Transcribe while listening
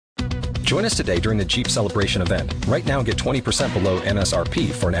Join us today during the Jeep Celebration event. Right now, get 20% below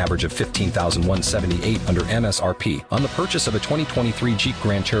MSRP for an average of $15,178 under MSRP on the purchase of a 2023 Jeep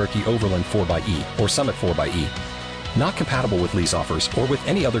Grand Cherokee Overland 4xE or Summit 4xE. Not compatible with lease offers or with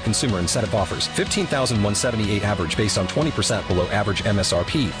any other consumer incentive offers. $15,178 average based on 20% below average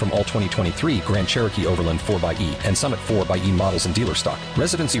MSRP from all 2023 Grand Cherokee Overland 4xE and Summit 4xE models in dealer stock.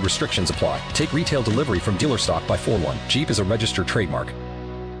 Residency restrictions apply. Take retail delivery from dealer stock by 4/1. Jeep is a registered trademark.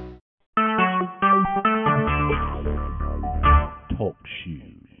 Talk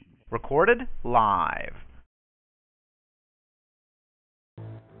shoes. Recorded live.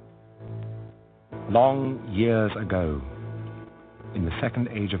 Long years ago, in the second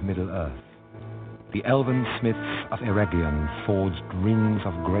age of Middle-earth, the elven smiths of Eregion forged rings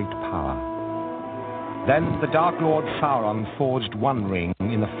of great power. Then the Dark Lord Sauron forged one ring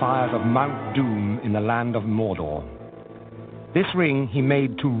in the fires of Mount Doom in the land of Mordor. This ring he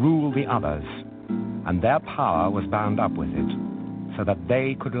made to rule the others, and their power was bound up with it, so that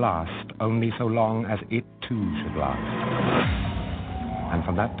they could last only so long as it too should last. And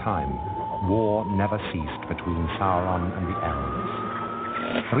from that time, war never ceased between Sauron and the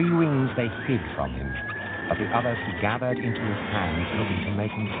elves. 3 rings they hid from him, but the others he gathered into his hands, looking to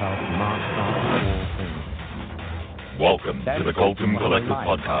make himself master of all things. Welcome to the Colton Collective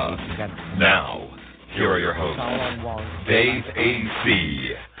Podcast. Now, here are your hosts, Dave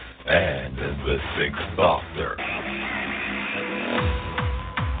A.C. and the Sixth Doctor.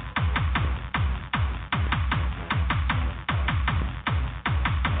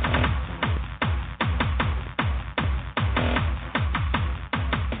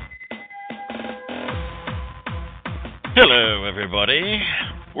 Hello, everybody.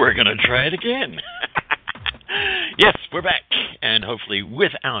 We're going to try it again. Yes, we're back, and hopefully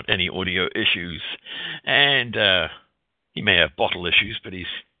without any audio issues. And he may have bottle issues, but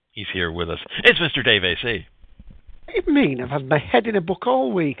he's here with us. It's Mr. Dave A.C. What do you mean? I've had my head in a book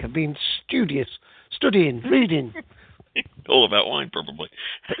all week. I've been studious, studying, reading. All about wine, probably.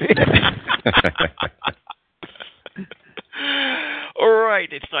 All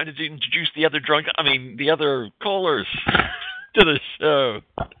right, it's time to introduce the other callers to the show.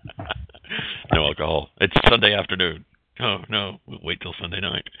 No alcohol. It's Sunday afternoon. Oh, no, we'll wait till Sunday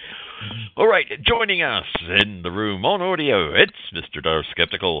night. All right, joining us in the room on audio, it's Mr. Darth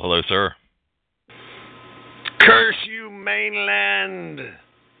Skeptical. Hello, sir. Curse you, mainland!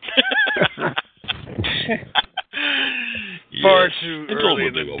 Far too early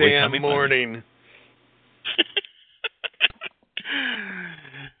in the damn morning.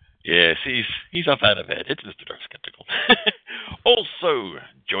 Yes, he's up out of bed. It's Mr. Darth Skeptical. Also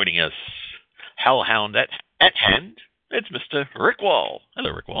joining us, Hellhound at hand, it's Mr. Rick Wall.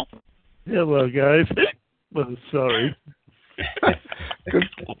 Hello, Rick Wall. Hello, guys. Well, sorry.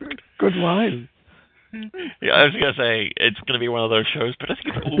 Good line. Yeah, I was going to say, it's going to be one of those shows, but I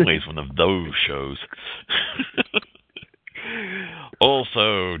think it's always one of those shows.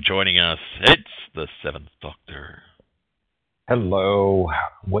 Also joining us, it's the Seventh Doctor. Hello.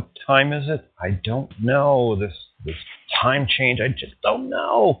 What time is it? I don't know. This time change, I just don't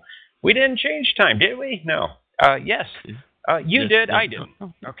know. We didn't change time, did we? No. Yes. You did. I didn't.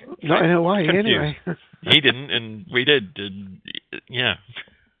 Okay. Not in Hawaii, anyway. He didn't, and we did. And, yeah.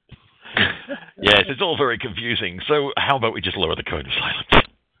 Yes, it's all very confusing. So how about we just lower the code of silence?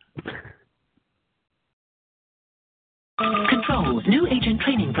 Control, new agent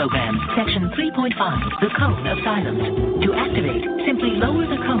training program, section 3.5, the cone of silence. To activate, simply lower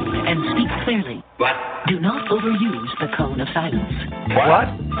the cone and speak clearly. What? Do not overuse the cone of silence.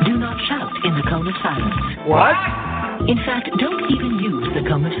 What? Do not shout in the cone of silence. What? In fact, don't even use the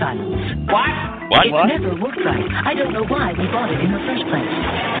cone of silence. What? It never worked right. I don't know why we bought it in the first place.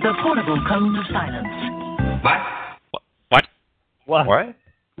 The portable cone of silence. What? What?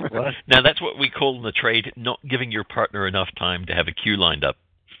 Now, that's what we call in the trade not giving your partner enough time to have a queue lined up.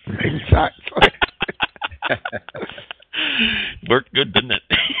 Exactly. Worked good, didn't it?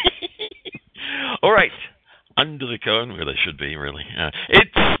 All right. Under the cone, where they should be, really.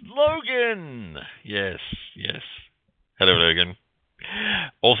 It's Logan! Yes. Hello, Logan.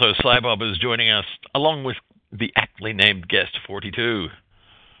 Also, Cybob is joining us, along with the aptly named guest 42.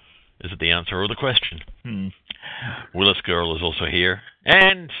 Is it the answer or the question? Willis Girl is also here,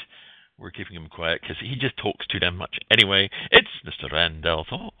 and we're keeping him quiet because he just talks too damn much. Anyway, it's Mr. Randall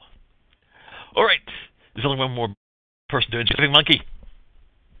Thor. All right, there's only one more person doing Skipping Monkey.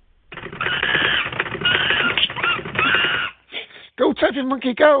 Go, Tapping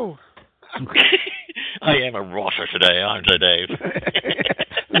Monkey, go! I am a rotter today, aren't I, Dave?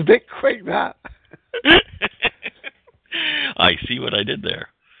 It's a bit quick, that. I see what I did there.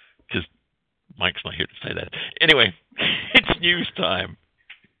 Because Mike's not here to say that. Anyway, it's news time.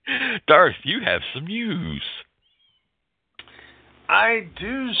 Darth, you have some news. I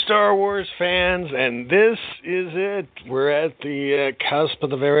do, Star Wars fans, and this is it. We're at the cusp of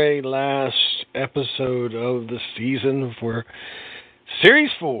the very last episode of the season for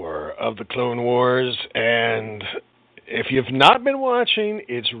Series 4 of the Clone Wars, and if you've not been watching,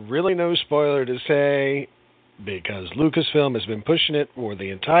 it's really no spoiler to say, because Lucasfilm has been pushing it for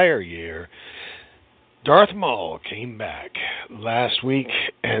the entire year. Darth Maul came back last week,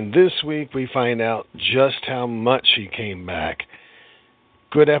 and this week we find out just how much he came back.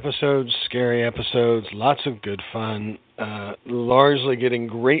 Good episodes, scary episodes, lots of good fun, largely getting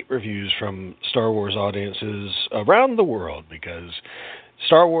great reviews from Star Wars audiences around the world, because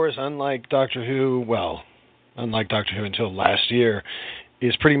Star Wars, unlike Doctor Who until last year,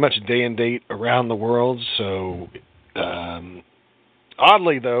 is pretty much day and date around the world. So,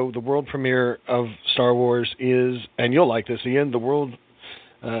 oddly though, the world premiere of Star Wars is, and you'll like this, Ian, the world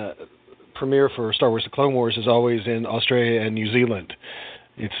premiere for Star Wars The Clone Wars is always in Australia and New Zealand.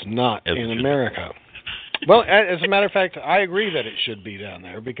 It's not in America. Well, as a matter of fact, I agree that it should be down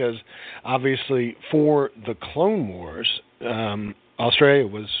there, because obviously for the Clone Wars, Australia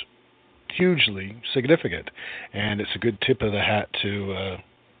was hugely significant, and it's a good tip of the hat to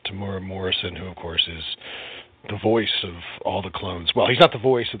Moira Morrison, who of course is the voice of all the clones. Well, he's not the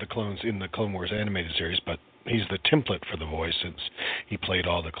voice of the clones in the Clone Wars animated series, but he's the template for the voice, since he played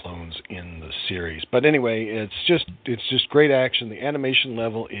all the clones in the series. But anyway, it's just great action. The animation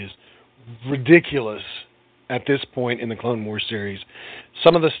level is ridiculous at this point in the Clone Wars series.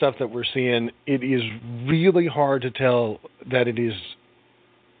 Some of the stuff that we're seeing, it is really hard to tell that it is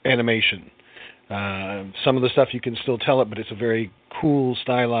animation. Some of the stuff you can still tell it, but it's a very cool,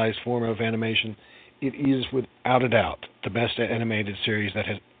 stylized form of animation. It is, without a doubt, the best animated series that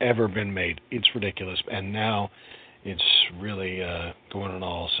has ever been made. It's ridiculous, and now it's really going on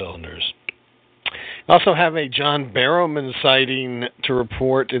all cylinders. I also have a John Barrowman sighting to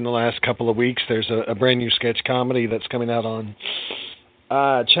report in the last couple of weeks. There's a brand new sketch comedy that's coming out on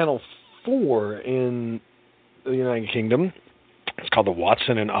Channel 4 in the United Kingdom. It's called The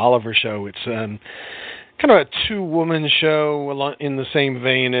Watson and Oliver Show. It's kind of a two-woman show in the same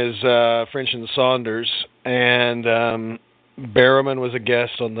vein as French and Saunders. And Barrowman was a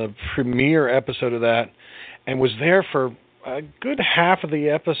guest on the premiere episode of that and was there for a good half of the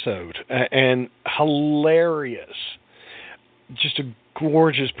episode. And hilarious. Just a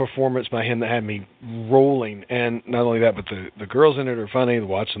gorgeous performance by him that had me rolling. And not only that, but the girls in it are funny, the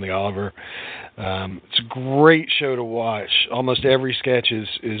Watson, the Oliver. It's a great show to watch. Almost every sketch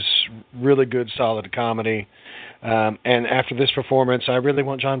is really good, solid comedy. And after this performance, I really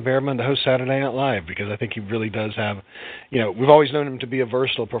want John Barrowman to host Saturday Night Live, because I think he really does have, we've always known him to be a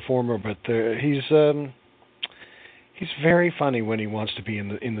versatile performer, but he's very funny when he wants to be in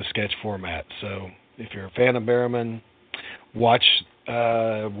the sketch format. So if you're a fan of Barrowman, watch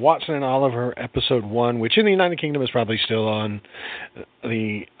Watson and Oliver episode 1, which in the United Kingdom is probably still on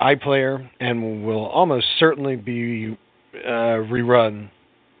the iPlayer and will almost certainly be rerun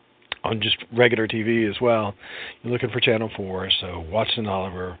on just regular TV as well. You're looking for Channel 4, so Watson and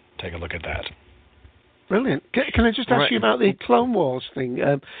Oliver, take a look at that. Brilliant. Can I just ask you about the Clone Wars thing?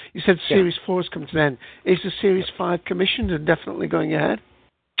 You said Series 4 has come to an end. Is the Series 5 commissioned and definitely going ahead?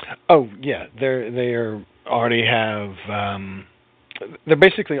 Oh, yeah. They already have... they're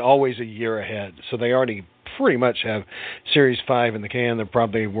basically always a year ahead, so they already pretty much have Series 5 in the can. They're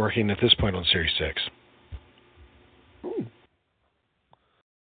probably working at this point on Series 6. Ooh.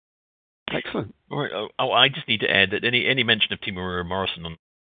 Excellent. All right. Oh, I just need to add that any mention of Timur Morrison on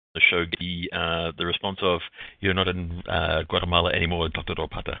the show, the response of, "You're not in Guatemala anymore, Dr.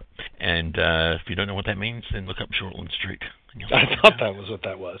 Dorpata." And if you don't know what that means, then look up Shortland Street. I thought that was what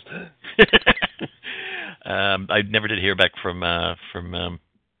that was. I never did hear back from Mr.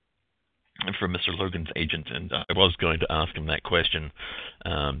 Logan's agent, and I was going to ask him that question.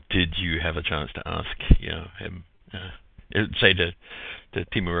 Did you have a chance to ask him, say to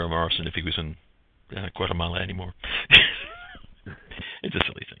Timur Morrison if he was in Guatemala anymore? It's a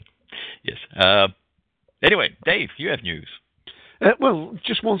silly thing. Yes. Anyway, Dave, you have news. Well,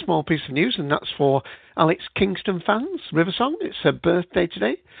 just one small piece of news, and that's for Alex Kingston fans, Riversong. It's her birthday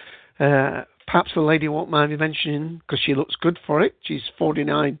today. Perhaps the lady won't mind me mentioning, because she looks good for it. She's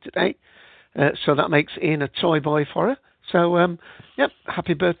 49 today, so that makes Ian a toy boy for her. So,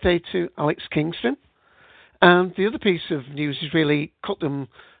 happy birthday to Alex Kingston. And the other piece of news is really Cultum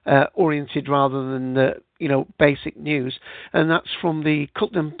oriented rather than basic news, and that's from the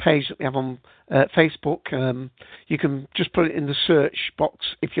Cultum page that we have on Facebook. You can just put it in the search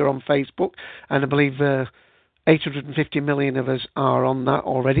box if you're on Facebook, and I believe 850 million of us are on that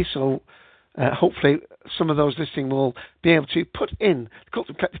already. So hopefully some of those listening will be able to put in the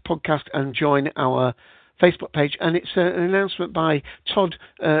Cultum Collective podcast and join our Facebook page. And it's an announcement by Todd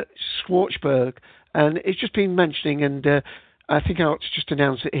Schwartzberg, and it's just been mentioning, and I think I ought to just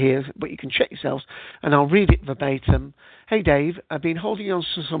announce it here, but you can check yourselves, and I'll read it verbatim. Hey Dave, I've been holding on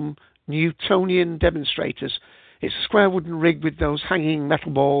to some Newtonian demonstrators. It's a square wooden rig with those hanging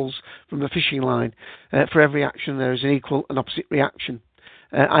metal balls from a fishing line. For every action there is an equal and opposite reaction.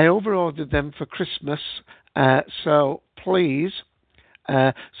 I overordered them for Christmas, so please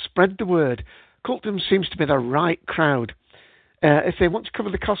spread the word. Cultum seems to be the right crowd. If they want to cover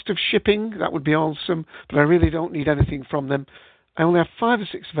the cost of shipping, that would be awesome, but I really don't need anything from them. I only have 5 or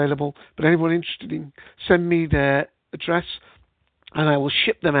 6 available, but anyone interested in, send me their address and I will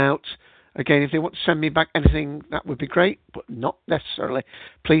ship them out. Again, if they want to send me back anything, that would be great, but not necessarily.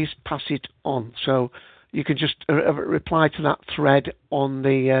 Please pass it on. So you can just reply to that thread on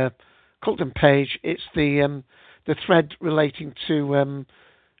the Cultum page. It's the thread relating to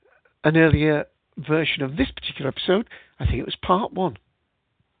an earlier version of this particular episode. I think it was part 1.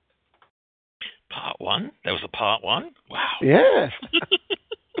 Part 1? There was a part 1? Wow. Yeah.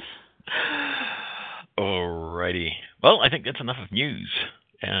 Alrighty. Well, I think that's enough of news.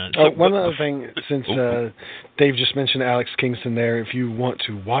 One other thing, since Dave just mentioned Alex Kingston there, if you want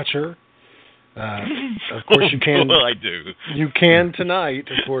to watch her, of course you can. Well, I do. You can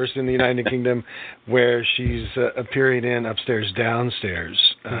tonight, of course, in the United Kingdom, where she's appearing in Upstairs,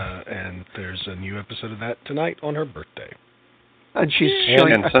 Downstairs, and there's a new episode of that tonight on her birthday. And she's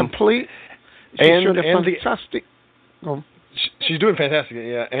showing a complete. She's showing a fantastic. She's doing fantastic,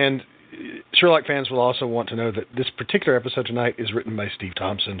 yeah. And Sherlock fans will also want to know that this particular episode tonight is written by Steve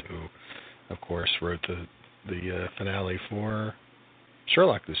Thompson, who, of course, wrote the finale for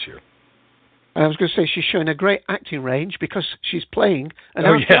Sherlock this year. I was going to say she's showing a great acting range because she's playing an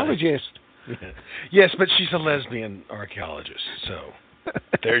archaeologist. Yeah. Yes, but she's a lesbian archaeologist, so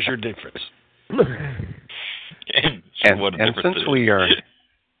there's your difference. And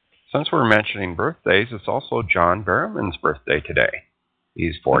since we're mentioning birthdays, it's also John Barrowman's birthday today.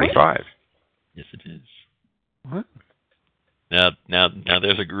 He's 45. Yes, it is. What? Now,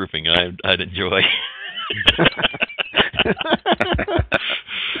 there's a grouping I'd enjoy.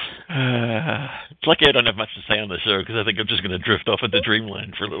 It's lucky I don't have much to say on the show because I think I'm just going to drift off into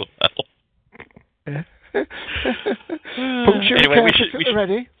dreamland for a little while. Anyway,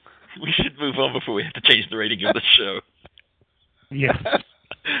 we should move on before we have to change the rating of the show. Yes.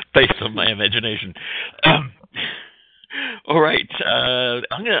 Based on my imagination. All right,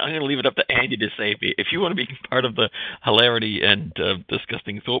 I'm gonna leave it up to Andy to say if you want to be part of the hilarity and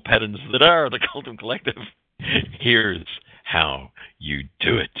disgusting thought patterns that are the Cultum Collective. Here's how you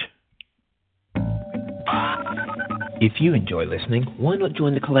do it. If you enjoy listening, why not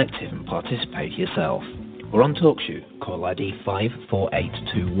join the collective and participate yourself? We're on TalkShoe, call ID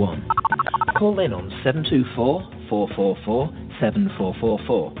 54821. Call in on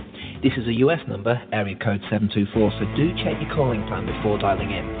 724-444-7444. This is a US number, area code 724, so do check your calling plan before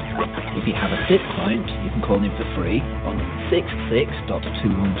dialing in. If you have a SIP client, you can call in for free on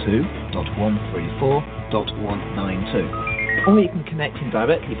 66.212.134.192. Or you can connect in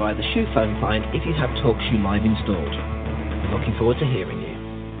directly via the Shoe phone client if you have TalkShoe Live installed. I'm looking forward to hearing you.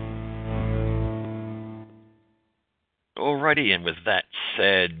 Alrighty, and with that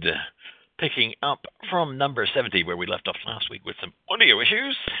said, picking up from number 70 where we left off last week with some audio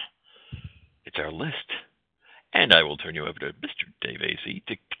issues, it's our list. And I will turn you over to Mr. Dave AC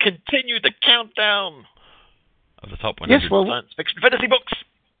to continue the countdown of the top 100 science fiction fantasy books.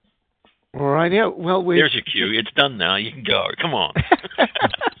 Alrighty, well, there's your cue. It's done now. You can go. Come on.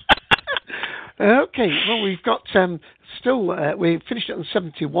 Okay, well, we've got we finished it on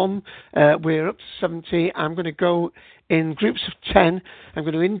 71. We're up to 70. I'm going to go in groups of 10. I'm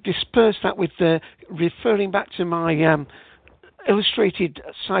going to intersperse that with referring back to my illustrated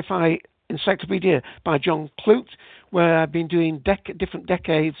sci-fi encyclopedia by John Clute, where I've been doing different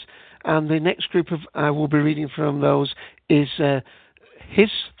decades, and the next group I will be reading from those is his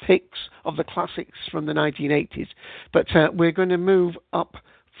picks of the classics from the 1980s. But we're going to move up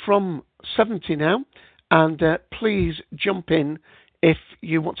from 70 now, and please jump in if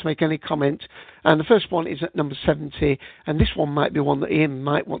you want to make any comment. And the first one is at number 70, and this one might be one that Ian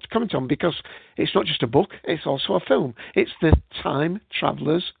might want to comment on because it's not just a book, it's also a film. It's The Time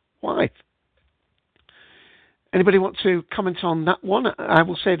Traveller's Wife. Anybody want to comment on that one? I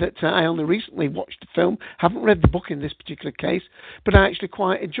will say that I only recently watched the film, haven't read the book in this particular case, but I actually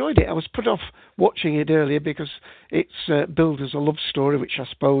quite enjoyed it. I was put off watching it earlier because it's billed as a love story, which I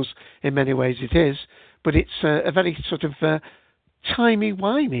suppose in many ways it is, but it's a very sort of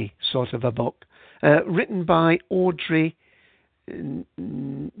timey-wimey sort of a book, written by Audrey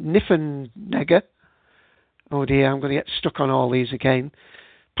Niffenegger. Oh dear, I'm going to get stuck on all these again.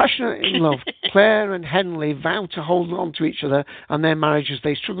 Passionate in love, Claire and Henley vow to hold on to each other and their marriage as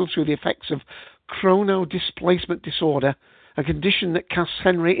they struggle through the effects of chronodisplacement disorder, a condition that casts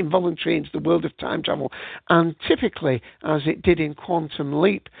Henry involuntarily into the world of time travel. And typically, as it did in Quantum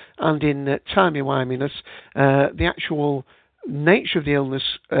Leap and in timey-wiminess, the actual nature of the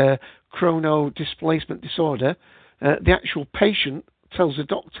illness, chronodisplacement disorder, the actual patient tells the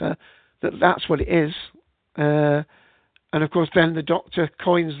doctor that that's what it is. And of course, then the doctor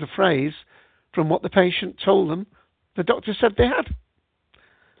coins the phrase from what the patient told them the doctor said they had.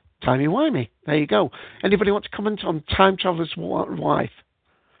 Timey-wimey. There you go. Anybody want to comment on Time Traveler's Wife?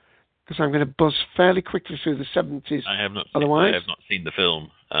 Because I'm going to buzz fairly quickly through the 70s. I have not seen the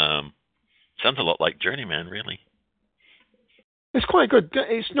film. Sounds a lot like Journeyman, really. It's quite good.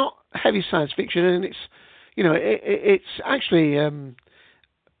 It's not heavy science fiction, and it's, you know, it's actually...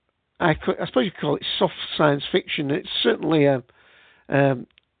 I suppose you could call it soft science fiction. It's certainly I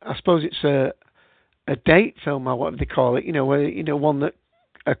suppose it's a date film or whatever they call it. You know, where one that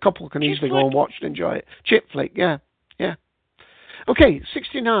a couple can easily go and watch and enjoy it. Chip flick, yeah. Okay,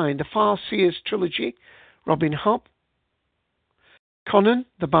 69, the Farseers trilogy, Robin Hobb. Conan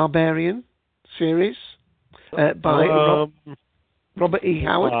the Barbarian series by Robert E.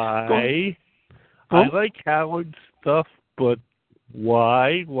 Howard. I like Howard's stuff, but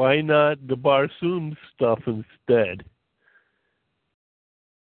why? Why not the Barsoom stuff instead?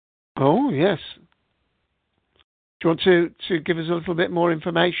 Oh, yes. Do you want to give us a little bit more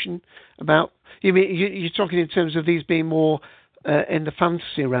information about... You mean you're talking in terms of these being more in the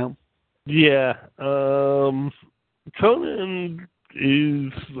fantasy realm? Yeah. Conan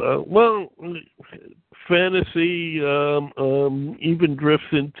is, fantasy, even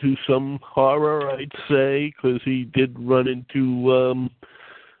drifts into some horror, I'd say, because he did run into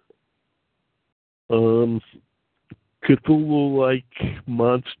Cthulhu-like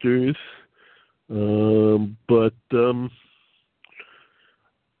monsters, but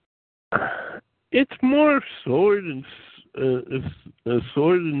it's more sword and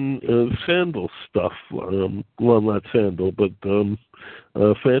sandal stuff. Well, not sandal, but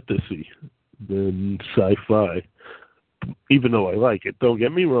fantasy than sci-fi. Even though I like it, don't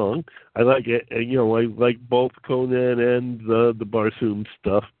get me wrong, I like it. I like both Conan and the Barsoom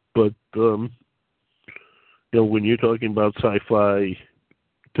stuff. But when you're talking about sci-fi,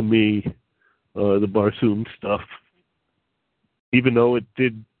 to me, the Barsoom stuff, even though it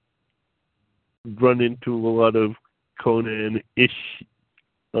did run into a lot of Conan-ish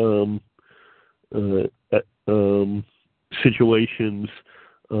situations,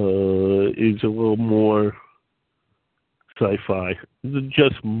 is a little more sci-fi.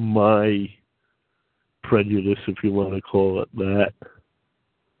 Just my prejudice, if you want to call it that.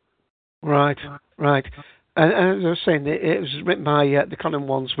 Right. And as I was saying, it was written by the Conan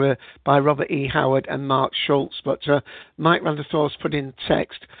ones were by Robert E. Howard and Mark Schultz, but Mike Randall-Thor's put in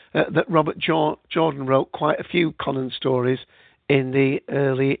text that Robert Jordan wrote quite a few Conan stories in the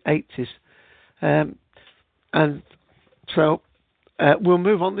early 80s. And so we'll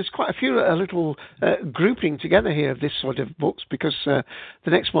move on. There's quite a few little grouping together here of this sort of books, because the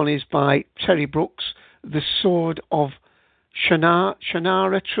next one is by Terry Brooks, The Sword of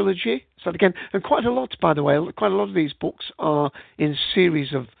Shannara trilogy. So again, and quite a lot, by the way, quite a lot of these books are in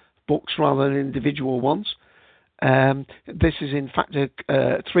series of books rather than individual ones. This is in fact a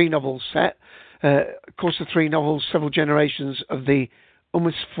 3-novel set. Of course, the 3 novels, several generations of the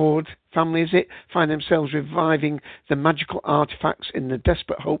Ummersford family, find themselves reviving the magical artifacts in the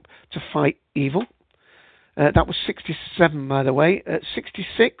desperate hope to fight evil. That was 67, by the way. At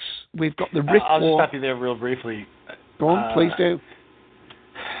 66, we've got the Rift I'll just War. stop you there real briefly. Go on, please do.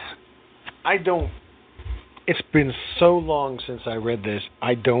 It's been so long since I read this,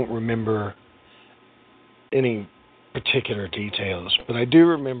 I don't remember any particular details, but I do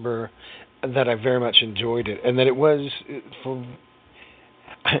remember that I very much enjoyed it, and that it was...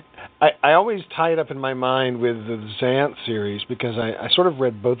 I always tie it up in my mind with the Xanth series, because I sort of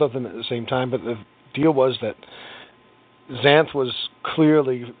read both of them at the same time, but the deal was that Xanth was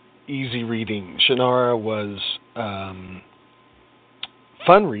clearly easy reading. Shannara was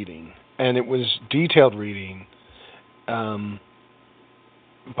fun reading, and it was detailed reading, but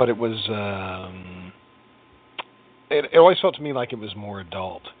it was it always felt to me like it was more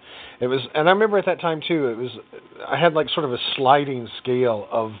adult. It was, and I remember at that time too. I had like sort of a sliding scale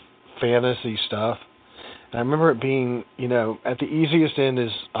of fantasy stuff. And I remember it being, at the easiest end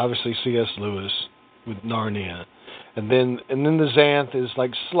is obviously C.S. Lewis with Narnia, and then the Xanth is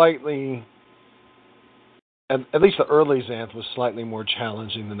like slightly. At least the early Xanth was slightly more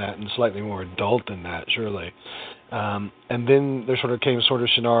challenging than that and slightly more adult than that, surely. And then there sort of came Sword of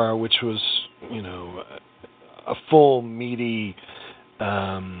Shannara, which was, a full, meaty,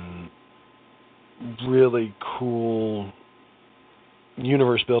 really cool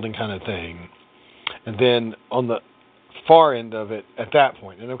universe-building kind of thing. And then on the far end of it, at that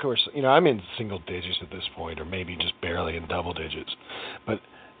point, and of course, I'm in single digits at this point, or maybe just barely in double digits. But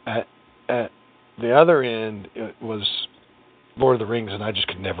at the other end, it was Lord of the Rings, and I just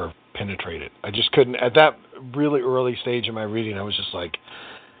could never penetrate it. I just couldn't. At that really early stage of my reading, I was just like,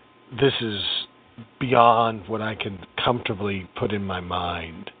 this is beyond what I can comfortably put in my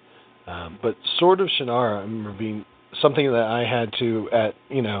mind. But Sword of Shannara, I remember being something that I had to, at,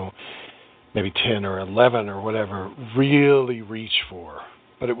 maybe 10 or 11 or whatever, really reach for.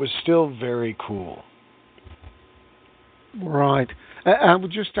 But it was still very cool. Right. I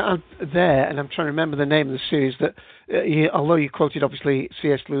would just add there, and I'm trying to remember the name of the series, that although you quoted obviously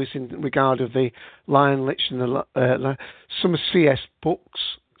C.S. Lewis in regard of the Lion, Lich and some of C.S.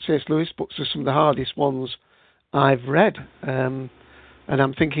 Lewis books are some of the hardest ones I've read. And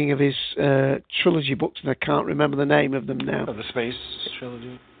I'm thinking of his trilogy books, and I can't remember the name of them now. Oh, the Space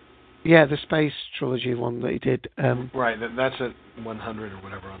Trilogy? Yeah, the Space Trilogy one that he did. Right, that's at 100 or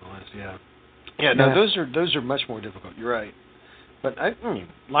whatever on the list, yeah. Yeah, no, those are much more difficult. You're right, but I mean,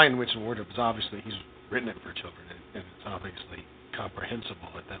 Lion, Witch, and Wardrobe is obviously he's written it for children, and it's obviously comprehensible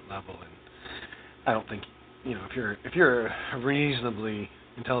at that level. And I don't think if you're a reasonably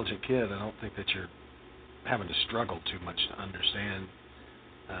intelligent kid, I don't think that you're having to struggle too much to understand.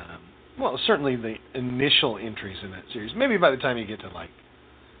 Well, certainly the initial entries in that series. Maybe by the time you get to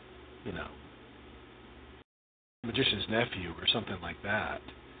Magician's Nephew or something like that.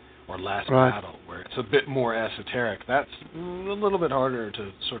 Or Last Battle, where it's a bit more esoteric. That's a little bit harder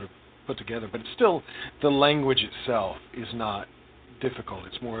to sort of put together, but it's still, the language itself is not difficult.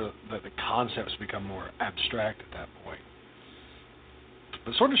 It's more that the concepts become more abstract at that point.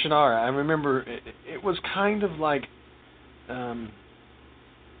 But Sword of Shannara, I remember it was kind of like, I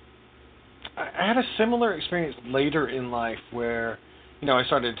had a similar experience later in life where, I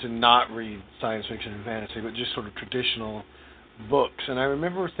started to not read science fiction and fantasy, but just sort of traditional books. And I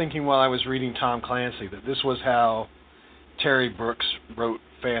remember thinking while I was reading Tom Clancy that this was how Terry Brooks wrote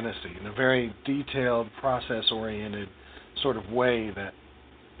fantasy, in a very detailed, process-oriented sort of way that,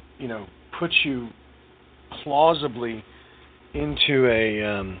 puts you plausibly into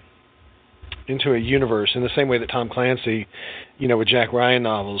a universe in the same way that Tom Clancy, with Jack Ryan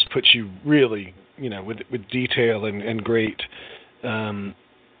novels, puts you really, with detail and great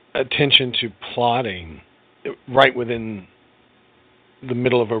attention to plotting right within the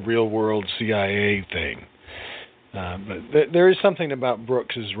middle of a real-world CIA thing. But there is something about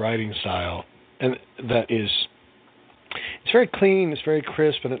Brooks's writing style, and that is, it's very clean, it's very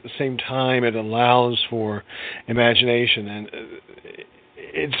crisp, and at the same time it allows for imagination. And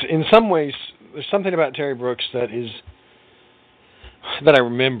it's, in some ways, there's something about Terry Brooks that I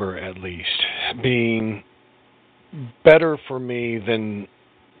remember, at least, being better for me than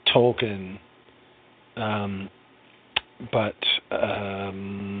Tolkien. But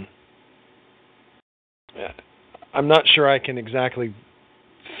I'm not sure I can exactly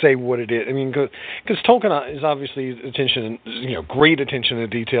say what it is. I mean, because Tolkien is obviously great attention to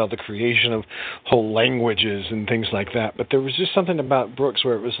detail, the creation of whole languages and things like that. But there was just something about Brooks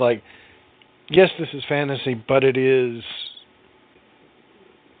where it was like, yes, this is fantasy, but it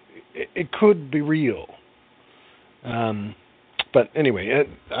could be real. But anyway,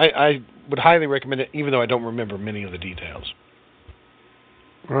 I would highly recommend it, even though I don't remember many of the details.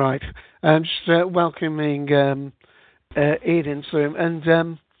 Right. I'm just welcoming Ian into the room, and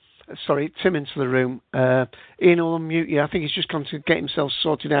Tim into the room. Ian will unmute you. I think he's just gone to get himself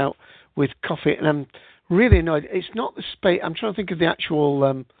sorted out with coffee, and I'm really annoyed. It's not the space. I'm trying to think of the actual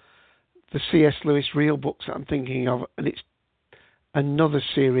the C.S. Lewis real books that I'm thinking of, and it's another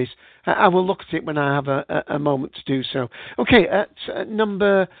series. I will look at it when I have a moment to do so. Okay, at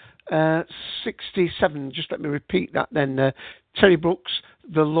number 67, just let me repeat that then. Terry Brooks,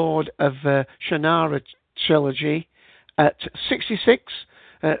 The Lord of Shannara Trilogy. At 66,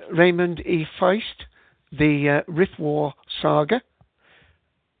 Raymond E. Feist, The Rift War Saga.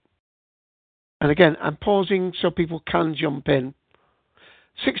 And again, I'm pausing so people can jump in.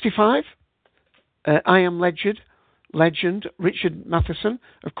 65, I Am Legend, legend, Richard Matheson,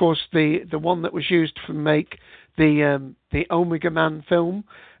 of course, the one that was used to make the Omega Man film,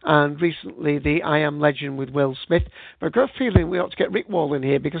 and recently the I Am Legend with Will Smith. But I've got a feeling we ought to get Rick Wall in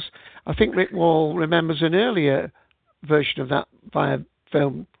here, because I think Rick Wall remembers an earlier version of that via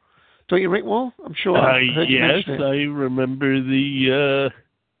film. Don't you, Rick Wall? I'm sure I heard you mention it. Yes, I remember the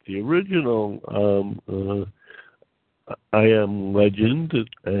original I Am Legend,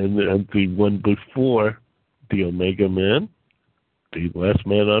 and the one before the Omega Man, The Last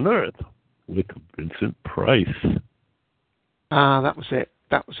Man on Earth, with Vincent Price. That was it.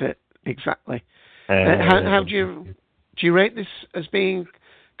 That was it. Exactly. How do you rate this as being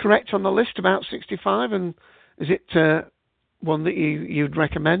correct on the list, about 65? And is it one that you'd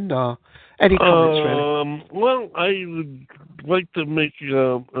recommend, or any comments really? Well, I would like to make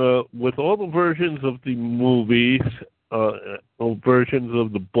with all the versions of the movies, or versions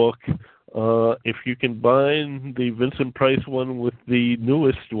of the book, if you combine the Vincent Price one with the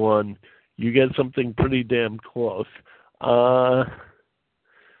newest one, you get something pretty damn close.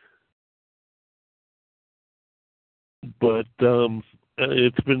 But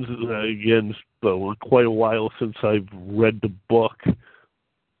it's been, again, quite a while since I've read the book.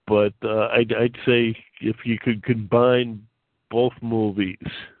 But I'd say if you could combine both movies,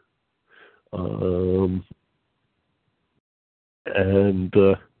 and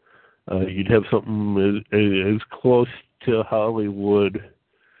you'd have something as close to Hollywood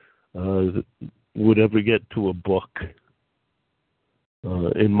would ever get to a book,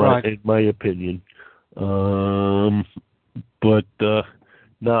 in my opinion. But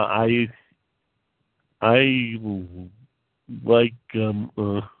no, I like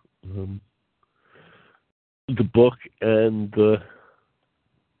the book, and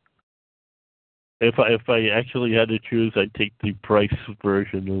if I actually had to choose, I'd take the Price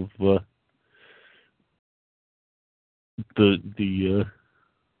version of the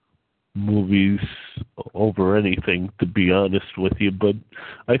movies over anything, to be honest with you. But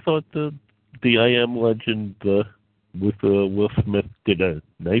I thought the I Am Legend with Will Smith did a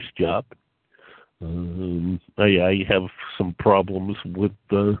nice job. I have some problems with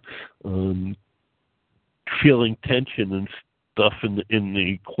feeling tension and stuff in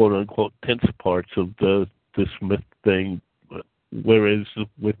the quote unquote tense parts of the Smith thing, whereas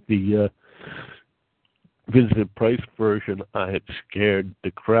with the Vincent Price version, it scared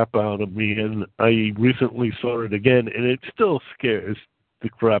the crap out of me, and I recently saw it again, and it still scares the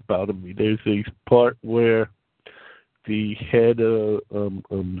crap out of me. There's a part where the head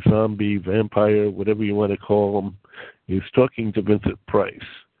zombie, vampire, whatever you want to call him, is talking to Vincent Price,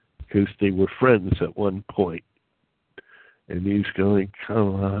 because they were friends at one point. And he's going,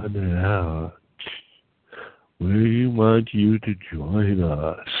 "Come on out. We want you to join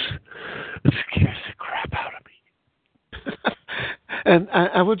us." It scares the crap out of me. And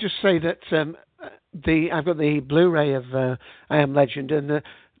I will just say that I've got the Blu-ray of I Am Legend, and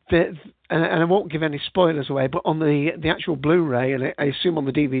and I won't give any spoilers away, but on the actual Blu-ray, and I assume on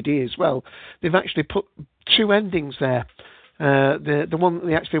the DVD as well, they've actually put two endings there. The one that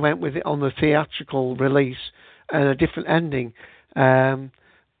they actually went with it on the theatrical release, and a different ending. I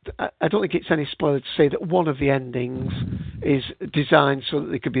don't think it's any spoiler to say that one of the endings is designed so that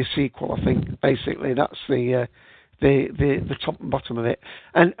there could be a sequel. I think basically that's the top and bottom of it.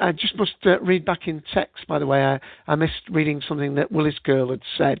 And I just must read back in text, by the way. I missed reading something that Willis Girl had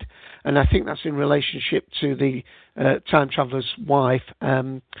said, and I think that's in relationship to the time traveler's wife.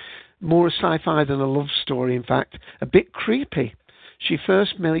 More a sci-fi than a love story, in fact. A bit creepy. She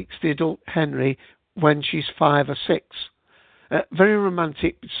first meets the adult Henry when she's 5 or 6. Very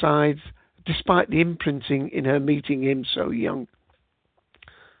romantic, despite the imprinting in her meeting him so young.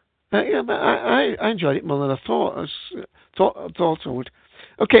 Yeah, but I enjoyed it more than I thought I would.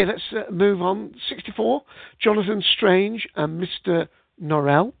 Okay, let's move on. 64, Jonathan Strange and Mr.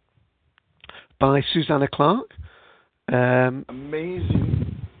 Norrell by Susanna Clarke.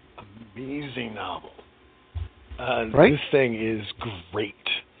 Amazing novel. Right? This thing is great.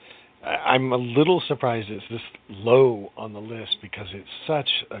 I'm a little surprised it's this low on the list, because it's such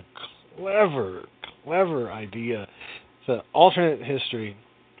a clever idea. The alternate history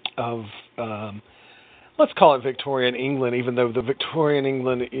of, let's call it Victorian England, even though the Victorian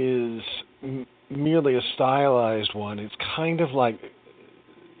England is merely a stylized one. It's kind of like,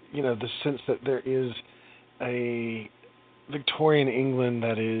 the sense that there is a Victorian England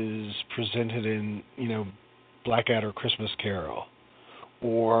that is presented in, Blackadder Christmas Carol.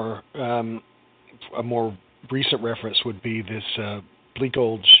 Or a more recent reference would be this Bleak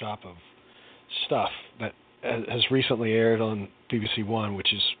Old Shop of Stuff that has recently aired on BBC One,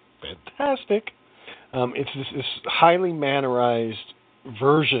 which is fantastic. It's this highly mannerized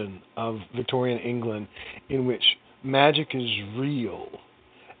version of Victorian England in which magic is real.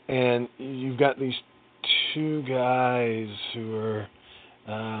 And you've got these two guys who are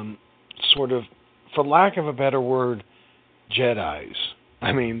sort of, for lack of a better word, Jedis.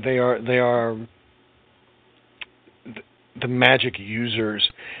 I mean, they are the magic users,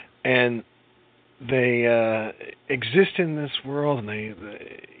 and they exist in this world, and they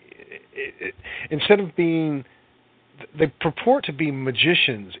instead of being, they purport to be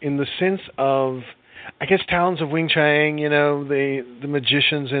magicians in the sense of, I guess, Talons of Wing Chang, the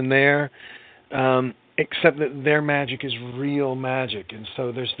magicians in there, except that their magic is real magic. And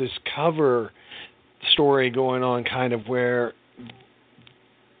so there's this cover story going on kind of where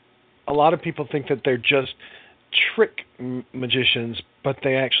a lot of people think that they're just trick magicians, but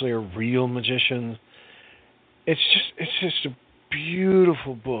they actually are real magicians. It's just a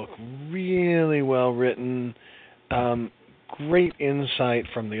beautiful book, really well written, great insight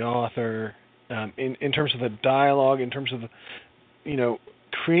from the author, in terms of the dialogue, in terms of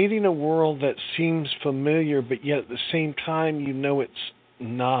creating a world that seems familiar, but yet at the same time it's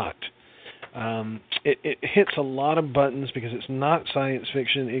not. It hits a lot of buttons because it's not science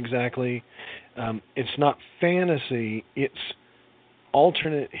fiction exactly. It's not fantasy. It's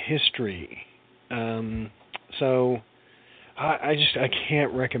alternate history. So I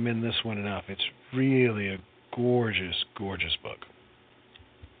can't recommend this one enough. It's really a gorgeous, gorgeous book.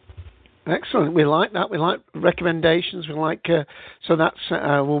 Excellent. We like that. We like recommendations. We like so that's.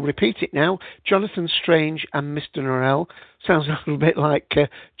 We'll repeat it now. Jonathan Strange and Mr. Norrell. Sounds a little bit like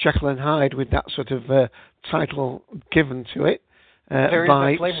Jekyll and Hyde with that sort of title given to it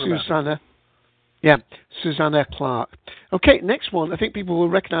by Susanna. Yeah, Susanna Clark. Okay, next one. I think people will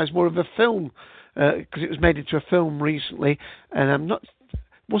recognise more of a film because it was made into a film recently, and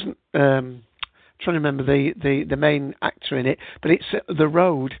wasn't trying to remember the main actor in it, but it's The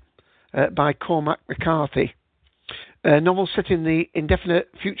Road. By Cormac McCarthy. A novel set in the indefinite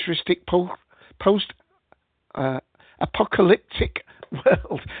futuristic post-apocalyptic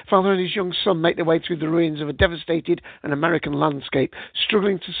world. Father and his young son make their way through the ruins of a devastated and American landscape,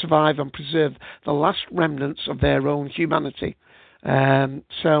 struggling to survive and preserve the last remnants of their own humanity. I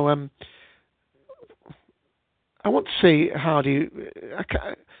want to see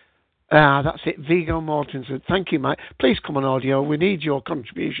that's it. Viggo Mortensen. Thank you, Mike. Please come on audio. We need your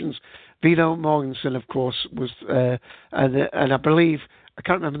contributions. Viggo Mortensen, of course, was, and I believe, I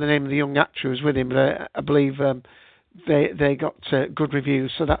can't remember the name of the young actor who was with him, but I believe they got good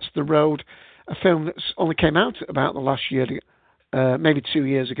reviews. So that's The Road, a film that's only came out about the last year, maybe 2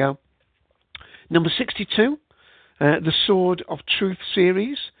 years ago. Number 62, The Sword of Truth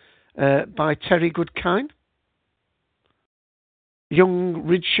series by Terry Goodkind. Young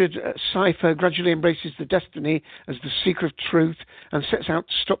Richard Cypher gradually embraces the destiny as the seeker of truth and sets out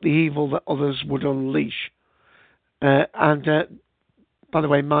to stop the evil that others would unleash. By the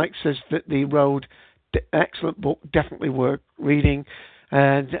way, Mike says that The Road, excellent book, definitely worth reading.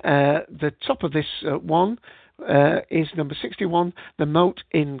 And the top of this one is number 61, The Mote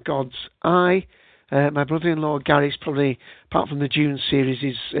in God's Eye. My brother-in-law Gary's probably, apart from the Dune series,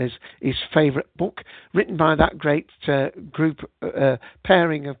 is his favourite book, written by that great group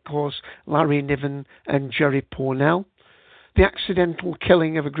pairing, of course, Larry Niven and Jerry Pournelle. The accidental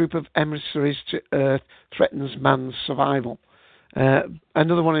killing of a group of emissaries to Earth threatens man's survival.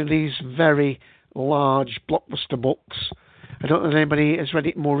 Another one of these very large blockbuster books. I don't know if anybody has read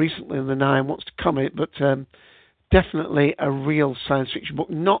it more recently than I and wants to comment, but definitely a real science fiction book.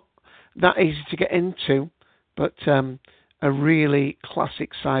 Not that easy to get into, but a really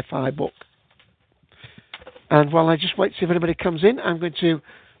classic sci-fi book. And while I just wait to see if anybody comes in, I'm going to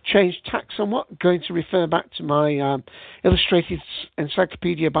change tack somewhat, going to refer back to my illustrated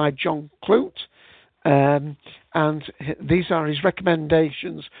encyclopedia by John Clute. And these are his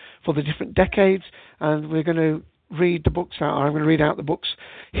recommendations for the different decades, and we're going to read the books out, or I'm going to read out the books.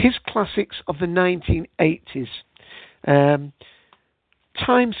 His classics of the 1980s.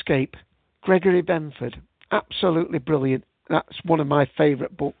 Timescape, Gregory Benford, absolutely brilliant. That's one of my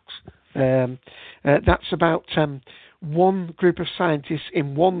favourite books. That's about one group of scientists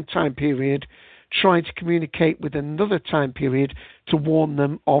in one time period trying to communicate with another time period to warn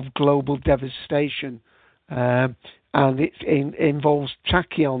them of global devastation. And it involves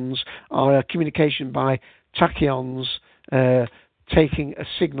tachyons, or a communication by tachyons taking a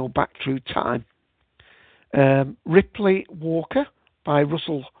signal back through time. Ripley Walker by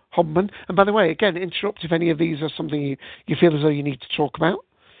Russell Hobman. And by the way, again, interrupt if any of these are something you feel as though you need to talk about.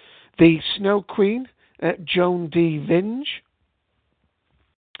 The Snow Queen, Joan D. Vinge.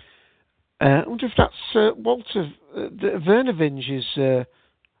 I wonder if that's Walter Vernovinge's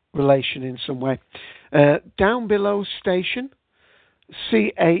relation in some way. Down Below Station,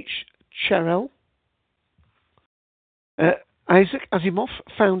 C.H. Cherrell. Isaac Asimov,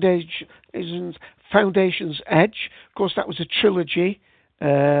 Foundation's Edge. Of course, that was a trilogy.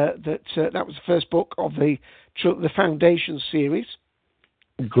 That was the first book of the Foundation series.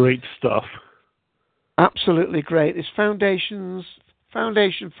 Great stuff. Absolutely great. This Foundation's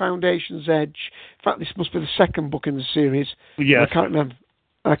Edge. In fact, this must be the second book in the series. Yes. I can't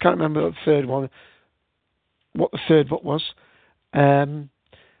remember the third one. What the third book was.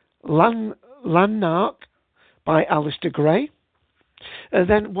 Lanark by Alistair Gray. And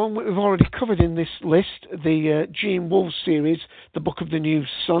then one we've already covered in this list, the Gene Wolfe series, The Book of the New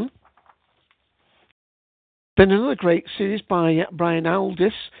Sun. Then another great series by Brian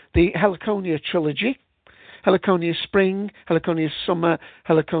Aldiss, the Heliconia trilogy. Heliconia Spring, Heliconia Summer,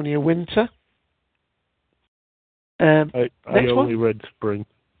 Heliconia Winter. I only read Spring.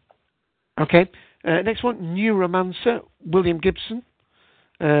 Okay. Next one, Neuromancer, William Gibson.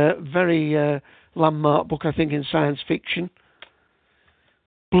 Very landmark book, I think, in science fiction.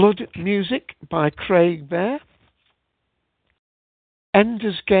 Blood Music by Craig Bear.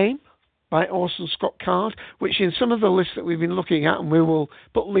 Ender's Game by Orson Scott Card, which in some of the lists that we've been looking at, and we will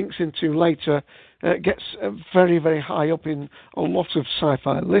put links into later, gets very, very high up in a lot of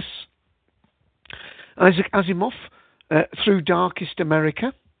sci-fi lists. Isaac Asimov, Through Darkest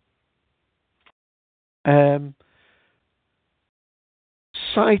America. Cyteen,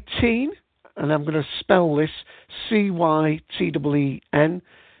 and I'm going to spell this, Cyteen,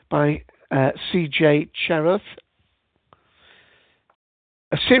 by C.J. Cherrath.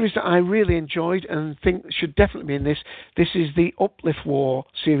 A series that I really enjoyed and think should definitely be in this. This is the Uplift War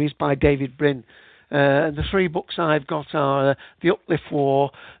series by David Brin. The three books I've got are The Uplift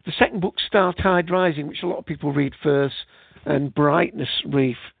War, the second book, Star Tide Rising, which a lot of people read first, and Brightness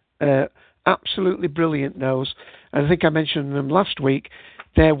Reef. Absolutely brilliant, those. And I think I mentioned them last week.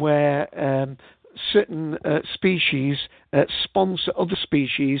 There were certain species sponsor other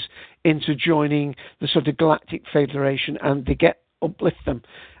species into joining the sort of Galactic Federation, and they uplift them.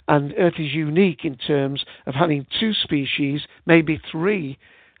 And Earth is unique in terms of having two species, maybe three,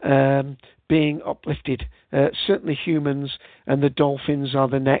 being uplifted. Certainly humans, and the dolphins are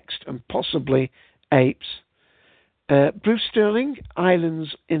the next, and possibly apes. Bruce Sterling,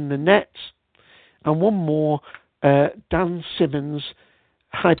 Islands in the Net, and one more, Dan Simmons,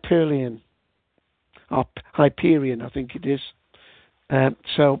 Hyperion, I think it is.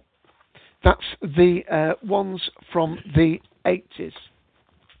 So that's the ones from the 80s.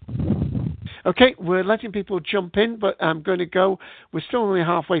 Okay, we're letting people jump in, but I'm going to go. We're still only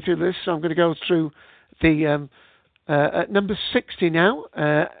halfway through this, so I'm going to go through the at number 60 now.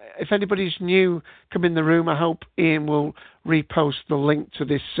 If anybody's new, come in the room. I hope Ian will repost the link to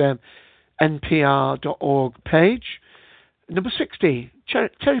this npr.org page. Number 60,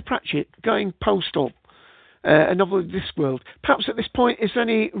 Terry Pratchett, Going Postal, a novel of Discworld. Perhaps at this point, is there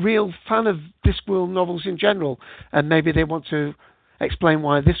any real fan of Discworld novels in general? And maybe they want to explain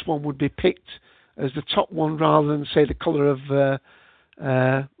why this one would be picked as the top one rather than, say, The Colour of...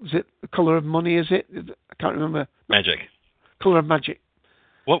 was it The Colour of Money, is it? I can't remember. Magic. Colour of Magic.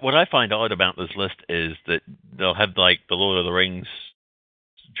 What I find odd about this list is that they'll have, like, the Lord of the Rings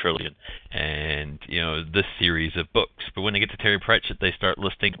trilogy and, this series of books. But when they get to Terry Pratchett, they start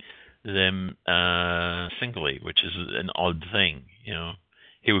listing them singly, which is an odd thing.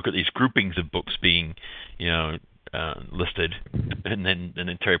 Here we've got these groupings of books being, listed, and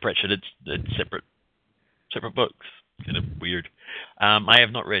then Terry Pratchett, it's separate books. Kind of weird. I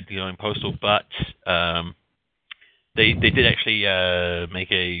have not read Going Postal, but they did actually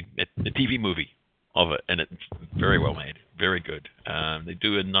make a TV movie of it, and it's very well made, very good. They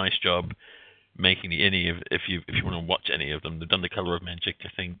do a nice job making if you want to watch any of them. They've done The Colour of Magic, I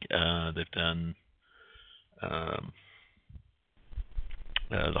think. They've done The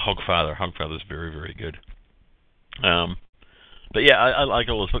Hogfather. Hogfather's very, very good. But yeah, I like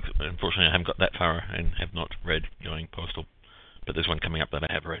all those books. Unfortunately, I haven't got that far and have not read Going Postal. But there's one coming up that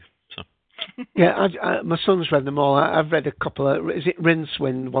I have read. So. Yeah, my son's read them all. I've read a couple of... Is it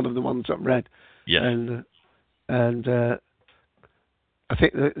Rincewind, one of the ones I've read? Yeah. And I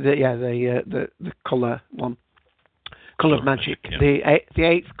think the colour one, Colour of Magic, yeah. the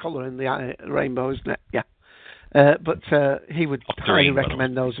eighth colour in the rainbow, isn't it? Yeah. But he would highly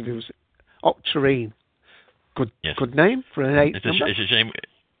recommend those if he was Octarine. Good name for an eighth number. It's a shame.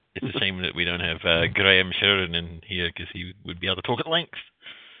 It's a shame that we don't have Graham Sheridan in here, because he would be able to talk at length,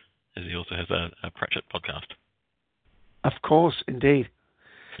 as he also has a Pratchett podcast. Of course, indeed.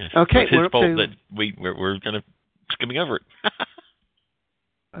 Yes. Okay, It's his we're up fault to... that we're kind of skimming over it.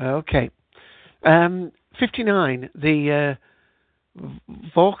 Okay. 59, the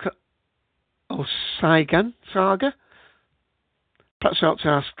Vorkosigan saga. Perhaps I ought to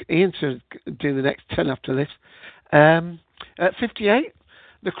ask Ian to do the next 10 after this. At 58,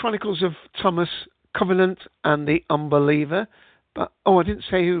 the Chronicles of Thomas Covenant and the Unbeliever. But, I didn't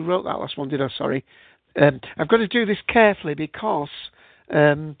say who wrote that last one, did I? Sorry. I've got to do this carefully because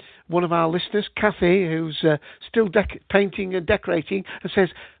one of our listeners, Kathy, who's still painting and decorating, and says,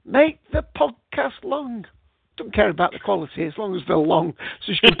 make the podcast long. Don't care about the quality as long as they're long,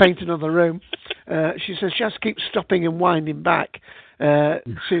 so she can paint another room. She says she has to keep stopping and winding back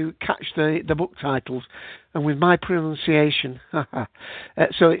to catch the book titles, and with my pronunciation,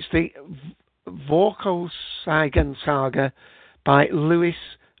 so it's the Vorkosigan saga by Lewis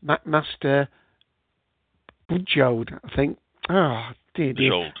McMaster Budjode, I think. Oh dear.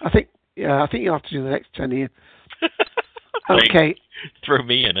 I think you'll have to do the next 10 here. Okay. Throw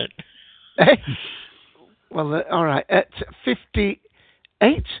me in it. Well, all right. At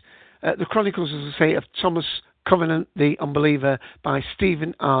 58, the Chronicles, as I say, of Thomas Covenant, the Unbeliever by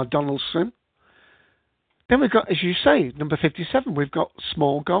Stephen R. Donaldson. Then we've got, as you say, number 57, we've got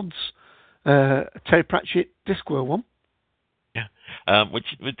Small Gods, Terry Pratchett, Discworld one. Yeah, which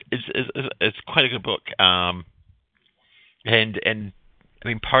is quite a good book. And I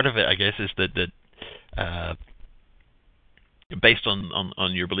mean, part of it, I guess, is that based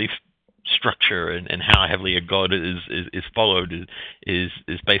on your belief structure and how heavily a god is followed is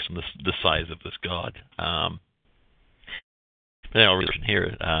based on the size of this god. But then I'll read it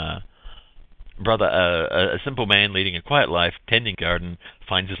here. Brother, a simple man leading a quiet life, tending garden,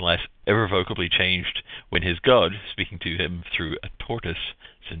 finds his life irrevocably changed when his god, speaking to him through a tortoise,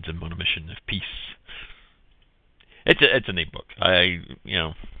 sends him on a mission of peace. It's a neat book. I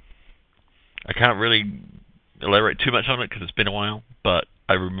can't really elaborate too much on it because it's been a while, but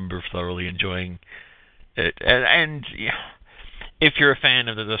I remember thoroughly enjoying it. And yeah, if you're a fan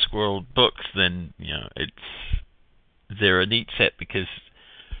of the Discworld books, then they're a neat set because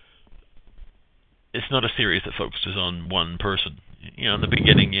it's not a series that focuses on one person. In the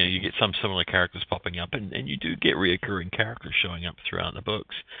beginning, you get some similar characters popping up, and you do get reoccurring characters showing up throughout the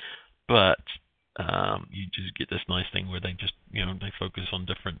books. But you just get this nice thing where they just, they focus on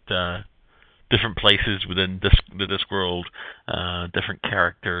different places within the Discworld, different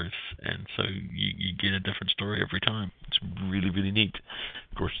characters, and so you get a different story every time. It's really, really neat.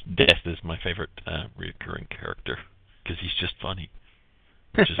 Of course, Death is my favorite reoccurring character because he's just funny,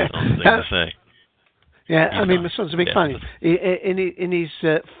 which is an odd thing to say. Yeah, I mean, my son's a big fan. In his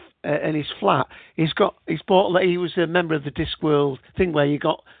flat, he's bought. He was a member of the Discworld thing where you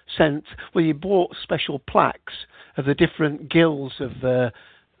got sent. Well, you bought special plaques of the different guilds of the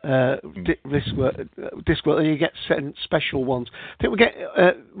Discworld, and you get sent special ones. I think we get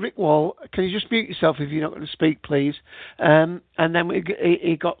Rick Wall. Can you just mute yourself if you're not going to speak, please? And then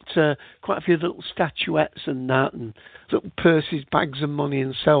he got quite a few little statuettes and that, and little purses, bags of money,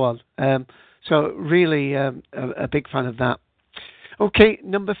 and so on. So really a big fan of that. Okay,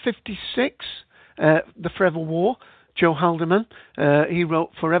 number 56, The Forever War, Joe Haldeman. He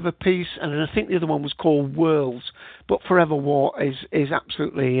wrote Forever Peace, and I think the other one was called Worlds. But Forever War is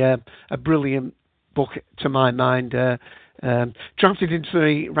absolutely a brilliant book to my mind. Drafted into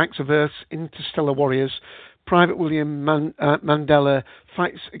the ranks of Earth's interstellar warriors, Private William Mandela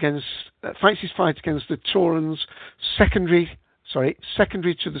fights his fight against the Taurans, secondary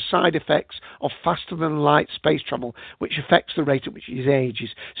to the side effects of faster than light space travel, which affects the rate at which he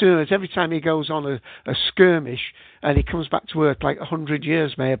ages. So in other words, every time he goes on a skirmish and he comes back to Earth, like 100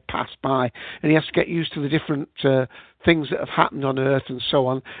 years may have passed by, and he has to get used to the different things that have happened on Earth and so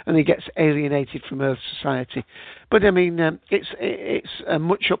on, and he gets alienated from Earth society. But I mean, it's a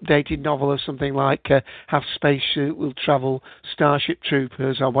much updated novel of something like Have Spacesuit Will Travel, Starship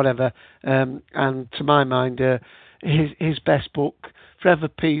Troopers, or whatever. And to my mind, his best book, Forever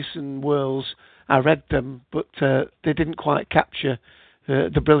Peace and Worlds, I read them, but they didn't quite capture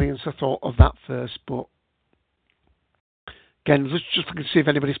the brilliance, I thought, of that first book. Again, let's just look and see if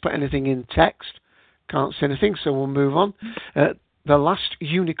anybody's put anything in text. Can't see anything, so we'll move on. The Last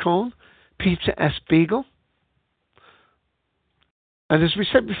Unicorn, Peter S. Beagle. And as we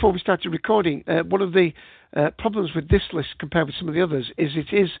said before we started recording, one of the problems with this list compared with some of the others is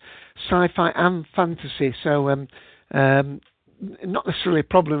it is sci-fi and fantasy. So not necessarily a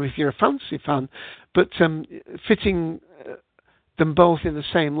problem if you're a fantasy fan, but fitting them both in the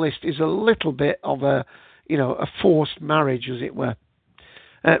same list is a little bit of a forced marriage, as it were.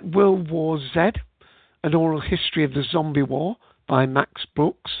 World War Z, An Oral History of the Zombie War by Max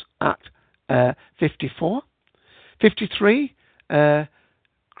Brooks at 54. 53,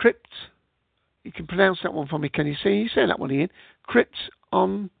 Crypt. You can pronounce that one for me. Can you say? You say that one, Ian. Crypt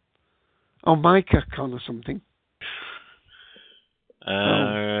on Micacon or something.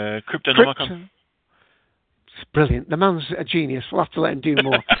 Cryptonomicon. It's brilliant. The man's a genius. We'll have to let him do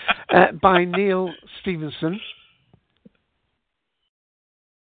more. By Neil Stevenson.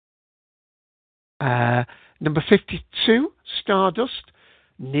 Number 52, Stardust.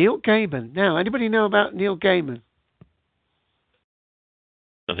 Neil Gaiman. Now, anybody know about Neil Gaiman? I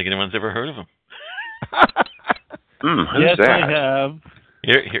don't think anyone's ever heard of him. Who's Yes, that? I have,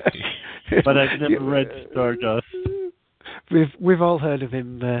 Here. but I've never read Stardust. We've all heard of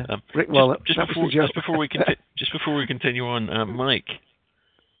him, Rick. Just before we continue on, Mike.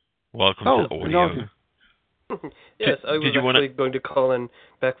 Welcome to audio. Yes, I was actually going to call in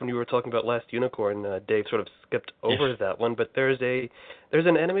back when you were talking about Last Unicorn. Dave sort of skipped over that one, but there's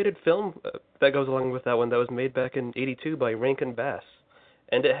an animated film that goes along with that one that was made back in '82 by Rankin Bass,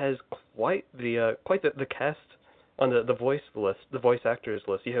 and it has quite the cast on the voice actors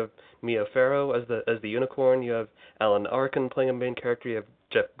list. You have Mia Farrow as the unicorn. You have Alan Arkin playing a main character. You have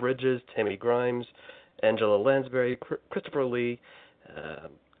Jeff Bridges, Tammy Grimes, Angela Lansbury, Christopher Lee.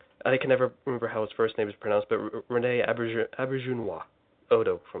 I can never remember how his first name is pronounced, but Rene Auberjonois,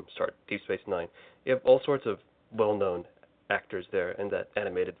 Odo from Deep Space Nine. You have all sorts of well-known actors there in that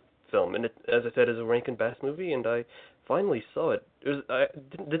animated film, and it, as I said, is a Rankin Bass movie, and I finally saw it. I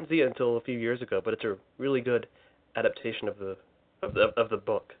didn't see it until a few years ago, but it's a really good adaptation of the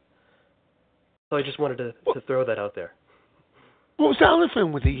book. So I just wanted to throw that out there. What was that other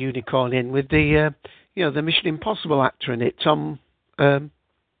film with the unicorn in, with the the Mission Impossible actor in it, Tom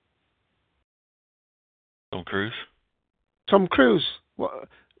Cruise. Tom Cruise. What?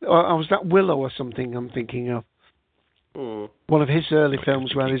 Or was that Willow or something? I'm thinking of one of his early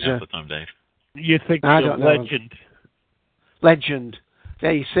films where he's a. You think of Legend? Legend.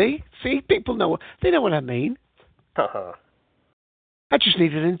 There you see. People know. They know what I mean. I just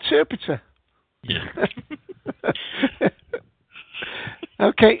need an interpreter. Yeah.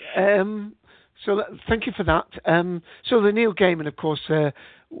 Okay. So thank you for that. So the Neil Gaiman, of course,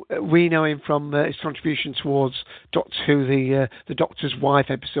 we know him from his contribution towards Doctor Who, the Doctor's Wife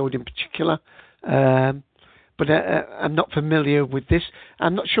episode in particular. But I'm not familiar with this.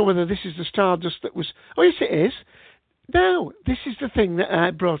 I'm not sure whether this is the Stardust that was. Oh yes, it is. No, this is the thing that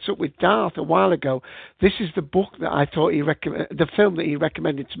I brought up with Darth a while ago. This is the book that I thought the film that he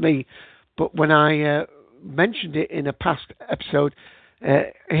recommended to me. But when I mentioned it in a past episode,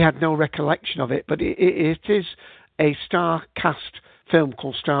 he had no recollection of it. But it is a star-cast film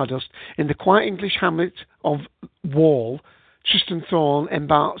called Stardust. In the quiet English hamlet of Wall, Tristan Thorne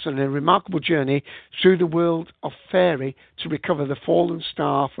embarks on a remarkable journey through the world of fairy to recover the fallen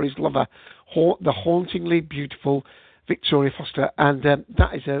star for his lover, the hauntingly beautiful Victoria Foster, and that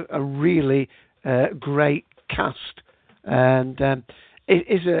is a really great cast, and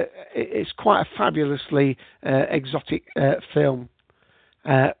it's quite a fabulously exotic film,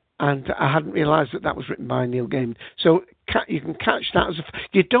 and I hadn't realised that was written by Neil Gaiman. So you can catch that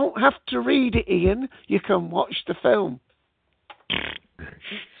you don't have to read it, Ian. You can watch the film.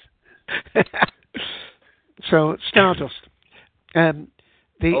 So Stardust. The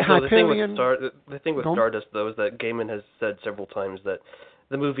thing with Stardust, though, is that Gaiman has said several times that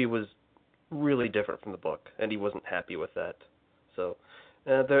the movie was really different from the book, and he wasn't happy with that. So,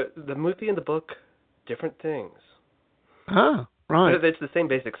 the movie and the book, different things. Ah, right. It's the same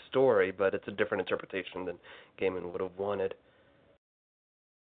basic story, but it's a different interpretation than Gaiman would have wanted.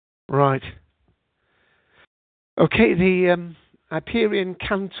 Right. Okay, the Hyperion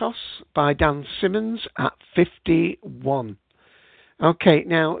Cantos by Dan Simmons at 51. Okay,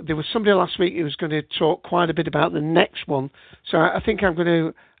 now, there was somebody last week who was going to talk quite a bit about the next one, so I think I'm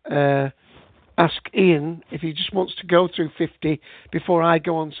going to ask Ian if he just wants to go through 50 before I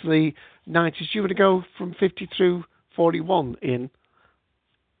go on to the 90s. Do you want to go from 50 through 41, Ian?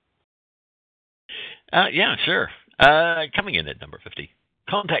 Yeah, sure. Coming in at number 50,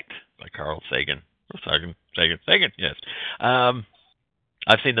 Contact by Carl Sagan. Sagan, yes. I've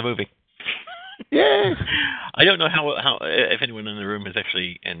seen the movie. Yeah. I don't know how if anyone in the room has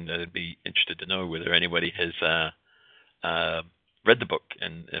actually, and I'd be interested to know whether anybody has read the book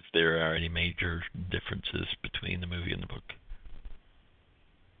and if there are any major differences between the movie and the book.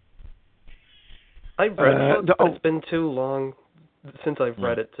 I've read the book, but it's been too long since I've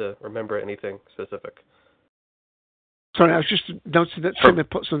read it to remember anything specific. Sorry, I was just noticing that Tim had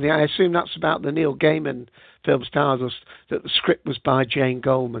put something. I assume that's about the Neil Gaiman film Stardust, that the script was by Jane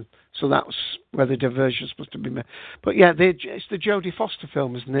Goldman. So that's where the diversions must have been made. But yeah, it's the Jodie Foster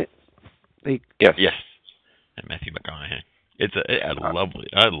film, isn't it? Yes. And Matthew McConaughey. I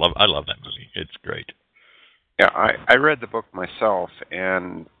love that movie. It's great. Yeah, I read the book myself,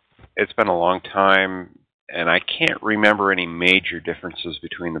 and it's been a long time, and I can't remember any major differences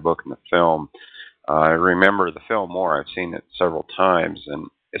between the book and the film. I remember the film more. I've seen it several times, and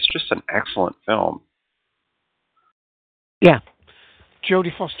it's just an excellent film. Yeah.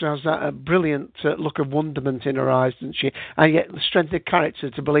 Jodie Foster has that brilliant look of wonderment in her eyes, doesn't she? And yet the strength of character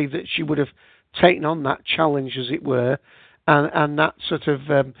to believe that she would have taken on that challenge, as it were, and that sort of,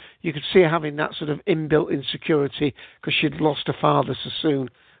 you could see her having that sort of inbuilt insecurity because she'd lost her father so soon.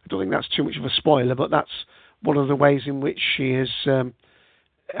 I don't think that's too much of a spoiler, but that's one of the ways in which she has a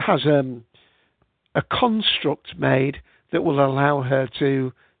construct made that will allow her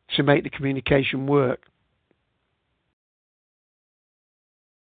to make the communication work.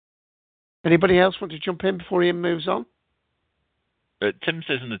 Anybody else want to jump in before Ian moves on? Tim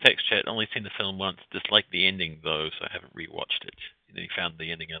says in the text chat, only seen the film once, disliked the ending though, so I haven't rewatched it. And he found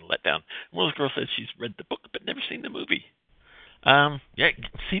the ending a letdown. One of the girls says she's read the book but never seen the movie. Yeah,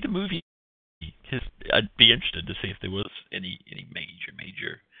 see the movie. Because I'd be interested to see if there was any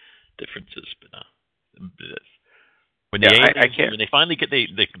major differences. But when when they finally get the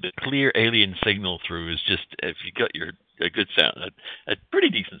clear alien signal through, is just if you got a good sound, a pretty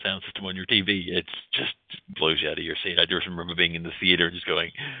decent sound system on your TV, it just blows you out of your seat. I just remember being in the theater and just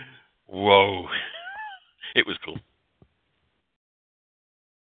going, "Whoa!" It was cool.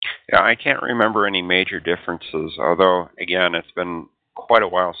 Yeah, I can't remember any major differences. Although, again, it's been quite a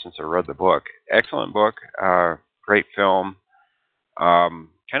while since I read the book. Excellent book, great film.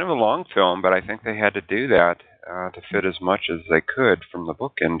 Kind of a long film, but I think they had to do that to fit as much as they could from the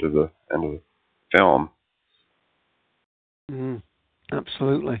book into the film.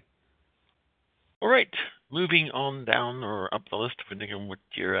 Absolutely. All right, moving on down or up the list, depending on what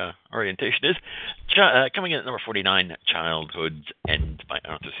your orientation is. Coming in at number 49, Childhood's End by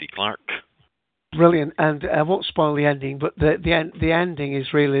Arthur C. Clarke. Brilliant, and I won't spoil the ending, but the ending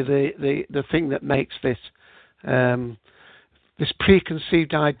is really the thing that makes this this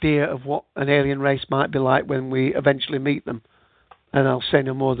preconceived idea of what an alien race might be like when we eventually meet them. And I'll say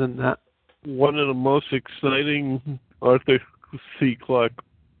no more than that. One of the most exciting Arthur C. Clarke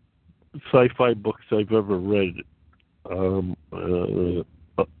sci-fi books I've ever read, other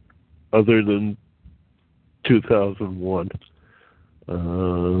than 2001.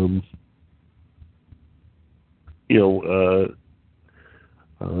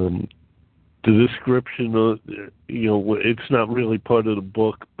 The description of, it's not really part of the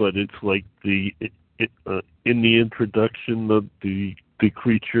book, but it's like in the introduction of the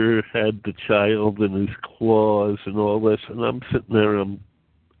creature had the child in his claws and all this, and I'm sitting there, I'm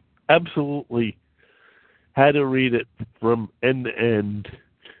absolutely had to read it from end to end,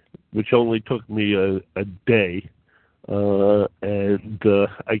 which only took me a day, and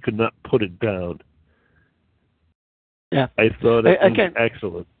I could not put it down. Yeah, I thought it was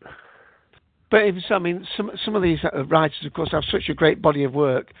excellent. But I mean, some of these writers, of course, have such a great body of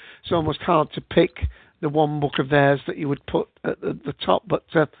work. It's almost hard to pick the one book of theirs that you would put at the top. But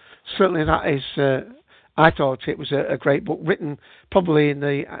certainly, that is. I thought it was a great book, written probably in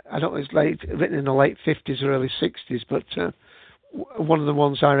the written in the late 50s or early 60s. But one of the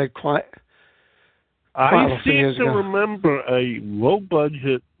ones I read quite I seem to remember a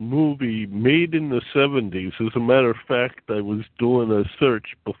low-budget movie made in the 70s. As a matter of fact, I was doing a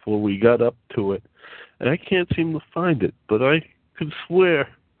search before we got up to it, and I can't seem to find it. But I could swear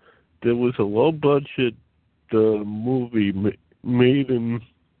there was a low-budget movie made in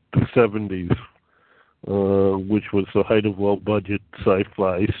the 70s, which was the height of low-budget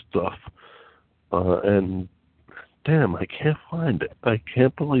sci-fi stuff. And, damn, I can't find it. I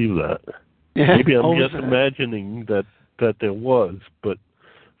can't believe that. Yeah, maybe I'm just imagining that there was, but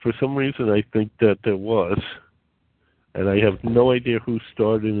for some reason I think that there was, and I have no idea who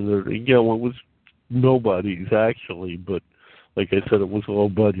starred in it. It was nobody's actually, but like I said, it was low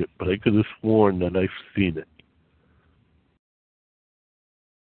budget, but I could have sworn that I've seen it.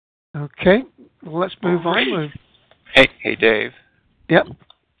 Okay, well, let's move on. Hey, Dave. Yep.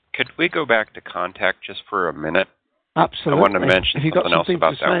 Could we go back to Contact just for a minute? Absolutely. I want to mention something else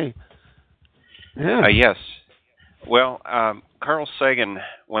about that one. Yeah. Yes. Well, Carl Sagan,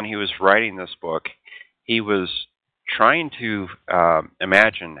 when he was writing this book, he was trying to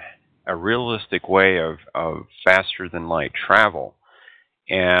imagine a realistic way of faster-than-light travel.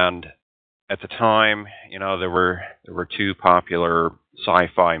 And at the time, there were two popular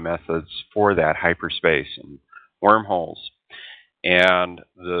sci-fi methods for that: hyperspace and wormholes. And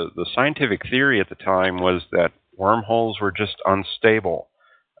the scientific theory at the time was that wormholes were just unstable,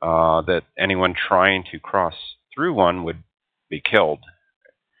 that anyone trying to cross through one would be killed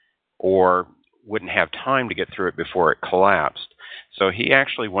or wouldn't have time to get through it before it collapsed. So he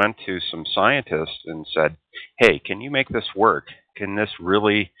actually went to some scientists and said, hey, can you make this work? Can this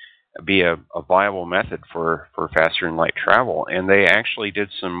really be a viable method for faster than light travel? And they actually did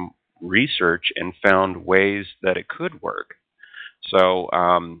some research and found ways that it could work. So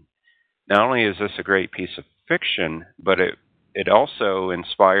not only is this a great piece of fiction, but it also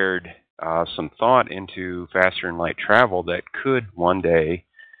inspired some thought into faster than light travel that could one day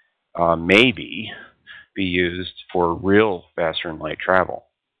maybe be used for real faster than light travel.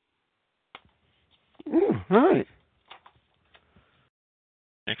 Right.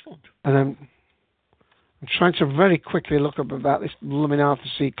 Excellent. And I'm trying to very quickly look up about this blooming Arthur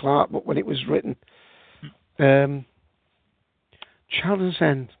C. Clarke book when it was written. Children's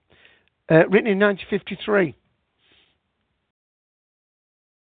End. Written in 1953.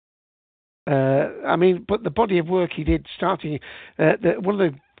 But the body of work he did starting... one of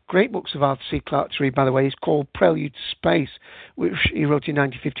the great books of Arthur C. Clarke to read, by the way, is called Prelude to Space, which he wrote in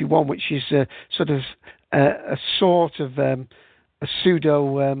 1951, which is a sort of a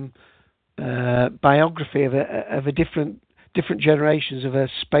pseudo biography of a different generations of a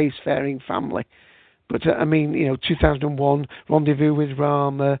spacefaring family. But 2001, Rendezvous with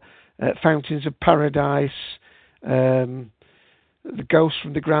Rama, Fountains of Paradise, The Ghost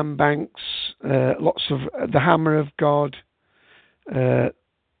from the Grand Banks, lots of The Hammer of God, A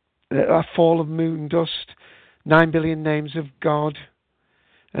Fall of Moon Dust, 9 Billion Names of God,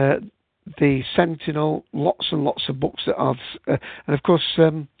 The Sentinel, lots and lots of books that are, and of course,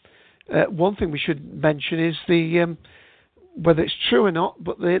 one thing we should mention is the whether it's true or not,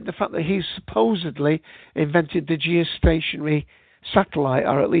 but the fact that he's supposedly invented the geostationary satellite,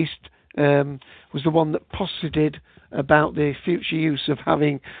 or at least was the one that posited about the future use of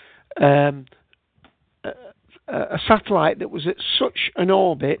having a satellite that was at such an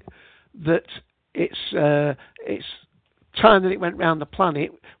orbit that its time that it went round the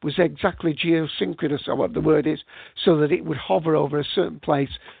planet was exactly geosynchronous, or what the word is, so that it would hover over a certain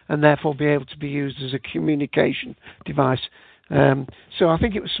place and therefore be able to be used as a communication device. So I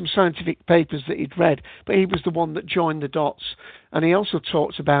think it was some scientific papers that he'd read, but he was the one that joined the dots. And he also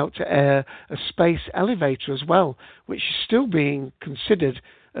talked about a space elevator as well, which is still being considered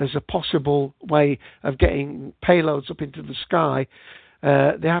as a possible way of getting payloads up into the sky.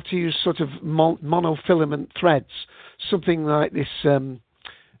 They have to use sort of monofilament threads, something like this,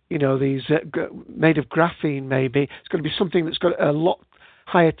 these made of graphene maybe. It's going to be something that's got a lot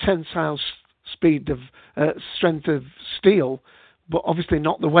higher tensile speed of strength of steel, but obviously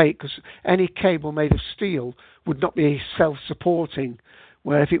not the weight, because any cable made of steel would not be self-supporting,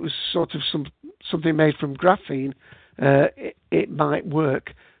 where if it was sort of something made from graphene, it might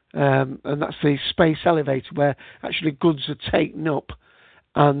work. And that's the space elevator, where actually goods are taken up,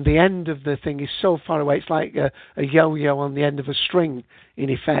 and the end of the thing is so far away, it's like a yo-yo on the end of a string, in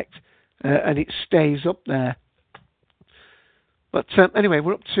effect, and it stays up there. But anyway,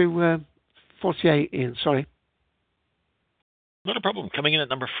 we're up to 48, Ian, sorry. Not a problem. Coming in at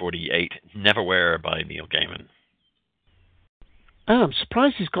number 48, Neverwhere by Neil Gaiman. I'm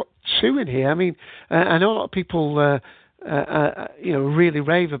surprised he's got 2 in here. I mean, I know a lot of people really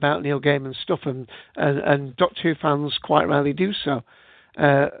rave about Neil Gaiman's stuff, and Doctor Who fans quite rarely do so.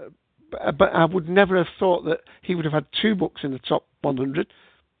 But I would never have thought that he would have had 2 books in the top 100.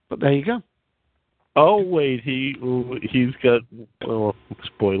 But there you go. Oh wait, he's got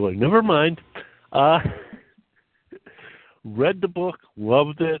spoiler. Never mind. Read the book,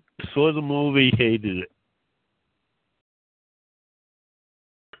 loved it. Saw the movie, hated it.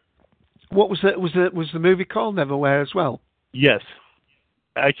 What was the movie called? Neverwhere as well? Yes,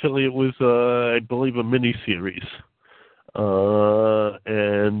 actually, it was I believe a miniseries.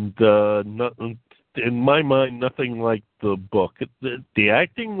 And nothing, in my mind, nothing like the book. The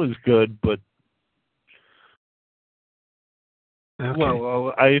acting was good, but okay.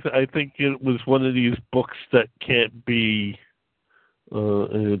 Well, I think it was one of these books that can't be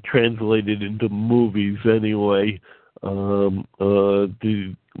translated into movies anyway. One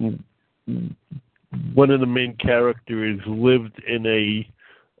of the main characters lived in a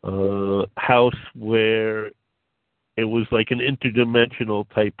house where it was like an interdimensional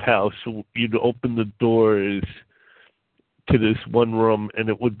type house. So you'd open the doors to this one room, and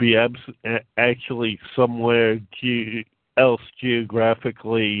it would be actually somewhere else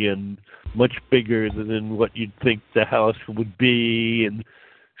geographically and much bigger than what you'd think the house would be, and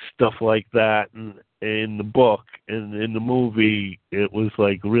stuff like that. And in the book, and in the movie, it was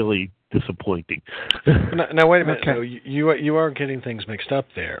like really disappointing. Now wait a minute. Okay. So you are getting things mixed up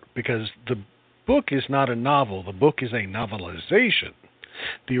there, because the book is not a novel. The book is a novelization.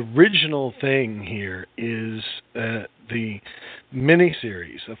 The original thing here is the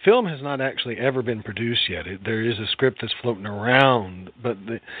miniseries. The film has not actually ever been produced yet. There is a script that's floating around, but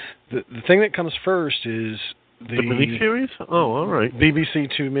the thing that comes first is the miniseries. Oh, all right. BBC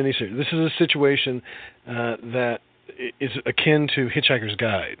Two miniseries. This is a situation that is akin to Hitchhiker's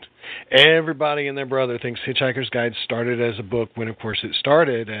Guide. Everybody and their brother thinks Hitchhiker's Guide started as a book, when of course it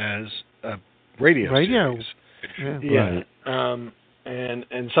started as a radio series. Yeah. Right.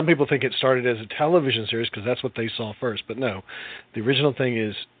 And some people think it started as a television series because that's what they saw first. But no, the original thing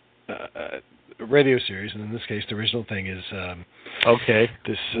is a radio series, and in this case, the original thing is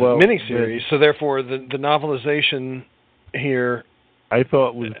this miniseries. So therefore, the novelization here, I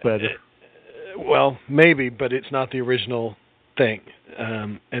thought was better. Well, maybe, but it's not the original thing,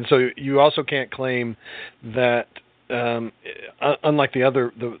 and so you also can't claim that. Unlike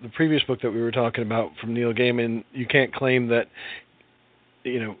the previous book that we were talking about from Neil Gaiman, you can't claim that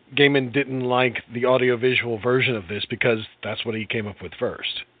Gaiman didn't like the audiovisual version of this because that's what he came up with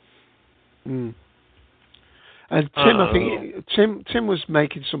first. Mm. And Tim, I think Tim was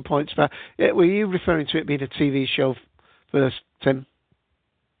making some points about. Were you referring to it being a TV show first, Tim?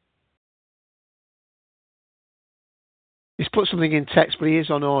 He's put something in text, but he is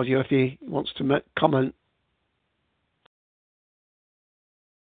on audio if he wants to comment.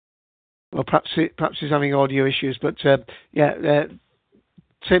 Well, perhaps he's having audio issues, but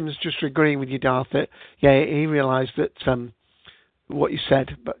Tim's just agreeing with you, Darth, that he realised that what you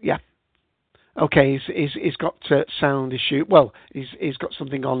said, but yeah, okay, he's got sound issue. Well, he's got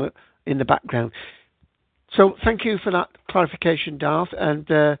something on in the background. So thank you for that clarification, Darth, and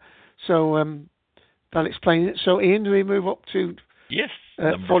that explains it. So Ian, do we move up to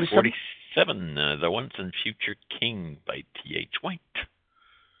number 47, The Once and Future King by T.H. White,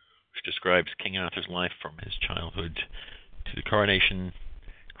 which describes King Arthur's life from his childhood to the coronation,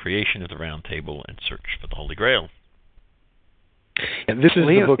 creation of the Round Table, and search for the Holy Grail. And this is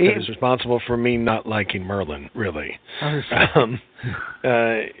the book that is responsible for me not liking Merlin, really. And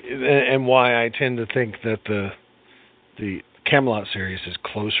why I tend to think that the Camelot series is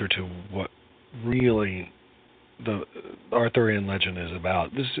closer to what really the Arthurian legend is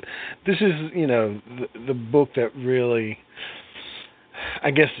about. This is the book that really,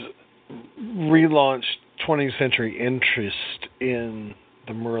 I guess, relaunched 20th century interest in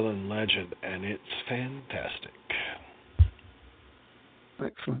the Merlin legend, and it's fantastic.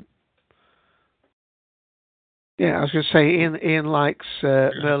 Excellent. Yeah, I was going to say Ian likes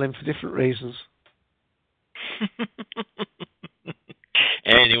Merlin for different reasons.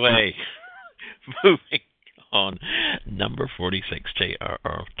 Anyway, moving on. Number 46,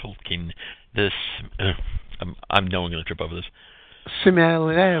 J.R.R. Tolkien. This, I'm knowing going to trip over this.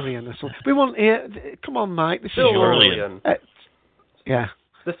 Silmarillion or something. We want come on, Mike. This Silmarillion. Yeah.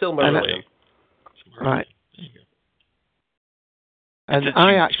 The Silmarillion. Right. And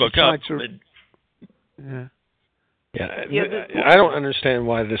I actually tried to. I don't understand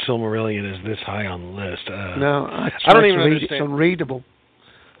why the Silmarillion is this high on the list. No, I don't even understand. It's unreadable.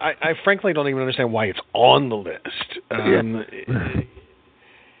 I frankly don't even understand why it's on the list.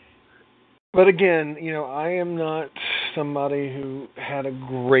 But again, I am not somebody who had a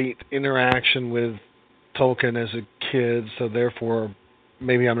great interaction with Tolkien as a kid, so therefore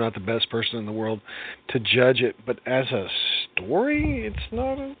maybe I'm not the best person in the world to judge it. But as a story, it's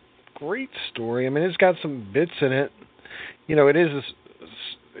not a great story. I mean, it's got some bits in it. It is.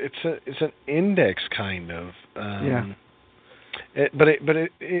 It's an index kind of.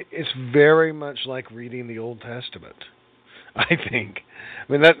 It's very much like reading the Old Testament, I think.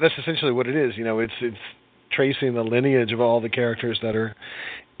 I mean, that's essentially what it is. It's tracing the lineage of all the characters that are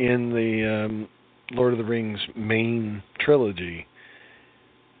in the Lord of the Rings main trilogy.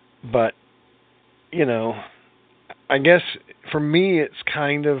 But, I guess for me it's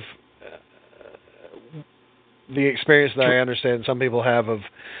kind of the experience that I understand some people have of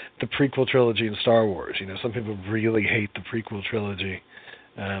the prequel trilogy in Star Wars. Some people really hate the prequel trilogy.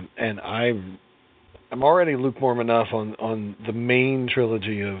 And I'm already lukewarm enough on the main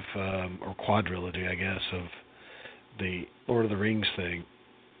trilogy of, or quadrilogy, I guess, of the Lord of the Rings thing.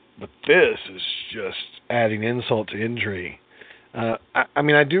 But this is just adding insult to injury. I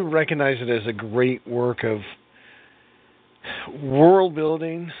mean, I do recognize it as a great work of world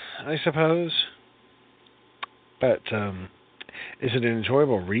building, I suppose. But is it an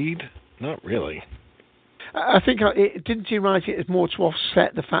enjoyable read? Not really. I think didn't he write it as more to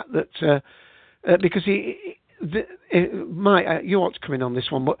offset the fact that because you ought to come in on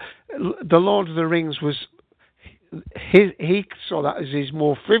this one, but the Lord of the Rings was he saw that as his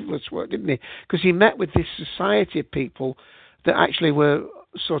more frivolous work, didn't he? Because he met with this society of people that actually were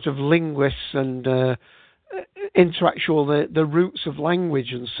sort of linguists and intellectual, the roots of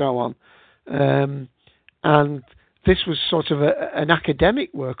language and so on. And this was sort of an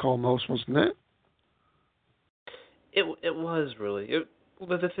academic work almost, wasn't it? It was really.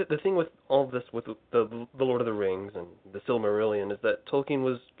 The thing with all this, with the Lord of the Rings and the Silmarillion, is that Tolkien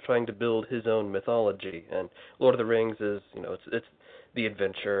was trying to build his own mythology, and Lord of the Rings is, it's the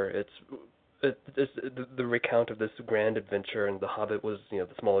adventure, it's the recount of this grand adventure, and The Hobbit was, the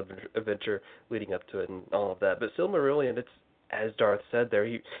small adventure leading up to it, and all of that. But Silmarillion, it's, as Darth said there,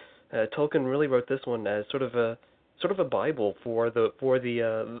 Tolkien really wrote this one as sort of a Bible for the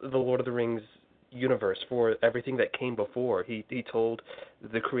Lord of the Rings universe, for everything that came before. He told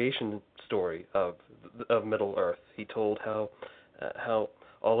the creation story of Middle Earth. He told how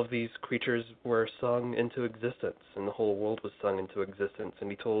all of these creatures were sung into existence, and the whole world was sung into existence. And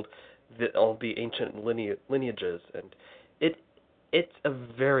he told all the ancient lineages, and it's a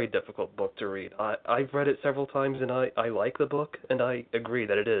very difficult book to read. I've read it several times, and I like the book, and I agree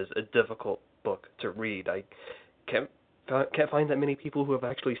that it is a difficult book to read. I can't find that many people who have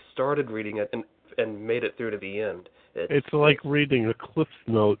actually started reading it and made it through to the end. It's like reading a Cliff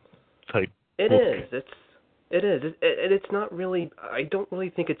Note type book. It is. It's not really. I don't really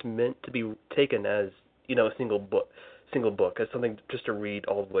think it's meant to be taken as a single book as something just to read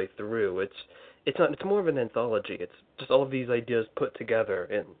all the way through. It's not. It's more of an anthology. It's just all of these ideas put together,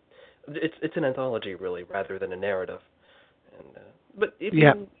 and it's an anthology really, rather than a narrative. And but if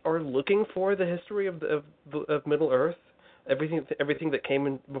you are looking for the history of Middle Earth, everything that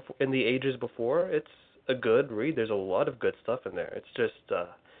came in the ages before, it's a good read. There's a lot of good stuff in there. It's just,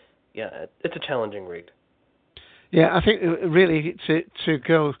 it's a challenging read. Yeah, I think really to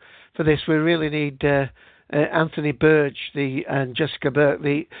go for this, we really need Anthony Burge and Jessica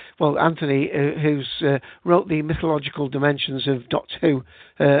Burke. Anthony, who's wrote the mythological dimensions of Doctor Who,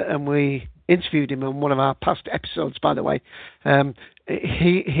 and we interviewed him on one of our past episodes, by the way.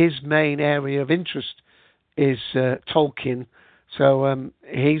 His main area of interest is Tolkien, so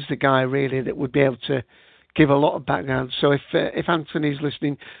he's the guy really that would be able to give a lot of background. So if Anthony's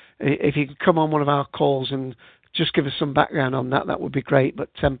listening, if he could come on one of our calls and just give us some background on that would be great. But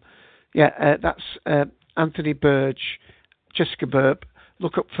that's Anthony Burge, Jessica Burp.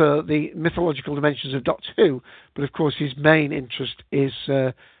 Look up for the mythological dimensions of Doctor Who, but of course his main interest is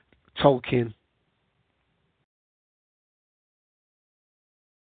Tolkien.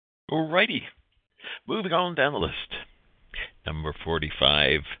 Alrighty. Moving on down the list. Number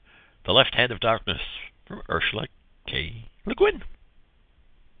 45, The Left Hand of Darkness, from Ursula K. Le Guin.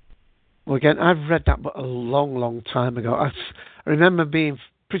 Well, again, I've read that book a long, long time ago. I remember being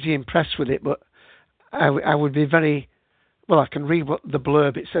pretty impressed with it, but I would be very... Well, I can read what the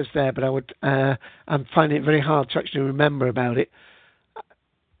blurb it says there, but I'm finding it very hard to actually remember about it.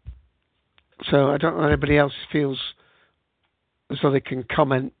 So I don't know if anybody else feels as though they can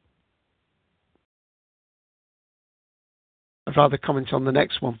comment. I'd rather comment on the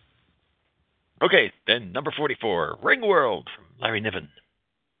next one. Okay, then number 44, Ringworld, from Larry Niven.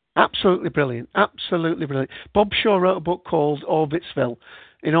 Absolutely brilliant. Absolutely brilliant. Bob Shaw wrote a book called Orbitsville.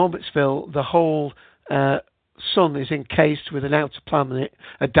 In Orbitsville, the whole sun is encased with an outer planet,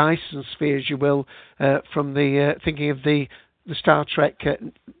 a Dyson sphere, as you will, from the thinking of the Star Trek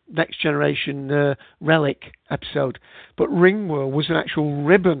Next Generation Relic episode. But Ringworld was an actual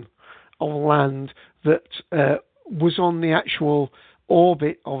ribbon of land that was on the actual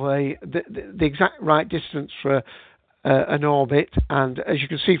orbit of the exact right distance for an orbit, and as you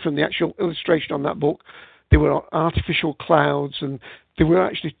can see from the actual illustration on that book, there were artificial clouds, and there were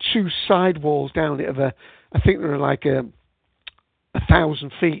actually two side walls down it of I think they were like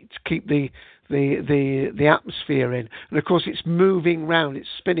 1,000 feet to keep the atmosphere in, and of course it's moving round, it's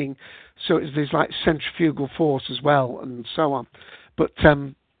spinning, so there's like centrifugal force as well, and so on. But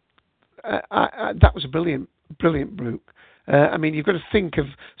that was a brilliant book. I mean, you've got to think of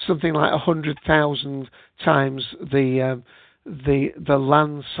something like 100,000 times the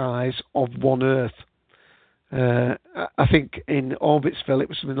land size of one Earth. I think in Orbitsville it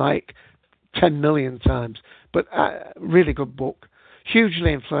was something like 10 million times. But really good book.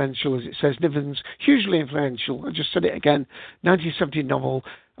 Hugely influential, as it says. Niven's hugely influential. I just said it again. 1970 novel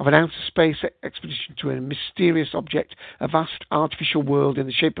of an outer space expedition to a mysterious object, a vast artificial world in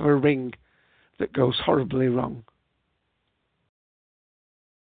the shape of a ring that goes horribly wrong.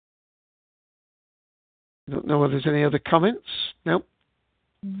 I don't know whether there's any other comments. No?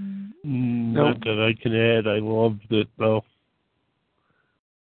 Not that I can add. I loved it, though.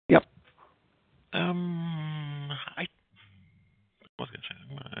 Yep. I was going to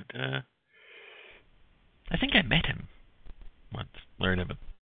say, I think I met him once, learned of him.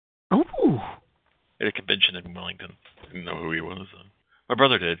 Oh. At a convention in Wellington. Didn't know who he was. My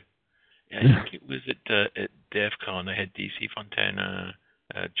brother did. Yeah, I think it was at DEF CON. They had DC Fontana,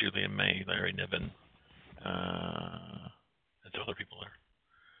 Julian May, Larry Niven, and other people there.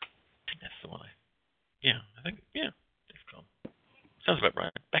 I think that's the one. DEF CON. Sounds about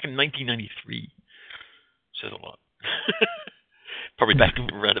right. Back in 1993. Says a lot. Probably back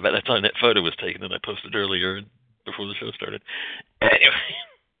around about that time that photo was taken that I posted earlier before the show started.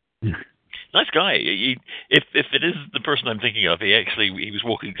 Anyway. Nice guy. If it is the person I'm thinking of, he was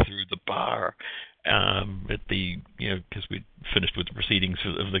walking through the bar at the, because we'd finished with the proceedings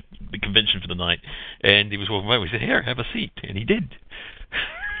of the convention for the night, and he was walking by. We said, "Here, have a seat," and he did.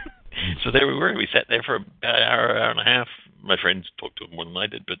 So there we were. We sat there for about an hour and a half. My friends talked to him more than I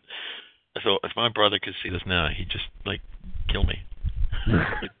did, but I thought if my brother could see this now, he'd just kill me.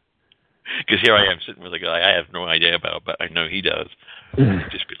 Because here I am sitting with a guy I have no idea about, but I know he does.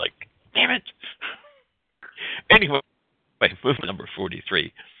 He'd just be like, "Damn it!" Anyway, move to number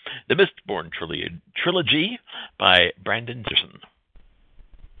 43, The Mistborn Trilogy by Brandon Sanderson.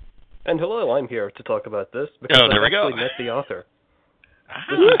 And hello, I'm here to talk about this because there I we go. actually met the author.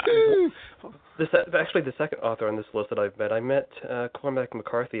 This actually the second author on this list that I've met. I met Cormac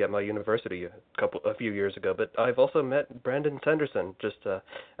McCarthy at my university a few years ago, but I've also met Brandon Sanderson just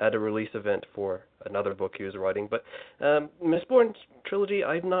at a release event for another book he was writing. But Mistborn Trilogy,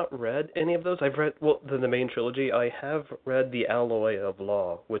 I've not read any of those. I've read the main trilogy. I have read The Alloy of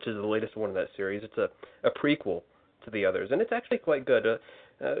Law, which is the latest one in that series. It's a prequel to the others, and it's actually quite good.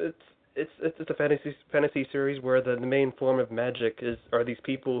 It's a fantasy series where the main form of magic are these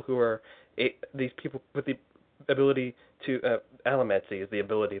people who are these people with the ability to allomancy is the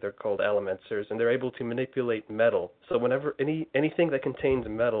ability. They're called allomancers, and they're able to manipulate metal. So whenever anything that contains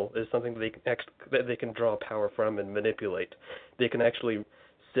metal is something that they can draw power from and manipulate. They can actually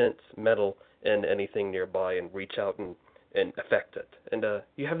sense metal in anything nearby and reach out and affect it. And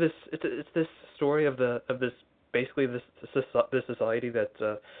you have this. It's this story of this society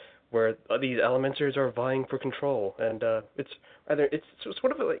that. Where these allomancers are vying for control, and it's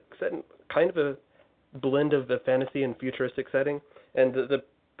sort of kind of a blend of the fantasy and futuristic setting. And the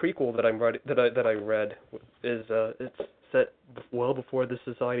prequel that I read is it's set well before this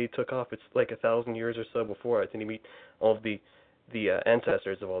society took off. It's like 1,000 years or so before it, and you meet all of the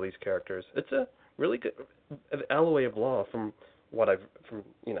ancestors of all these characters. It's a really good Alloy of Law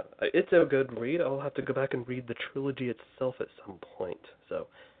it's a good read. I'll have to go back and read the trilogy itself at some point. So.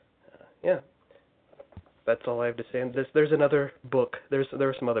 Yeah, that's all I have to say. And there's another book. There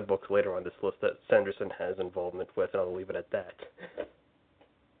are some other books later on this list that Sanderson has involvement with, and I'll leave it at that.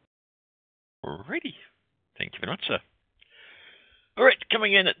 Alrighty. Thank you very much, sir. All right,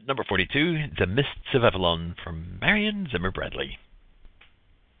 coming in at number 42, The Mists of Avalon from Marion Zimmer Bradley.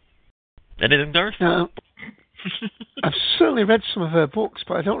 Anything, Darth? I've certainly read some of her books,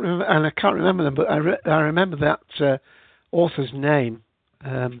 but I don't remember, and I can't remember them. But I remember that author's name.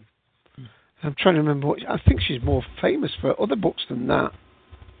 I'm trying to remember I think she's more famous for other books than that.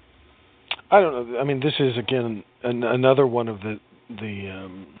 I don't know. I mean, this is again another one of the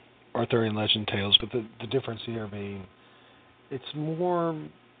Arthurian legend tales, but the difference here being it's more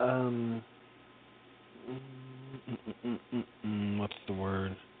what's the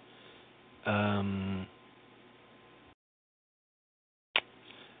word?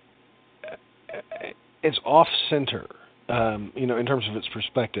 It's off center. In terms of its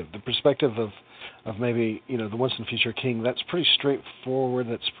perspective. The perspective of maybe, the once and future king, that's pretty straightforward.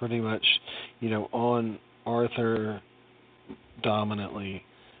 That's pretty much, on Arthur dominantly.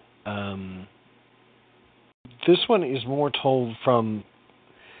 This one is more told from,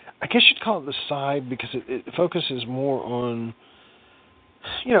 I guess you'd call it the side, because it focuses more on,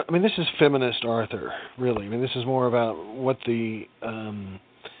 this is feminist Arthur, really. This is more about what the...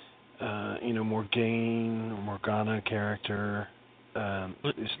 Morgane or Morgana character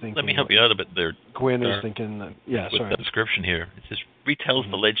is thinking. Let me help you out a bit there. Gwen is thinking that, with the description here. It says, retells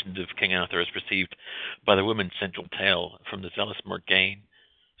the legend of King Arthur as perceived by the women's central tale from the zealous Morgane,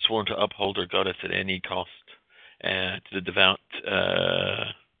 sworn to uphold her goddess at any cost, to the devout,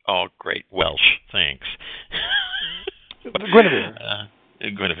 great Welsh, thanks. Guinevere.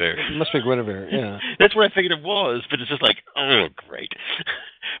 Guinevere. It must be Guinevere, yeah. That's where I figured it was, but it's just like, oh, great.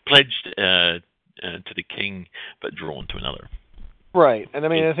 Pledged to the king, but drawn to another. Right, and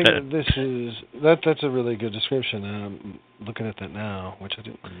I think that this is that's a really good description. I'm looking at that now, which I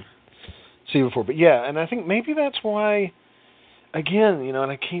didn't see before. But yeah, and I think maybe that's why. Again, and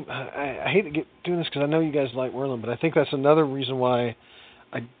I hate to get doing this because I know you guys like Merlin, but I think that's another reason why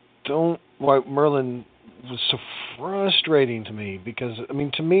why Merlin was so frustrating to me. Because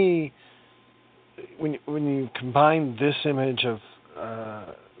to me, when you combine this image of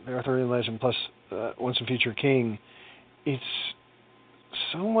the Arthurian legend plus Once and Future King, it's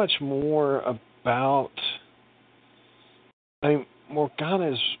so much more about.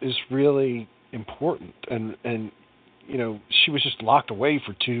 Morgana is really important, and she was just locked away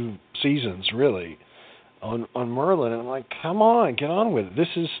for 2 seasons, really, on Merlin. And I'm like, come on, get on with it. This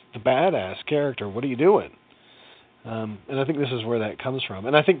is the badass character. What are you doing? And I think this is where that comes from.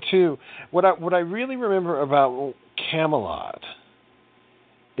 And I think, too, what I really remember about Camelot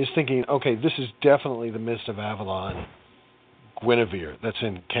is thinking, okay, this is definitely the Mist of Avalon Guinevere that's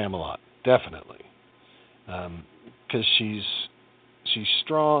in Camelot. Definitely. Because she's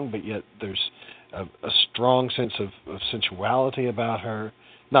strong, but yet there's a strong sense of sensuality about her.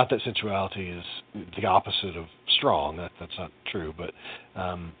 Not that sensuality is the opposite of strong. That's not true. But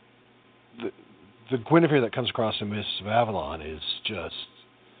the Guinevere that comes across in Mists of Avalon is just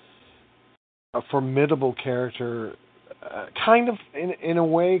a formidable character, kind of in a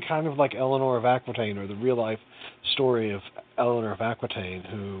way, kind of like Eleanor of Aquitaine, or the real life story of Eleanor of Aquitaine,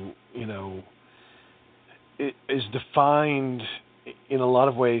 who is defined in a lot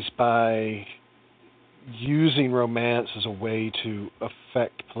of ways by using romance as a way to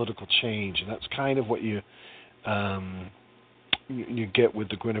affect political change, and that's kind of what you get with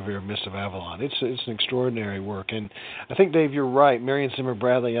the Guinevere Mist of Avalon. It's an extraordinary work, and I think, Dave, you're right. Marion Zimmer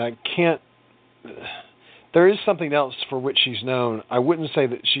Bradley, there is something else for which she's known. I wouldn't say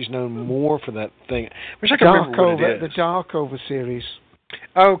that she's known more for that thing. I wish I could remember what it is. The Darkover series.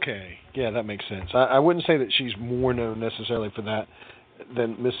 Okay, yeah, that makes sense. I wouldn't say that she's more known necessarily for that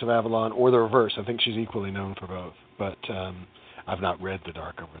than Mist of Avalon, or the reverse. I think she's equally known for both. But I've not read the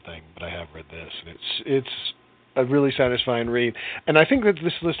Darkover thing, but I have read this, and it's a really satisfying read. And I think that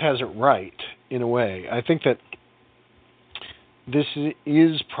this list has it right in a way. I think that this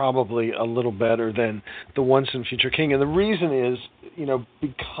is probably a little better than the Once and Future King, and the reason is,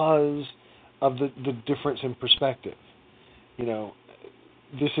 because of the difference in perspective.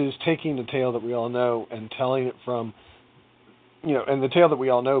 This is taking the tale that we all know and telling it from, and the tale that we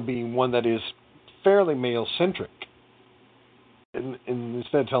all know being one that is fairly male-centric, and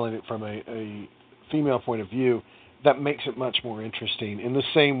instead telling it from a female point of view, that makes it much more interesting. In the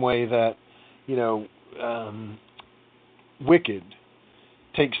same way that, Wicked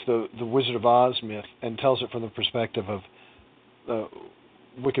takes the Wizard of Oz myth and tells it from the perspective of the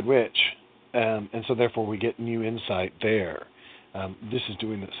Wicked Witch, and so therefore we get new insight there. This is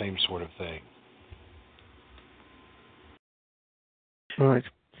doing the same sort of thing. Right.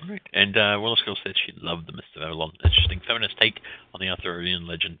 And Willis Gill said she loved the Mist of Avalon. Interesting feminist take on the Arthurian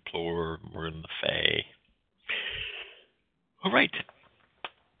legend, Plore, Morgan the Fae. All right.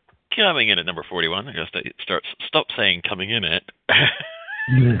 Coming in at number 41. I gotta stop saying coming in at.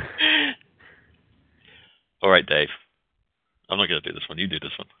 All right, Dave. I'm not gonna do this one. You do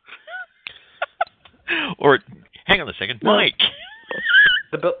this one. Or hang on a second, Mike.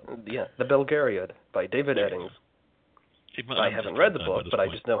 The Belgariad by David Eddings. I haven't read the book, but I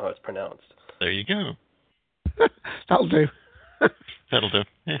just know how it's pronounced. There you go. That'll do. That'll do.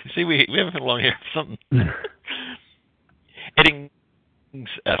 Yeah, see, we haven't been along here for something. Eddings'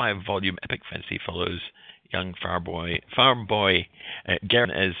 5-volume epic fantasy follows young farm boy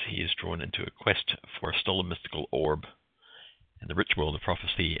Garen as he is drawn into a quest for a stolen mystical orb and the rich world of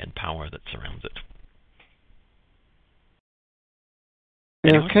prophecy and power that surrounds it.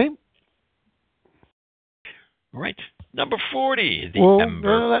 Anyone? Okay. Right. Number 40.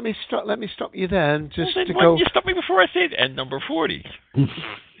 Ember. No, let me stop you there. And just well, then to why go. Didn't you stop me before I said and number 40?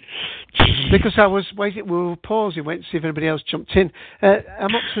 Because I was waiting. We were pausing, waiting to see if anybody else jumped in.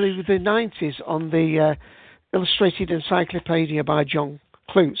 I'm up to the 90s on the Illustrated Encyclopedia by John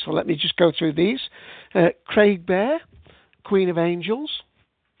Clute. So let me just go through these. Craig Bear, Queen of Angels.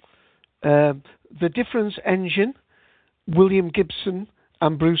 The Difference Engine, William Gibson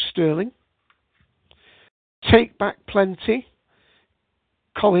and Bruce Sterling. Take Back Plenty,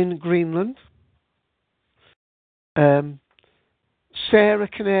 Colin Greenland. Sarah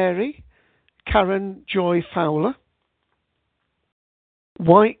Canary, Karen Joy Fowler.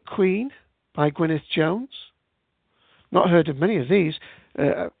 White Queen by Gwyneth Jones. Not heard of many of these.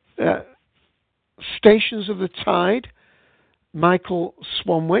 Stations of the Tide, Michael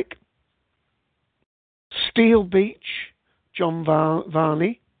Swanwick. Steel Beach, John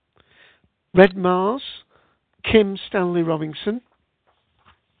Varney. Red Mars, Kim Stanley Robinson.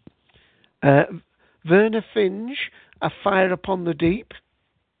 Werner Finge, A Fire Upon the Deep.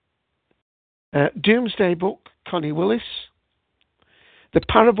 Doomsday Book, Connie Willis. The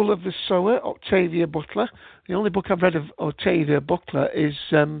Parable of the Sower, Octavia Butler. The only book I've read of Octavia Butler is,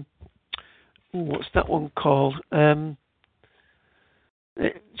 what's that one called?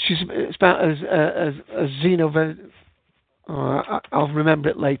 It's about a xenover. I'll remember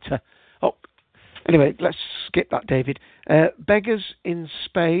it later. Anyway, let's skip that, David. Beggars in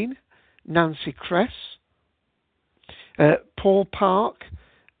Spain, Nancy Kress. Paul Park.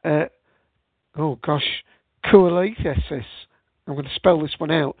 Coelethesis. I'm going to spell this one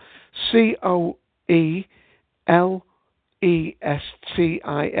out. Coelestis.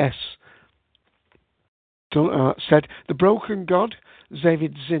 Don't know what it said. The Broken God,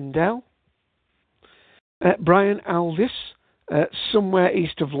 David Zindel. Brian Aldiss, Somewhere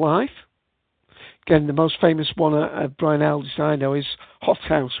East of Life. Again, the most famous one of Brian Aldiss I know is Hot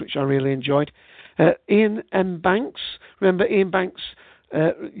House, which I really enjoyed. Ian M. Banks. Remember, Ian Banks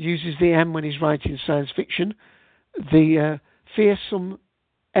uses the M when he's writing science fiction. The Fearsome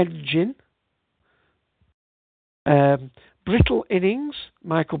Engine. Brittle Innings,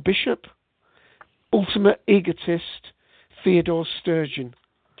 Michael Bishop. Ultimate Egotist, Theodore Sturgeon.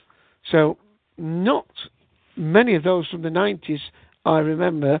 So, not many of those from the 90s I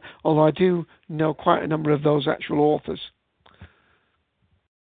remember, although I do know quite a number of those actual authors.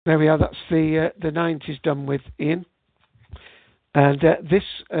 There we are, that's the 90s done with, Ian. And this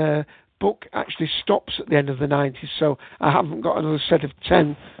book actually stops at the end of the 90s, so I haven't got another set of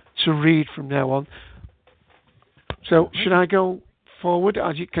 10 to read from now on. So, should I go forward?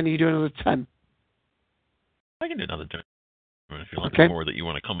 Can you do another 10? I can do another 10. If you like more that you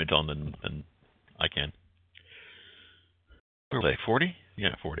want to comment on than I can. Where was I? 40?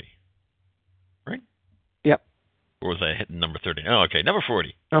 Yeah, 40. Right? Yep. Or was I hitting number 30? Oh, okay. Number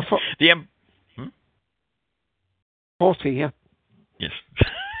 40. No, 40, yeah. Yes.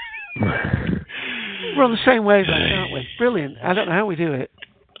 We're on the same wavelength, aren't we? Brilliant. I don't know how we do it.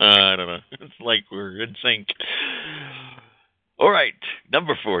 I don't know. It's like we're in sync. All right.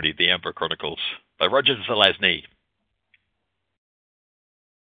 Number 40, The Emperor Chronicles by Roger Zelazny.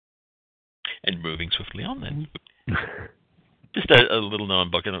 And moving swiftly on then. Just a little known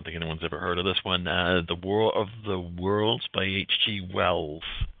book. I don't think anyone's ever heard of this one. The War of the Worlds by H.G. Wells.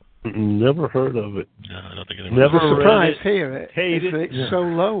 Never heard of it. No, I don't think anyone. Never surprised here. It's so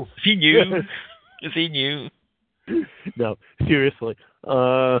low. Is he new? Is he new? No, seriously.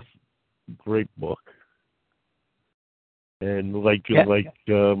 Great book. And like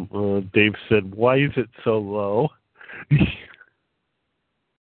Dave said, why is it so low?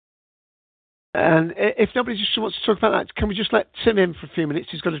 And if nobody just wants to talk about that, can we just let Tim in for a few minutes?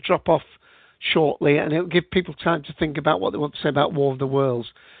 He's going to drop off shortly, and it'll give people time to think about what they want to say about War of the Worlds.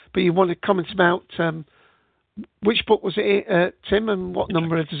 But you want to comment about which book was it, Tim, and what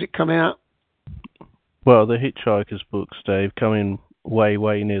number does it come out? Well, the Hitchhiker's books, Dave, come in way,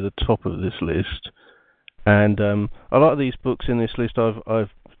 way near the top of this list. And a lot of these books in this list,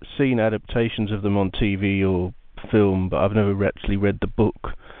 I've seen adaptations of them on TV or film, but I've never actually read the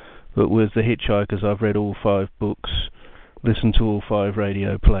book. But with the Hitchhikers, I've read all 5 books, listened to all 5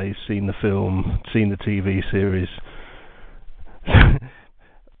 radio plays, seen the film, seen the TV series.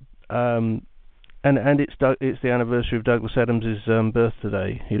 And it's the anniversary of Douglas Adams' birth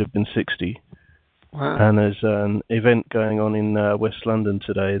today. He'd have been 60. Wow. And there's an event going on in West London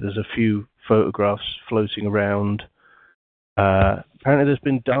today. There's a few photographs floating around. Apparently there's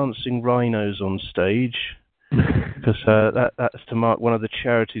been dancing rhinos on stage. Because that's to mark one of the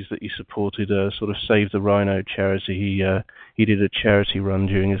charities that he supported, sort of Save the Rhino charity. He did a charity run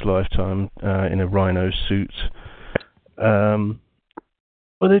during his lifetime in a rhino suit. Well,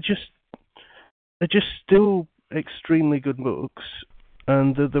 they're just still extremely good books,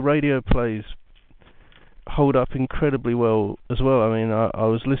 and the radio plays hold up incredibly well as well. I mean, I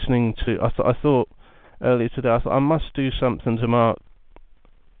was listening to. I thought earlier today. I thought I must do something to mark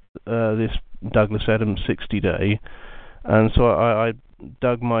this Douglas Adams 60 day, and so I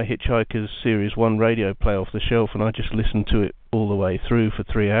dug my Hitchhiker's Series 1 radio play off the shelf, and I just listened to it all the way through for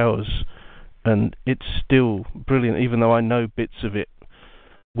 3 hours, and it's still brilliant, even though I know bits of it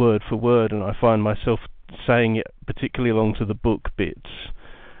word for word, and I find myself saying it particularly along to the book bits,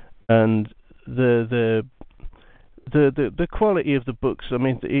 and the quality of the books. I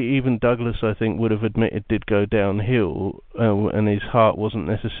mean, even Douglas, I think, would have admitted did go downhill, and his heart wasn't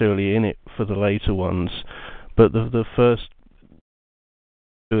necessarily in it for the later ones. But the first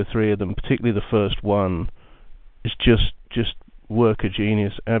 2 or 3 of them, particularly the first one, is just work of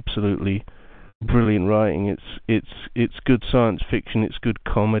genius. Absolutely brilliant writing. It's good science fiction. It's good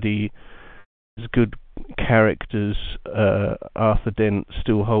comedy. good characters. Arthur Dent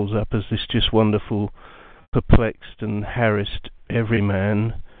still holds up as this just wonderful, perplexed and harassed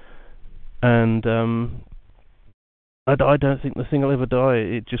everyman. And I don't think the thing will ever die.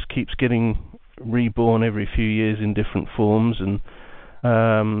 It just keeps getting reborn every few years in different forms. And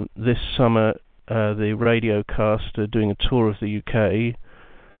this summer, the radio cast are doing a tour of the UK,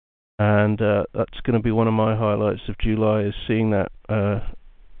 and that's going to be one of my highlights of July, is seeing that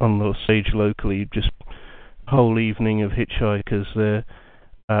on the stage locally. Just whole evening of hitchhikers. They're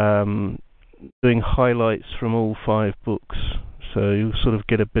doing highlights from all 5 books, so you sort of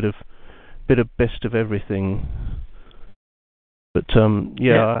get a bit of best of everything. But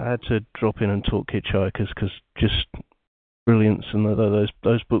I had to drop in and talk hitchhikers because just brilliance, and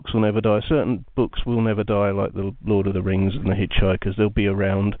those books will never die. Certain books will never die, like the Lord of the Rings and the Hitchhikers. They'll be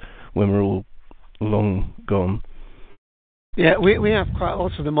around when we're all long gone. Yeah, we have quite a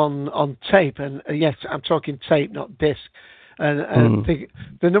lot of them on tape, and yes, I'm talking tape, not disc. And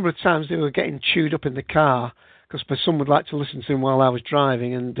the number of times they were getting chewed up in the car because my son would like to listen to them while I was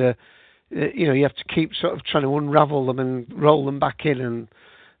driving, and you have to keep sort of trying to unravel them and roll them back in, and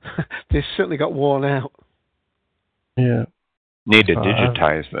they certainly got worn out. Yeah. Need to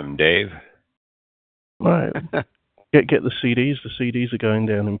digitize them, Dave. Right. Get the CDs. The CDs are going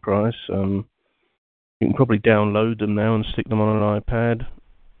down in price. You can probably download them now and stick them on an iPad.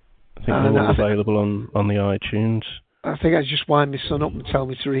 I think they're all available on the iTunes. I think I just wind my son up and tell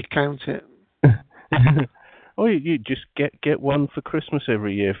me to recount it. Oh, you just get one for Christmas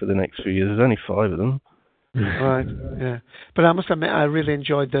every year for the next few years. There's only 5 of them. Right, yeah. But I must admit, I really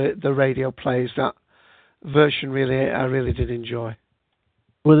enjoyed the radio plays. That version, I really did enjoy.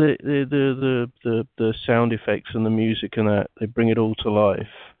 Well, the sound effects and the music and that, they bring it all to life.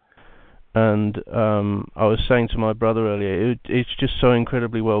 And I was saying to my brother earlier, it's just so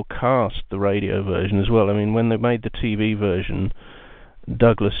incredibly well cast, the radio version as well. I mean, when they made the TV version,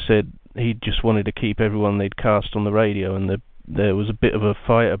 Douglas said he just wanted to keep everyone they'd cast on the radio, and there was a bit of a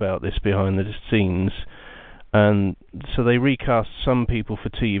fight about this behind the scenes. And so they recast some people for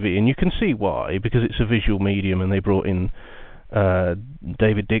TV, and you can see why, because it's a visual medium, and they brought in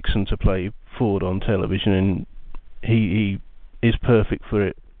David Dixon to play Ford on television, and he is perfect for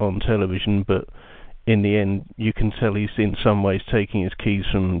it on television, but in the end you can tell he's in some ways taking his keys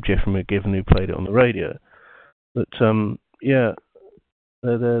from Jeffrey McGivern, who played it on the radio. But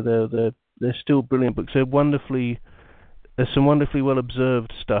they're still brilliant books. There's some wonderfully well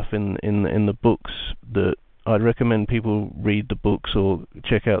observed stuff in the books that I'd recommend people read the books or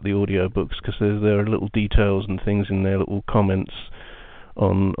check out the audio books, because there are little details and things in there, little comments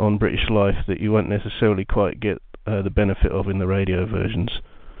on British life that you won't necessarily quite get the benefit of in the radio versions.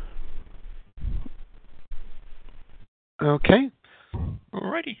 Okay.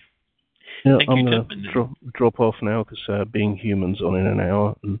 Alrighty. Yeah, Thank I'm you, going to drop off now, because Being Human's on in an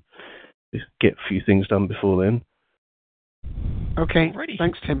hour, and get a few things done before then. Okay. Alrighty.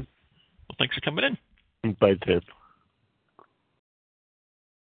 Thanks, Tim. Well, thanks for coming in. Bye, Tim.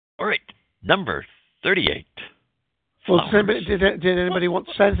 All right. Number 38. Well, did anybody want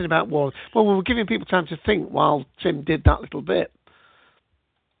to say anything about War? Well, we were giving people time to think while Tim did that little bit.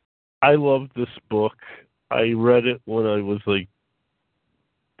 I love this book. I read it when I was like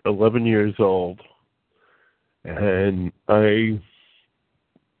 11 years old, and I'm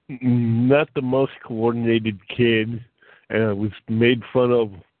not the most coordinated kid, and I was made fun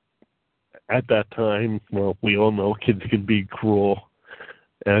of at that time. Well, we all know kids can be cruel,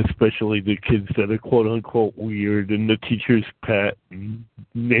 and especially the kids that are quote-unquote weird and the teacher's pet,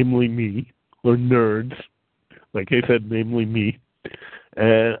 namely me, or nerds, like I said, namely me.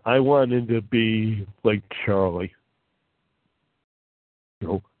 And I wanted to be like Charlie. You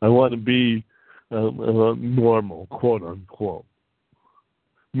know, I want to be normal, quote unquote.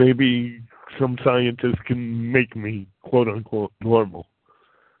 Maybe some scientists can make me, quote unquote, normal.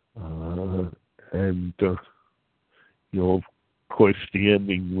 Of course, the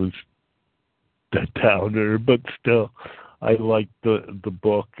ending was the downer, but still, I liked the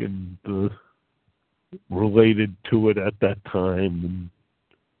book and related to it at that time.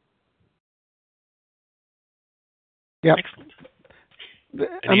 Yep. Excellent.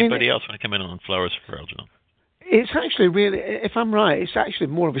 Anybody else want to come in on Flowers for Algernon? It's actually really, if I'm right, it's actually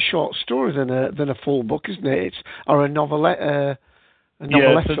more of a short story than a full book, isn't it? Or a novelette. Yeah,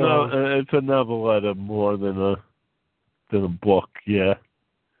 it's a novelette more than a book. Yeah.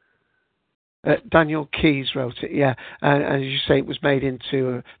 Daniel Keyes wrote it, yeah, and as you say, it was made into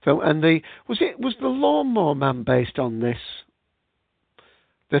a film. And was the Lawnmower Man based on this?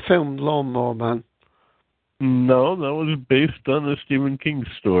 The film Lawnmower Man. No, that was based on a Stephen King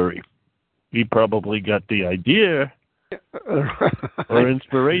story. he probably got the idea or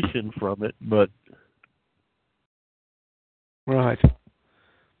inspiration from it, but right.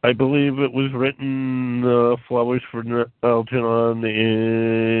 I believe it was written, Flowers for Algernon,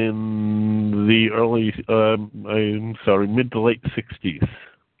 in the early, mid to late 60s.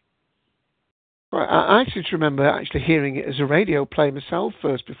 Right, I seem to remember actually hearing it as a radio play myself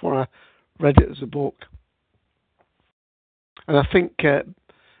first before I read it as a book. And I think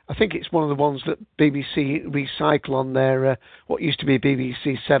it's one of the ones that BBC recycle on their what used to be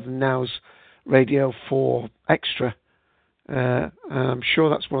BBC 7, now's Radio 4 Extra. I'm sure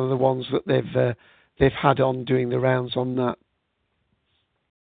that's one of the ones that they've had on doing the rounds on that.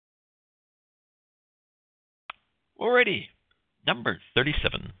 Alrighty, number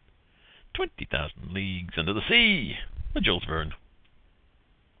 37, 20,000 Leagues Under the Sea, by Jules Verne.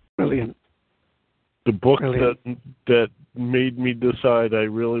 Brilliant. The book that made me decide I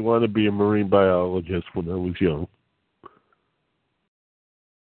really want to be a marine biologist when I was young.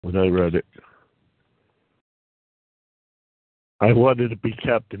 When I read it, I wanted to be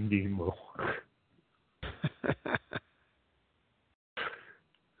Captain Nemo.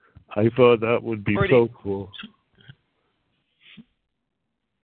 I thought that would be so cool.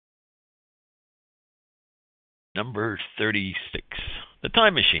 Number 36, The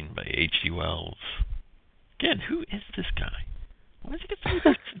Time Machine by H.G. Wells. Again, who is this guy? Why does he get so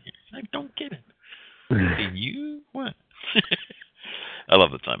much in here? I don't get it. And you? What? I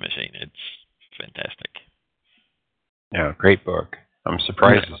love The Time Machine. It's fantastic. Yeah, great book. I'm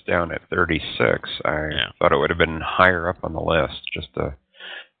surprised it's down at 36. I thought it would have been higher up on the list. Just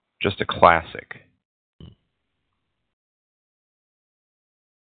a classic.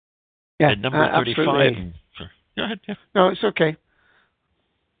 Yeah, and number 35. Absolutely. Go ahead. Yeah. No, it's okay.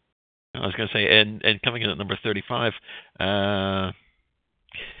 I was going to say, and coming in at number 35, A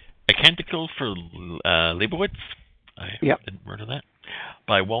Canticle for Leibowitz. I didn't murder that.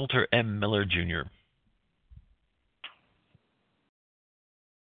 By Walter M. Miller, Jr.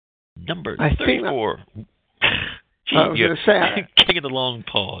 Number 34. Gee, I was going to say... Taking a long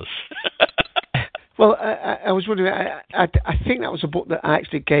pause. Well, I was wondering, I think that was a book that I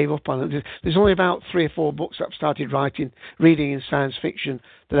actually gave up on. There's only about 3 or 4 books that I've started reading in science fiction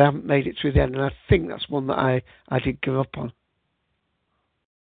that I haven't made it to the end, and I think that's one that I did give up on.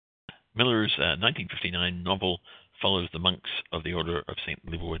 Miller's 1959 novel follows the monks of the Order of St.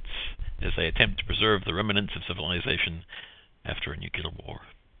 Leibowitz as they attempt to preserve the remnants of civilization after a nuclear war.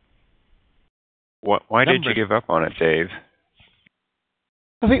 Why did you give up on it, Dave?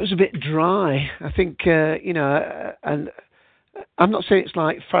 I think it was a bit dry. I think, and I'm not saying it's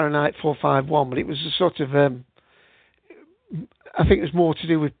like Fahrenheit 451, but it was a sort of, I think it was more to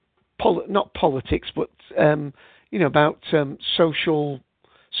do with, not politics, but, about social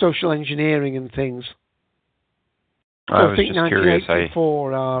engineering and things. So I was think just curious.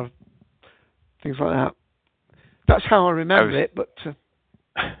 1984 are things like that. That's how I remember it, but...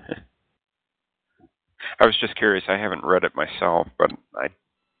 I was just curious. I haven't read it myself, but I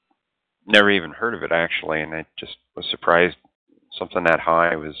never even heard of it, actually, and I just was surprised something that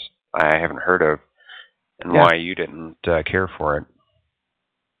high I haven't heard of, and why you didn't care for it.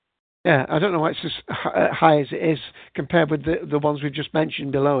 Yeah, I don't know why it's as high as it is compared with the ones we've just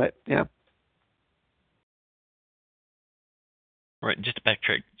mentioned below it. Yeah. Right, just to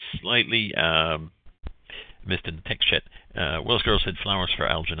backtrack slightly, missed in the text chat. Wells Girl said Flowers for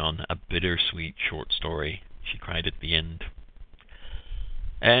Algernon, a bittersweet short story. She cried at the end.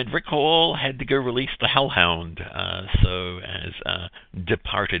 And Rick Hall had to go release the Hellhound, so has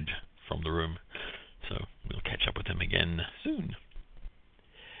departed from the room. So we'll catch up with him again soon.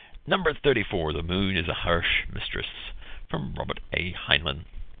 Number 34, The Moon is a Harsh Mistress, from Robert A. Heinlein.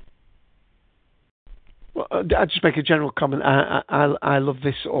 Well, I'll just make a general comment. I love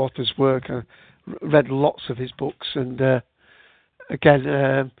this author's work. I read lots of his books, and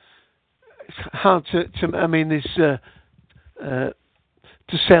again, it's hard to. I mean, there's To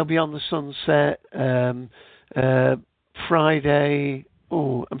Sail Beyond the Sunset, Friday.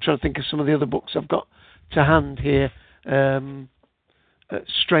 Oh, I'm trying to think of some of the other books I've got to hand here.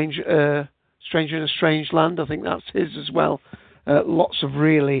 Stranger in a Strange Land. I think that's his as well. Lots of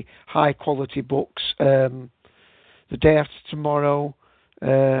really high quality books. The Day After Tomorrow,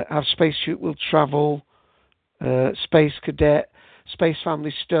 Our Spacesuit Will Travel, Space Cadet, Space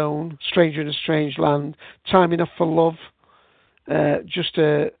Family Stone, Stranger in a Strange Land, Time Enough for Love,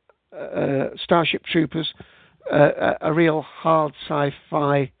 Starship Troopers, a real hard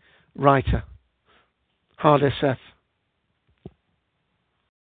sci-fi writer, hard SF.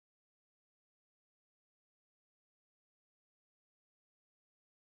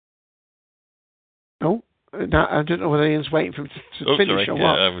 No, I don't know whether Ian's waiting for him to finish or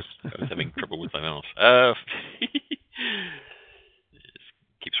what. I was having trouble with my mouse.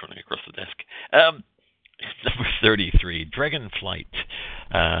 Keeps running across the desk. Number 33, Dragonflight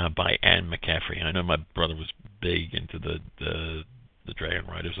by Anne McCaffrey. I know my brother was big into the Dragon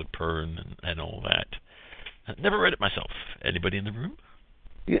Riders of Pern and all that. I never read it myself. Anybody in the room?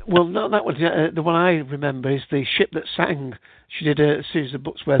 Yeah, well, no, that was the one I remember is The Ship That Sang. She did a series of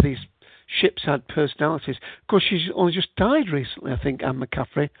books where these ships had personalities. Of course, she's only just died recently, I think, Anne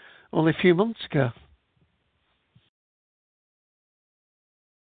McCaffrey, only a few months ago.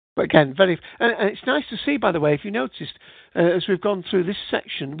 But again, and it's nice to see, by the way, if you noticed, as we've gone through this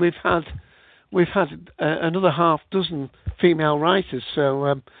section, we've had another half dozen female writers. So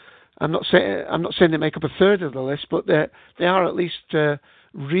I'm not saying they make up a third of the list, but they are at least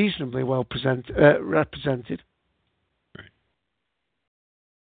reasonably well represented. Right.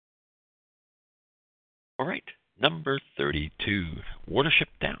 All right, number 32, Watership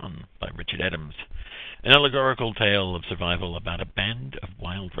Down by Richard Adams. An allegorical tale of survival about a band of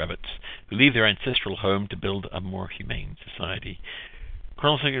wild rabbits who leave their ancestral home to build a more humane society.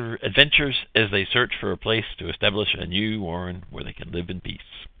 Chronicling their adventures as they search for a place to establish a new warren where they can live in peace.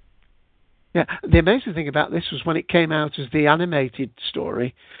 Yeah, the amazing thing about this was when it came out as the animated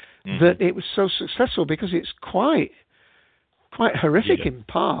story, that it was so successful because it's quite horrific in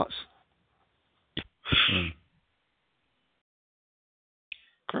parts.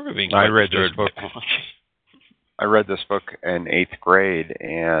 I read this book. I read this book in 8th grade,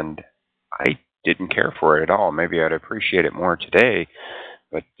 and I didn't care for it at all. Maybe I'd appreciate it more today,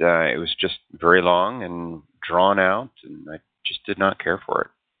 but it was just very long and drawn out, and I just did not care for it.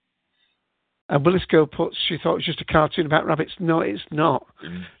 And Willis Girl she thought it was just a cartoon about rabbits. No, it's not.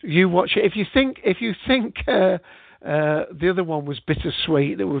 You watch it. If you think the other one was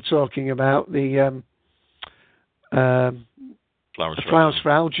bittersweet that we were talking about, the Flowers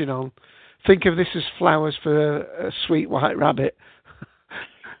for Algernon. Think of this as flowers for a sweet white rabbit.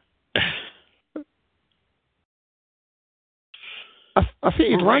 I think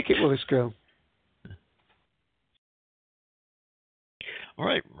you'd like it, Willis Girl. All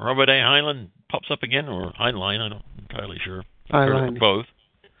right, Robert A. Heinlein pops up again, or Heinlein, I'm not entirely sure. Heinlein. Both.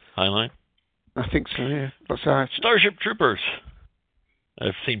 Heinlein? I think so, yeah. That's right. Starship Troopers.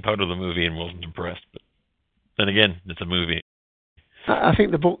 I've seen part of the movie and wasn't impressed, but then again, it's a movie. I think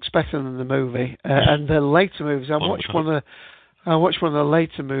the book's better than the movie, and the later movies. I watched one of the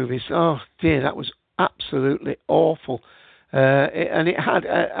later movies. Oh dear, that was absolutely awful. And it had.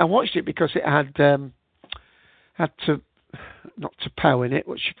 I watched it because it had not T'Pau in it.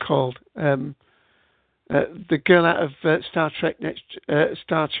 What's she called? The girl out of Star Trek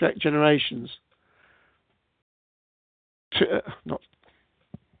Generations.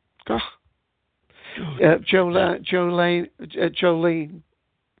 Jolene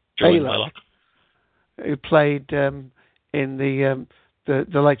Taylor, who played in the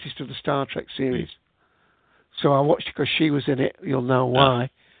latest of the Star Trek series. So I watched it because she was in it. You'll know why.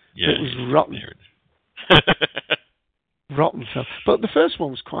 Yeah, it was rotten. Rotten film. But the first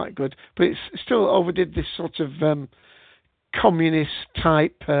one was quite good. But it still overdid this sort of communist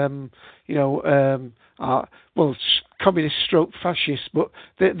type, communist stroke fascist, but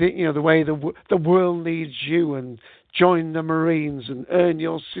the way the world needs you and join the Marines and earn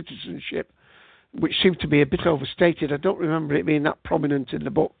your citizenship, which seemed to be a bit overstated. I don't remember it being that prominent in the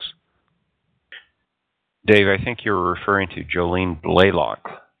books. Dave, I think you're referring to Jolene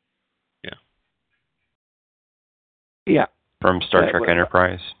Blaylock. Yeah. Yeah. From Star Trek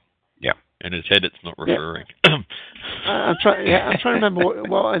Enterprise. Yeah. In his head, it's not referring. Yeah. I'm trying to remember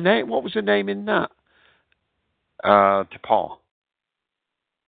what her name. What was her name in that? T'Pau.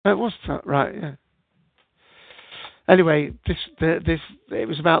 It was that, right? Yeah. Anyway, it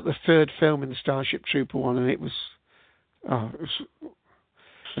was about the third film in the Starship Trooper one, and it was. I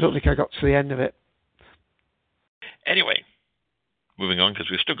don't think I got to the end of it. Anyway, moving on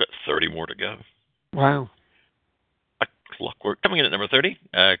because we've still got 30 more to go. Wow. Coming in at number 30,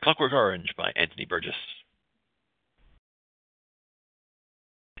 Clockwork Orange by Anthony Burgess.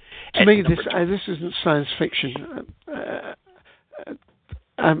 To me, this isn't science fiction.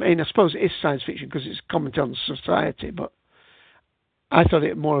 I mean, I suppose it is science fiction because it's comment on society, but I thought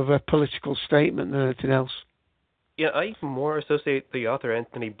it more of a political statement than anything else. Yeah, I more associate the author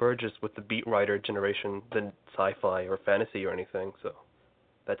Anthony Burgess with the beat writer generation than sci-fi or fantasy or anything, so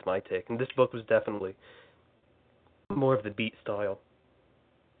that's my take. And this book was definitely more of the beat style.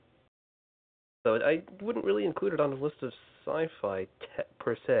 So I wouldn't really include it on the list of sci-fi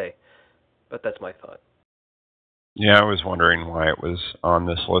per se, but that's my thought. Yeah, I was wondering why it was on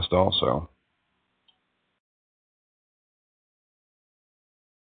this list also.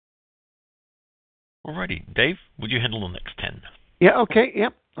 Alrighty, Dave, would you handle the next 10? Yeah, okay,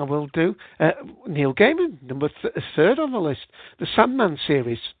 yep, I will do. Neil Gaiman, number third on the list, the Sandman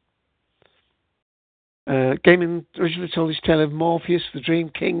series. Gaiman originally told his tale of Morpheus, the Dream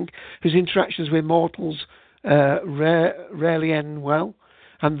King, whose interactions with mortals rarely end well,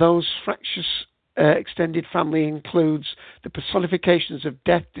 and those fractious extended family includes the personifications of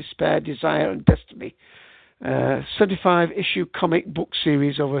death, despair, desire, and destiny. 75-issue comic book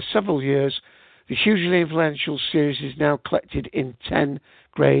series over several years. The hugely influential series is now collected in 10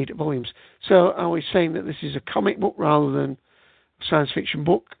 grade volumes. So are we saying that this is a comic book rather than a science fiction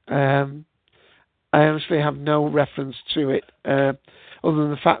book? I honestly have no reference to it, other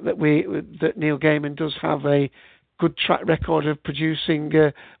than the fact that that Neil Gaiman does have a good track record of producing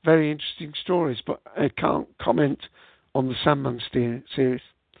very interesting stories, but I can't comment on the Sandman series.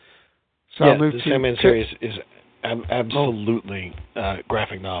 So yeah, I'll move the to Sandman series is absolutely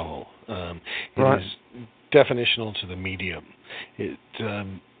graphic novel. It is definitional to the medium.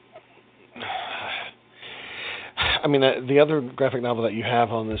 I mean, the other graphic novel that you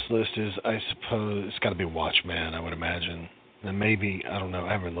have on this list is, I suppose, it's got to be Watchmen, I would imagine. And maybe, I don't know,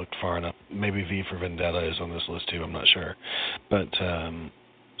 I haven't looked far enough. Maybe V for Vendetta is on this list too, I'm not sure. But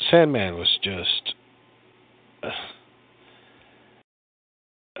Sandman was just...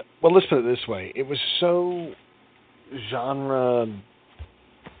 well, let's put it this way. It was so genre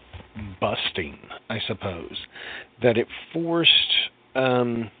busting, I suppose, that it forced...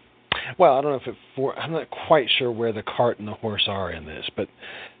 well, I don't know if I'm not quite sure where the cart and the horse are in this, but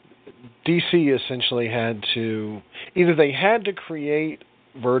DC essentially had to... either they had to create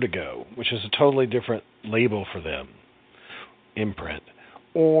Vertigo, which is a totally different label for them, imprint,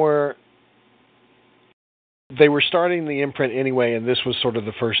 or they were starting the imprint anyway, and this was sort of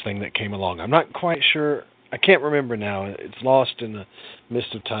the first thing that came along. I'm not quite sure. I can't remember now. It's lost in the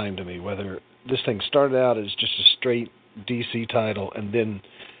mist of time to me, whether this thing started out as just a straight DC title and then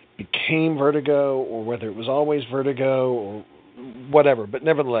became Vertigo, or whether it was always Vertigo, or whatever. But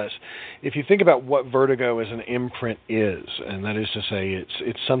nevertheless, if you think about what Vertigo as an imprint is, and that is to say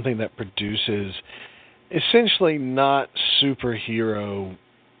it's something that produces essentially not superhero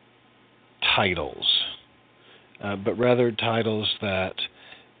titles, but rather titles that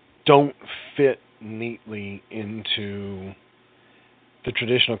don't fit neatly into the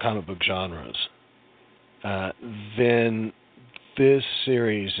traditional comic book genres, then this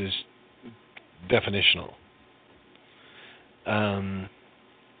series is definitional.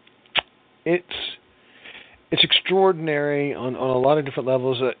 It's extraordinary on a lot of different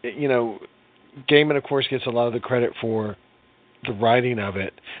levels. Gaiman, of course, gets a lot of the credit for the writing of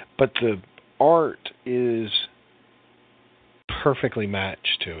it, but the art is perfectly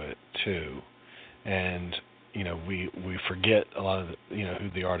matched to it too. And we forget a lot of who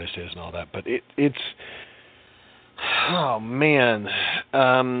the artist is and all that, but it's oh man,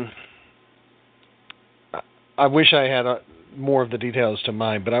 I wish I had more of the details to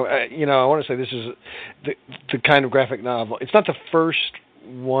mind, but I want to say this is the kind of graphic novel. It's not the first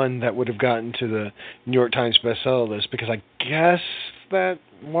one that would have gotten to the New York Times bestseller list, because I guess that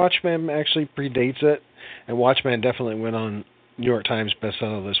Watchmen actually predates it, and Watchmen definitely went on New York Times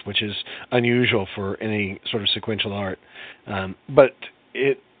bestseller list, which is unusual for any sort of sequential art. But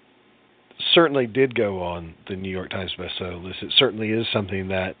it certainly did go on the New York Times bestseller list. It certainly is something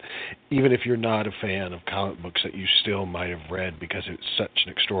that, even if you're not a fan of comic books, that you still might have read, because it's such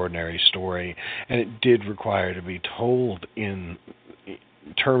an extraordinary story, and it did require to be told in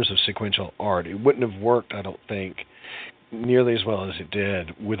terms of sequential art. It wouldn't have worked, I don't think, nearly as well as it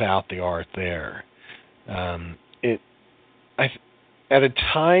did without the art there. At a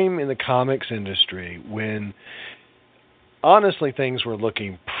time in the comics industry when honestly things were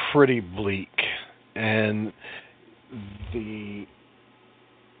looking pretty bleak, and the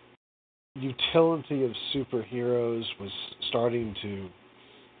utility of superheroes was starting to,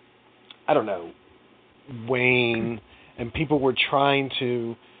 I don't know, wane, and people were trying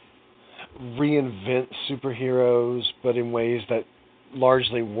to reinvent superheroes, but in ways that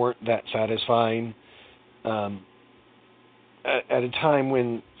largely weren't that satisfying. At a time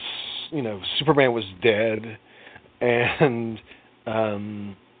when Superman was dead, and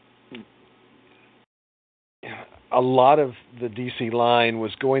a lot of the DC line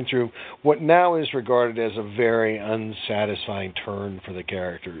was going through what now is regarded as a very unsatisfying turn for the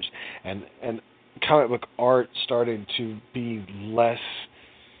characters, and comic book art started to be less.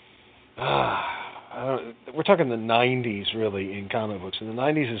 We're talking the 90s, really, in comic books. And the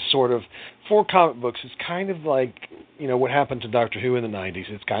 90s is sort of, for comic books, it's kind of like, what happened to Doctor Who in the 90s.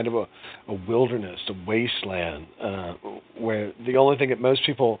 It's kind of a wilderness, a wasteland, where the only thing that most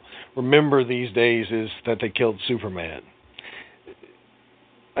people remember these days is that they killed Superman.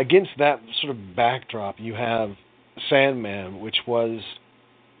 Against that sort of backdrop, you have Sandman, which was,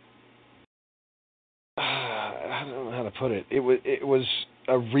 I don't know how to put it. It was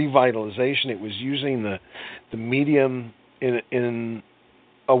a revitalization. It was using the medium in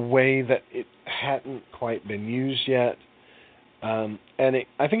a way that it hadn't quite been used yet. And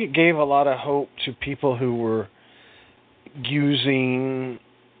I think it gave a lot of hope to people who were using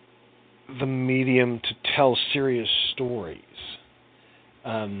the medium to tell serious stories.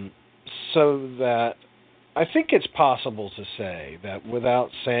 So that I think it's possible to say that without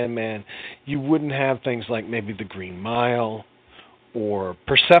Sandman, you wouldn't have things like maybe The Green Mile or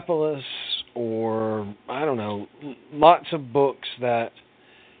Persepolis or, I don't know, lots of books that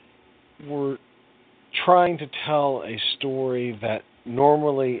were trying to tell a story that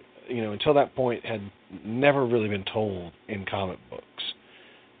normally, until that point had never really been told in comic books.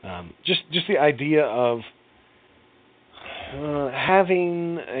 Just the idea of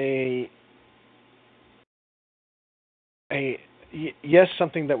having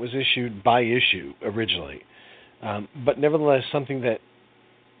something that was issued by issue originally, but nevertheless something that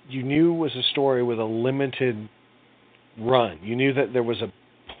you knew was a story with a limited run. You knew that there was a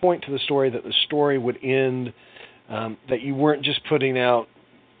point to the story, that the story would end, that you weren't just putting out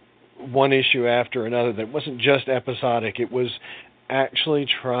one issue after another, that it wasn't just episodic, it was actually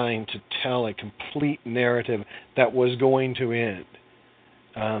trying to tell a complete narrative that was going to end,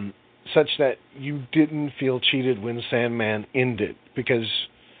 such that you didn't feel cheated when Sandman ended, because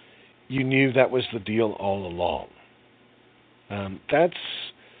you knew that was the deal all along.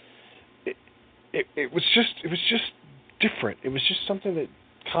 It was just different. It was just something that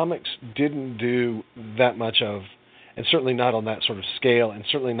comics didn't do that much of, and certainly not on that sort of scale, and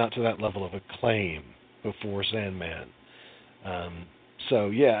certainly not to that level of acclaim before Sandman. So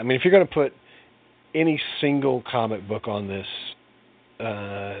yeah, I mean, if you're going to put any single comic book on this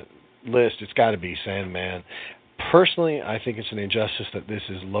list, it's got to be Sandman. Personally, I think it's an injustice that this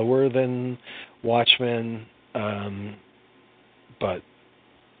is lower than Watchmen, but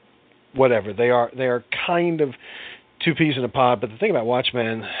whatever. They are kind of two peas in a pod. But the thing about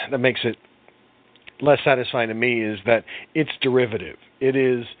Watchmen that makes it less satisfying to me is that it's derivative. It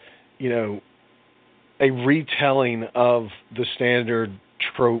is, a retelling of the standard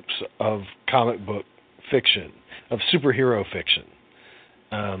tropes of comic book fiction, of superhero fiction.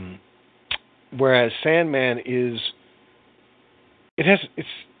 Whereas Sandman is,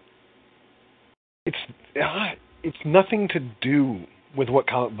 it's nothing to do with what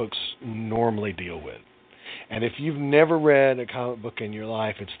comic books normally deal with. And if you've never read a comic book in your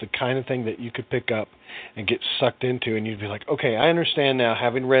life, it's the kind of thing that you could pick up and get sucked into, and you'd be like, okay, I understand now,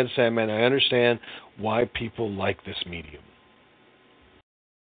 having read Sandman, I understand why people like this medium.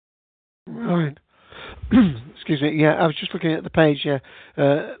 Right. Excuse me. Yeah, I was just looking at the page. Yeah,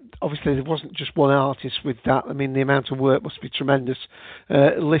 obviously there wasn't just one artist with that. I mean, the amount of work must be tremendous.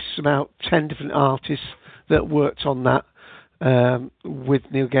 It lists about 10 different artists that worked on that with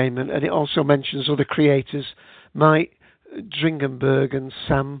Neil Gaiman, and it also mentions other creators, Mike Dringenberg and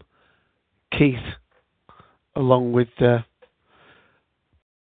Sam Keith, along with.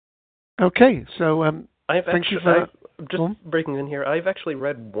 Okay, so thank you for just breaking in here. I've actually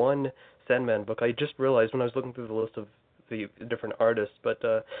read one Sandman book. I just realized when I was looking through the list of the different artists, but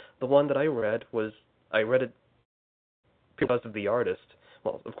the one that I read it because of the artist.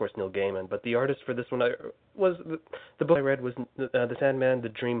 Well, of course, Neil Gaiman, but the artist for this one the book I read was The Sandman, The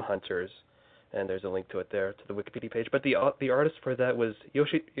Dream Hunters, and there's a link to it there, to the Wikipedia page. But the artist for that was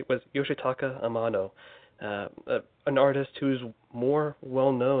Yoshitaka Amano, an artist who's more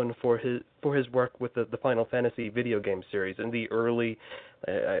well known for his work with the Final Fantasy video game series. In the early,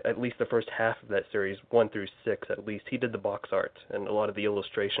 at least the first half of that series, 1 through 6 at least, he did the box art and a lot of the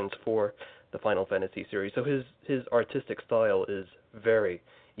illustrations for the Final Fantasy series. So his artistic style is very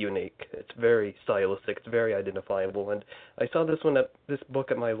unique. It's very stylistic. It's very identifiable. And I saw this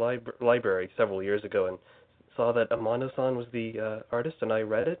book at my library several years ago, and saw that Amano-san was the artist, and I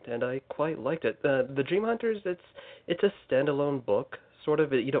read it, and I quite liked it. The Dream Hunters, it's a standalone book, sort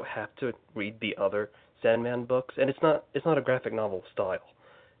of. You don't have to read the other Sandman books, and it's not a graphic novel style.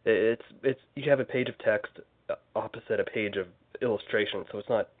 It's you have a page of text opposite a page of illustration, so it's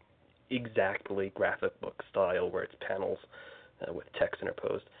not exactly graphic book style where it's panels with text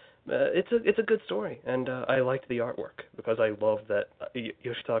interposed. It's a good story, and I liked the artwork because I love that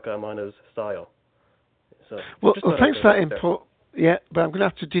Yoshitaka Amano's style. So well, thanks for that input. Yeah, but I'm going to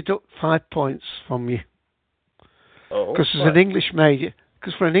have to deduct 5 points from you. Oh, because as an English major,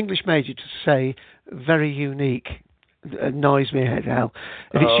 to say very unique annoys me head hell.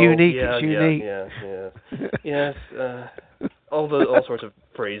 If it's unique, it's unique. Yes. All sorts of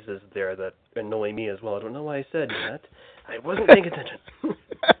phrases there that annoy me as well. I don't know why I said that. I wasn't paying attention.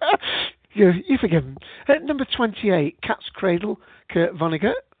 You forgive him. At number 28, Cat's Cradle, Kurt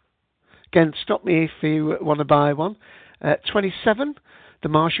Vonnegut. Again, stop me if you want to buy one. 27, The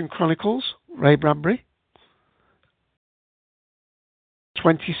Martian Chronicles, Ray Bradbury.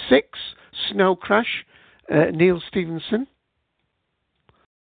 26, Snow Crash, Neil Stevenson.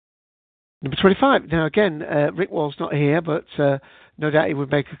 Number 25. Now again, Rick Wall's not here, but no doubt he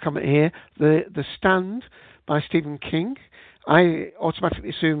would make a comment here. The Stand by Stephen King. I automatically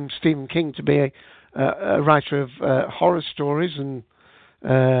assume Stephen King to be a writer of horror stories and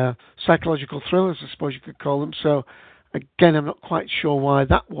psychological thrillers, I suppose you could call them. So again, I'm not quite sure why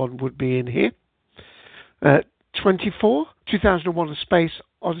that one would be in here. 24, 2001: A Space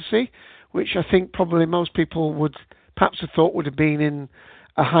Odyssey, which I think probably most people would perhaps have thought would have been in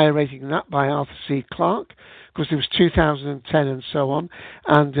a higher rating than that by Arthur C. Clarke, because there was 2010 and so on,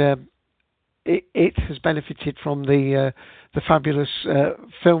 and it has benefited from the fabulous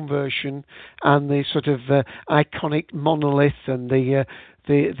film version and the sort of iconic monolith and the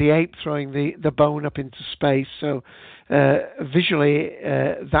ape throwing the bone up into space. So visually,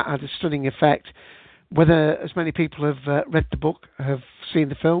 that had a stunning effect. Whether as many people have read the book, have seen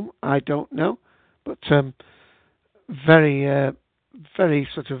the film, I don't know, but very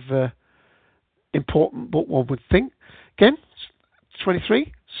sort of important book, one would think. Again,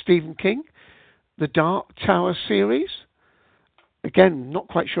 23, Stephen King, The Dark Tower series. Again, not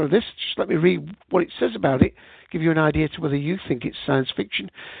quite sure of this. Just let me read what it says about it, give you an idea to whether you think it's science fiction.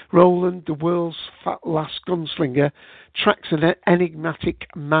 Roland, the world's last gunslinger, tracks an enigmatic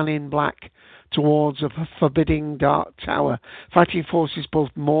man in black towards a forbidding dark tower, fighting forces both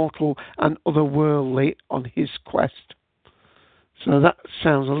mortal and otherworldly on his quest. So that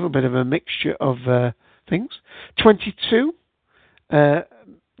sounds a little bit of a mixture of things. 22, The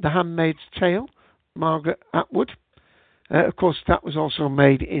Handmaid's Tale, Margaret Atwood. Of course, that was also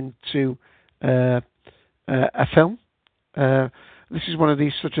made into a film. This is one of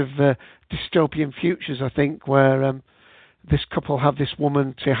these sort of dystopian futures, I think, where this couple have this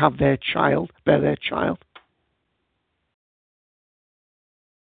woman to have bear their child.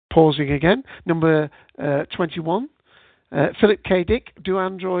 Pausing again. Number 21, Philip K. Dick, Do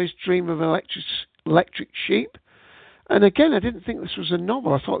Androids Dream of Electric Sheep? And again, I didn't think this was a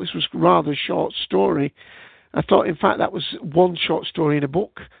novel. I thought this was rather a short story. I thought, in fact, that was one short story in a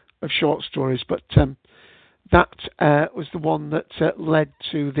book of short stories, but that was the one that led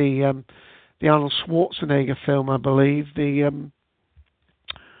to the Arnold Schwarzenegger film, I believe.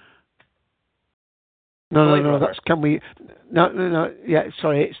 No, that's No, yeah,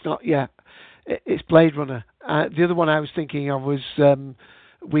 sorry, it's not, yeah. It's Blade Runner. The other one I was thinking of was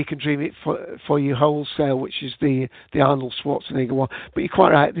We Can Dream It for You Wholesale, which is the Arnold Schwarzenegger one. But you're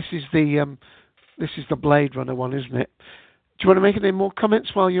quite right, this is the Blade Runner one, isn't it? Do you want to make any more comments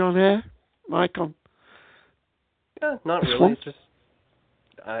while you're on air, Mike? Yeah, not really. It's just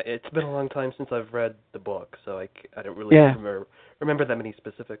it's been a long time since I've read the book, so I don't really remember that many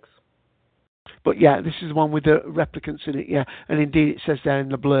specifics. But yeah, this is the one with the replicants in it, yeah. And indeed it says there in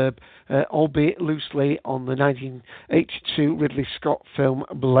the blurb, albeit loosely on the 1982 Ridley Scott film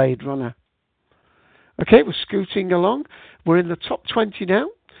Blade Runner. Okay, we're scooting along. We're in the top 20 now.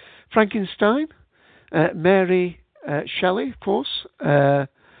 Frankenstein, Mary Shelley, of course. I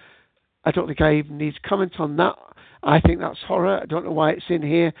don't think I even need to comment on that. I think that's horror. I don't know why it's in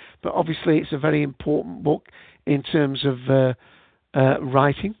here, but obviously it's a very important book in terms of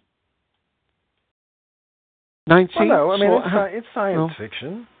writing. 19. Well, no, I mean it's science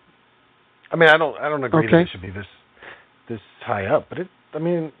fiction. I mean, I don't agree that it should be this high up, but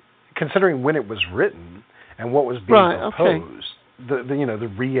considering when it was written and what was being proposed, the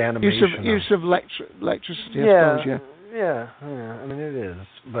reanimation use of electricity. I suppose, yeah. I mean, it is,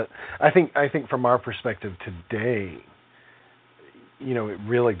 but I think from our perspective today, it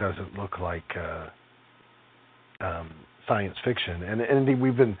really doesn't look like science fiction, and indeed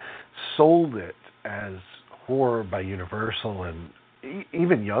we've been sold it as horror by Universal, and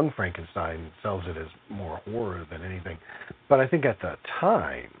even Young Frankenstein sells it as more horror than anything. But I think at that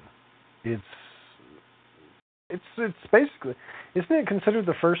time, it's basically, isn't it considered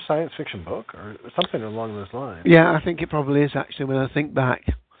the first science fiction book or something along those lines? Yeah, I think it probably is actually. When I think back,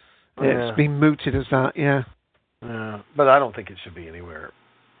 it's been mooted as that. Yeah. Yeah, but I don't think it should be anywhere.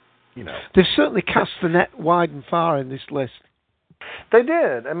 They've certainly cast the net wide and far in this list. They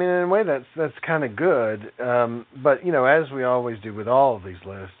did. I mean, in a way, that's kind of good. But as we always do with all of these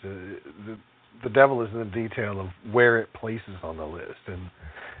lists, the devil is in the detail of where it places on the list. And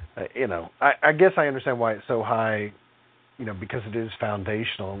I guess I understand why it's so high, because it is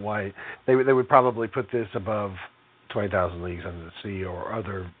foundational, and why they would probably put this above 20,000 Leagues Under the Sea or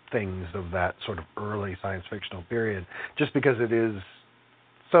other things of that sort of early science fictional period, just because it is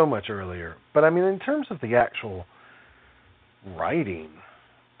so much earlier. But I mean, in terms of the actual writing,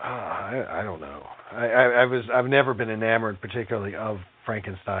 I don't know. I've never been enamored particularly of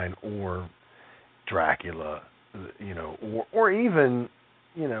Frankenstein or Dracula, or even,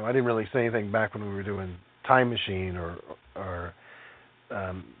 I didn't really say anything back when we were doing Time Machine or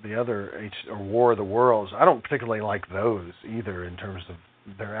the other or War of the Worlds. I don't particularly like those either in terms of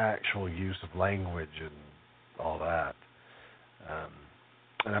their actual use of language and all that.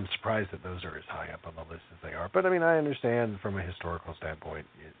 And I'm surprised that those are as high up on the list as they are. But I mean, I understand from a historical standpoint,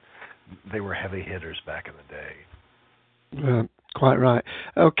 they were heavy hitters back in the day. Quite right.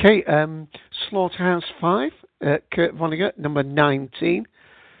 Okay, Slaughterhouse 5, Kurt Vonnegut, number 19.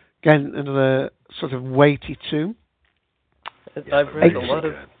 Again, another sort of weighty tune. I've read a lot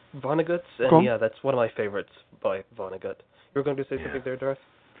of Vonnegut's, and that's one of my favorites by Vonnegut. You were going to say something there, Darth?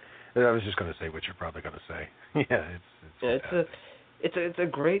 I was just going to say what you're probably going to say. It's a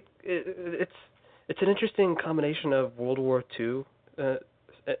great. It's an interesting combination of World War II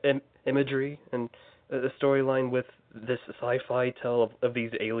imagery and the storyline with this sci-fi tale of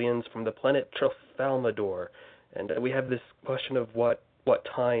these aliens from the planet Tralfamadore, and we have this question of what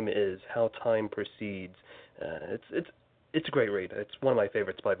time is, how time proceeds. It's a great read. It's one of my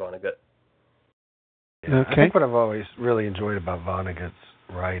favorites by Vonnegut. Yeah, okay. I think what I've always really enjoyed about Vonnegut's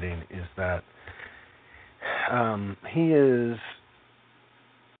writing is that he is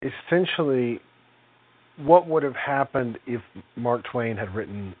essentially what would have happened if Mark Twain had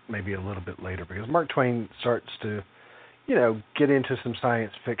written maybe a little bit later, because Mark Twain starts to, get into some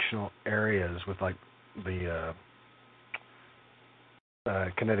science fictional areas with like the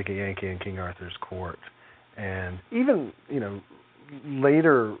Connecticut Yankee and King Arthur's Court, and even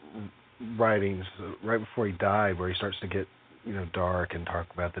later writings right before he died, where he starts to get dark and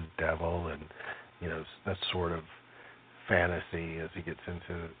talk about the devil and that sort of fantasy as he gets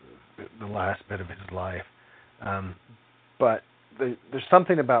into the last bit of his life. But there's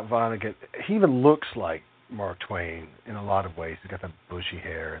something about Vonnegut. He even looks like Mark Twain in a lot of ways. He's got that bushy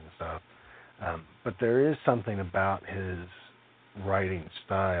hair and stuff. But there is something about his writing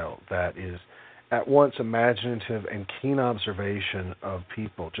style that is at once imaginative and keen observation of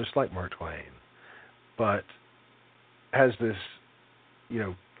people, just like Mark Twain, but has this,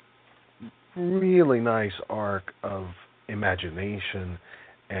 really nice arc of imagination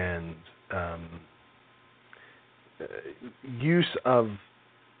and use of,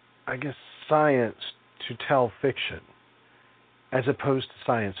 I guess, science to tell fiction as opposed to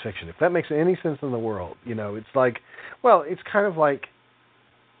science fiction. If that makes any sense in the world, it's like, well, it's kind of like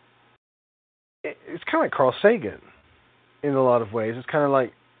Carl Sagan in a lot of ways. It's kind of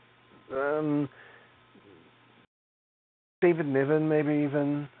like David Niven, maybe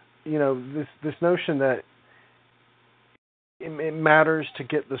even. This notion that it matters to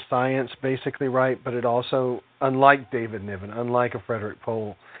get the science basically right, but it also, unlike David Niven, unlike a Frederick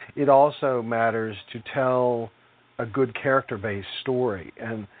Pohl, it also matters to tell a good character-based story.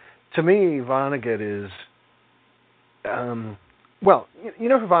 And to me, Vonnegut is, who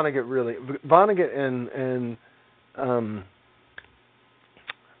Vonnegut really, Vonnegut and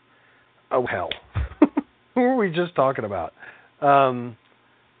who were we just talking about?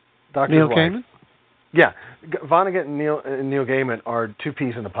 Dr. Neil Gaiman? Yeah, Vonnegut and Neil Gaiman are two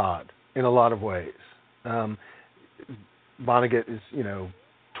peas in a pod in a lot of ways. Vonnegut is,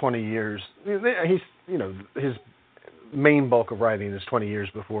 20 years. He's, his main bulk of writing is 20 years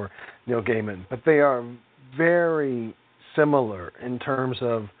before Neil Gaiman, but they are very similar in terms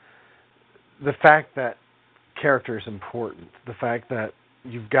of the fact that character is important, the fact that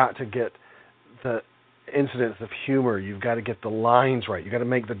you've got to get the incidents of humor, you've got to get the lines right, you've got to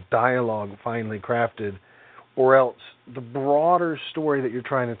make the dialogue finely crafted, or else the broader story that you're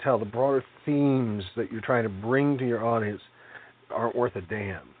trying to tell, the broader themes that you're trying to bring to your audience aren't worth a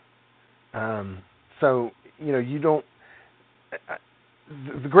damn. So, you don't...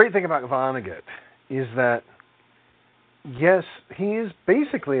 The great thing about Vonnegut is that, yes, he is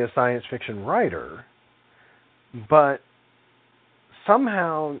basically a science fiction writer, but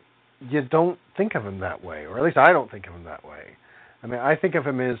somehow you don't think of him that way, or at least I don't think of him that way. I mean, I think of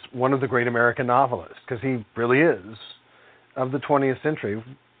him as one of the great American novelists, because he really is, of the 20th century,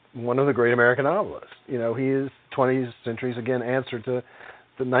 one of the great American novelists. He is 20th century's, again, answer to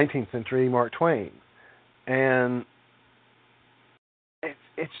the 19th century Mark Twain. And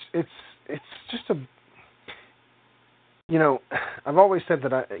it's just a, I've always said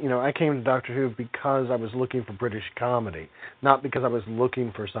that I came to Doctor Who because I was looking for British comedy, not because I was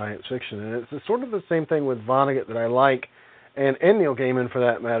looking for science fiction. And it's sort of the same thing with Vonnegut that I like, and Neil Gaiman for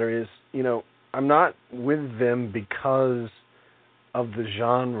that matter, is, I'm not with them because of the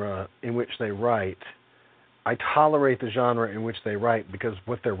genre in which they write. I tolerate the genre in which they write because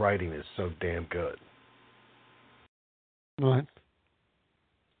what they're writing is so damn good. Right.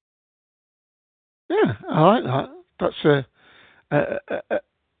 Yeah, I like that. That's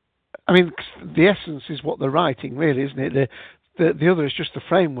I mean, the essence is what they're writing, really, isn't it? The other is just the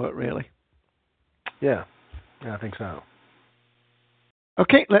framework, really. Yeah, I think so.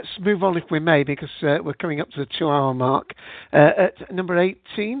 Okay, let's move on if we may, because we're coming up to the 2-hour mark. At number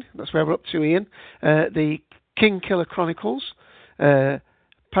 18, that's where we're up to, Ian. The King Killer Chronicles.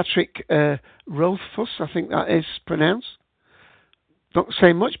 Patrick Rothfuss, I think that is pronounced. Not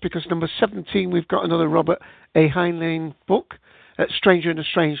saying much, because number 17, we've got another Robert A. Heinlein book, Stranger in a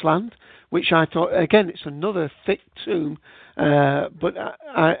Strange Land, which I thought, again, it's another thick tome, but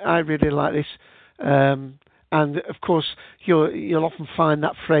I really like this. And, of course, you'll often find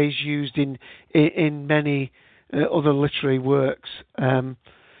that phrase used in many other literary works. And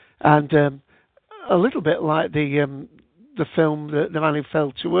a little bit like the film, The Man Who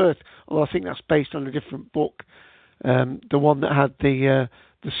Fell to Earth, although I think that's based on a different book. The one that had the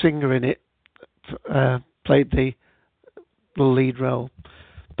singer in it played the lead role.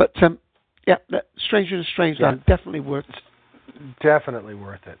 But Stranger in a Strange Land, definitely worth it. Definitely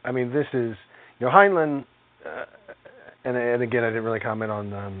worth it. I mean, this is, Heinlein, and again, I didn't really comment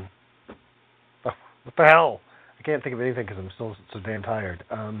on, what the hell? I can't think of anything because I'm still so damn tired.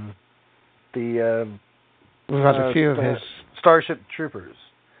 We've had a few of his. Starship Troopers.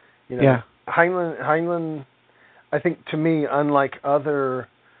 Heinlein, I think, to me, unlike other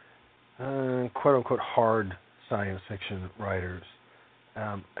quote-unquote hard science fiction writers,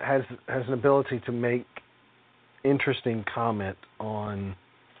 has an ability to make interesting comment on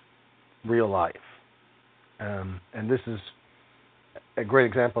real life. And this is a great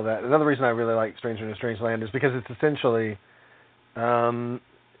example of that. Another reason I really like Stranger in a Strange Land is because it's essentially,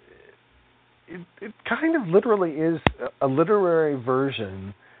 it kind of literally is a literary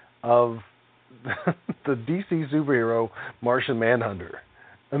version of the DC superhero Martian Manhunter.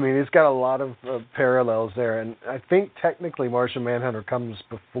 I mean, it's got a lot of parallels there, and I think technically Martian Manhunter comes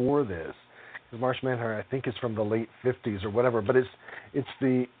before this, because Martian Manhunter I think is from the late 50s or whatever. But it's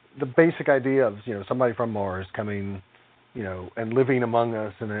the basic idea of somebody from Mars coming, and living among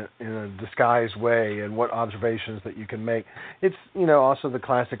us in a disguised way, and what observations that you can make. It's also the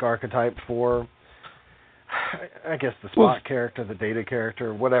classic archetype for, I guess, the Spock character, the Data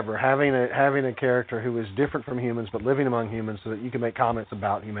character, whatever. Having a character who is different from humans but living among humans, so that you can make comments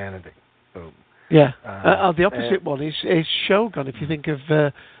about humanity. Boom. Yeah. The opposite one is Shogun. If you think of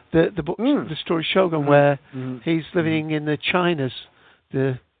the book, the story Shogun, where he's living in the Chinas,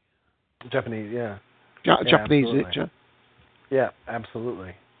 the Japanese, Japanese. Absolutely. Yeah,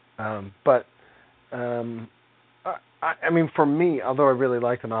 absolutely. But I mean, for me, although I really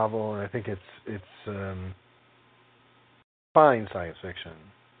like the novel and I think it's fine science fiction,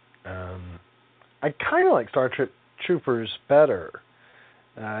 I kind of like Star Trek Troopers better,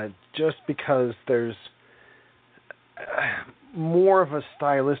 just because there's more of a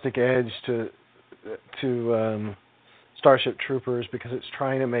stylistic edge to Starship Troopers, because it's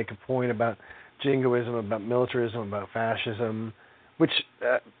trying to make a point about jingoism, about militarism, about fascism, which,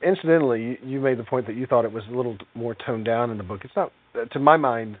 incidentally, you made the point that you thought it was a little more toned down in the book. It's not, to my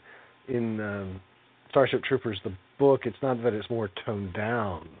mind, in Starship Troopers, the book, it's not that it's more toned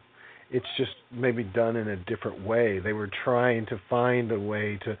down. It's just maybe done in a different way. They were trying to find a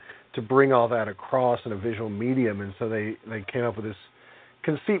way to bring all that across in a visual medium, and so they came up with this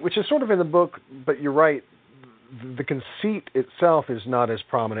conceit, which is sort of in the book, but you're right, the conceit itself is not as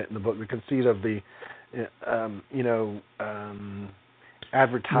prominent in the book. The conceit of the,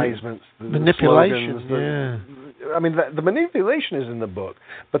 advertisements, the manipulation, slogans, I mean, the manipulation is in the book,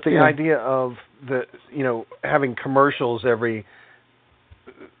 but the idea of having commercials every,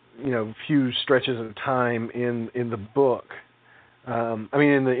 few stretches of time in the book. In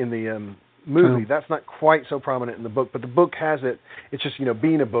the movie, that's not quite so prominent in the book, but the book has it. It's just,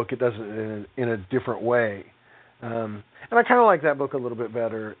 being a book, it does it in a different way. And I kind of like that book a little bit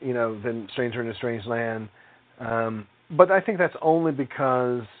better, than Stranger in a Strange Land. But I think that's only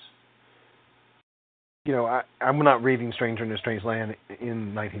because, I'm not reading Stranger in a Strange Land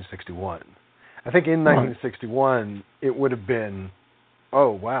in 1961. I think in 1961, it would have been,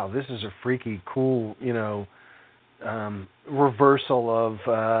 oh, wow, this is a freaky, cool, reversal of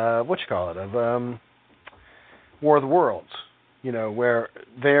of War of the Worlds. Where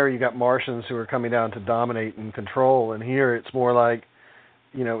there you got Martians who are coming down to dominate and control, and here it's more like,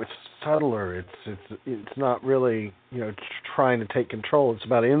 it's subtler. It's not really, trying to take control. It's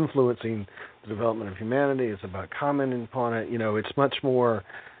about influencing the development of humanity. It's about commenting upon it. It's much more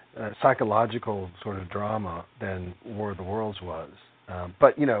psychological sort of drama than War of the Worlds was.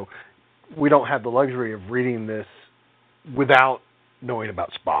 But we don't have the luxury of reading this without knowing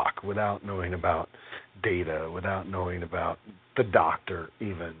about Spock, without knowing about Data, without knowing about the Doctor,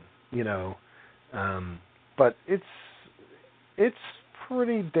 even. But it's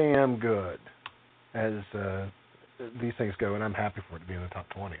pretty damn good as these things go, and I'm happy for it to be in the top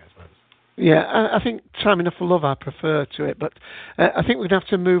 20, I suppose. Yeah, I think Time Enough for Love I prefer to it, but I think we'd have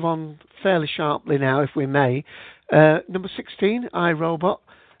to move on fairly sharply now, if we may. Number 16, I, Robot,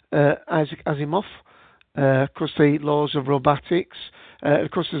 Isaac Asimov. Of course, the laws of robotics.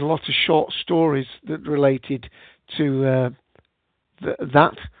 Of course, there's a lot of short stories that related to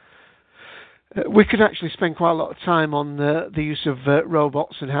that. We could actually spend quite a lot of time on the use of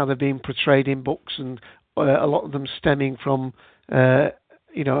robots and how they're being portrayed in books, and a lot of them stemming from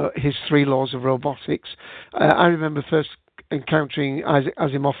his 3 laws of robotics. I remember first encountering Isaac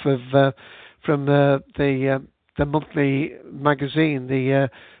Asimov from the monthly magazine, the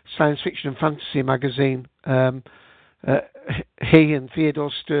Science Fiction and Fantasy magazine. He and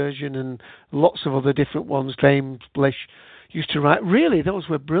Theodore Sturgeon and lots of other different ones, James Blish, used to write. Really, those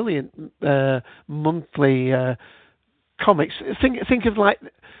were brilliant monthly comics. Think of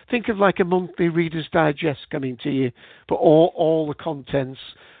like a monthly Reader's Digest coming to you, but all the contents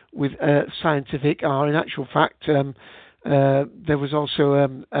with scientific are. In actual fact, there was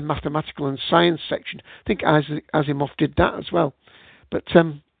also a mathematical and science section. I think Asimov did that as well. But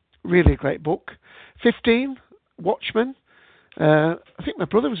really a great book. 15, Watchmen. I think my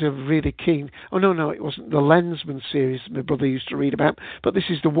brother was a really keen... Oh, no, it wasn't the Lensman series my brother used to read about, but this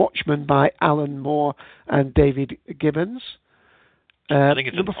is The Watchmen by Alan Moore and David Gibbons. I think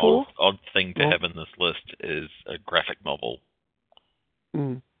it's an odd thing to have in this list is a graphic novel.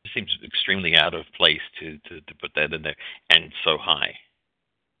 Mm. It seems extremely out of place to put that in there, and so high.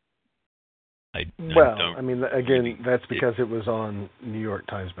 That's because it was on New York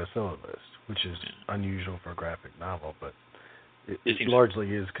Times bestseller list, which is unusual for a graphic novel, but it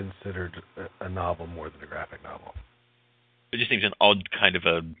largely is considered a novel more than a graphic novel. It just seems an odd kind of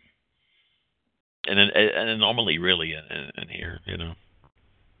an anomaly, really, in here.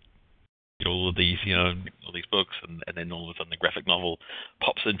 All of these, all these books, and then all of a sudden the graphic novel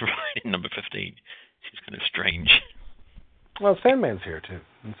pops in in number 15. Seems kind of strange. Well, Sandman's here too,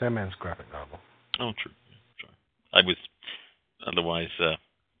 and Sandman's graphic novel. Oh, true. I was otherwise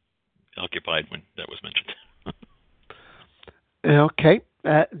occupied when that was mentioned. Okay,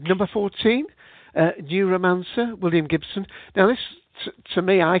 number 14, Neuromancer, William Gibson. Now, this, to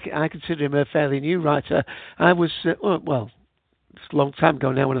me, I consider him a fairly new writer. I was, it's a long time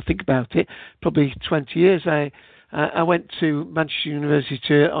ago now when I think about it, probably 20 years. I went to Manchester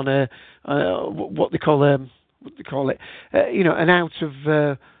University on a what they call it, an out of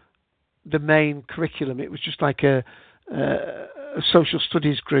the main curriculum. It was just like a social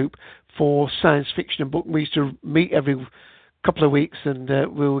studies group for science fiction and book. We used to meet every couple of weeks, and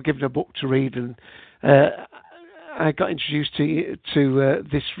we were given a book to read, and I got introduced to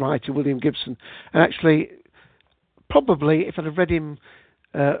this writer, William Gibson. And actually, probably if I'd have read him,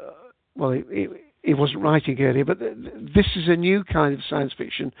 he wasn't writing earlier, but this is a new kind of science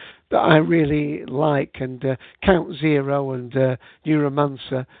fiction that I really like, and Count Zero and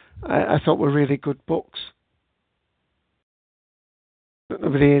Neuromancer I thought were really good books. I don't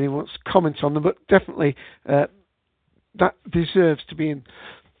know if anyone wants to comment on them, but definitely that deserves to be in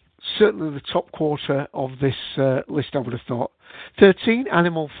certainly the top quarter of this list, I would have thought. 13,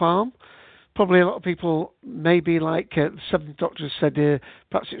 Animal Farm. Probably a lot of people, maybe like the Seventh Doctor said,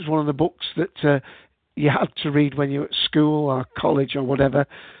 perhaps it was one of the books that you had to read when you were at school or college or whatever.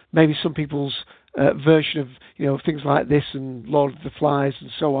 Maybe some people's version of things like this and Lord of the Flies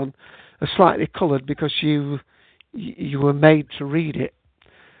and so on are slightly coloured because you were made to read it.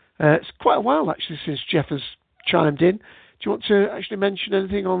 It's quite a while actually since Jeff has chimed in. Do you want to actually mention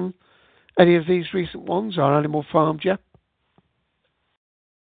anything on any of these recent ones or Animal Farm, Jeff?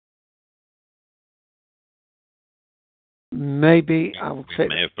 Maybe I'll say.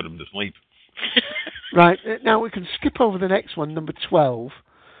 May have put him to sleep. Right, now we can skip over the next one, number 12.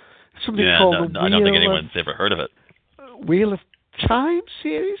 Something called I don't think anyone's ever heard of it. Wheel of Time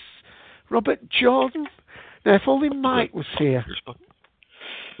series? Robert Jordan? Now, if only Mike was here.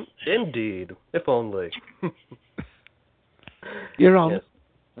 Indeed, if only. You're on. Yes.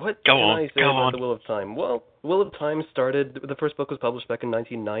 What can I say about The Wheel of Time? Well, Wheel of Time started, the first book was published back in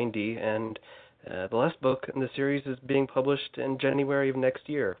 1990, and the last book in the series is being published in January of next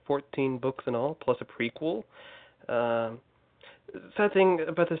year. 14 books in all, plus a prequel. Sad thing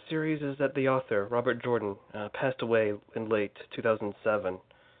about this series is that the author, Robert Jordan, passed away in late 2007.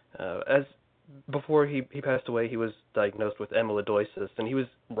 Before he passed away, he was diagnosed with amyloidosis, and he was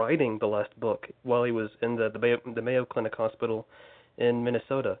writing the last book while he was in the Mayo Clinic Hospital in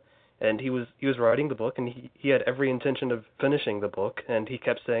Minnesota. And he was writing the book, and he had every intention of finishing the book, and he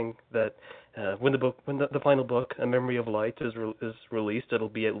kept saying that when the final book, A Memory of Light, is released, it'll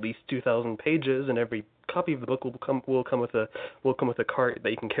be at least 2,000 pages, and every copy of the book will come with a cart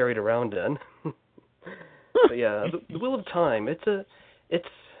that you can carry it around in. But yeah, the Wheel of Time.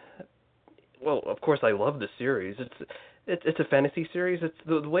 Well, of course I love the series. It's a fantasy series. It's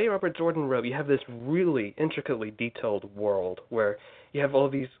the way Robert Jordan wrote. You have this really intricately detailed world where you have all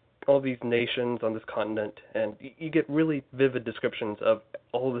these nations on this continent, and you get really vivid descriptions of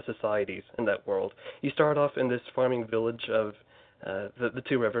all the societies in that world. You start off in this farming village of the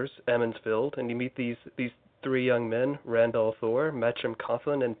two rivers, Emmonsfield, and you meet these three young men, Randall Thor, Matcham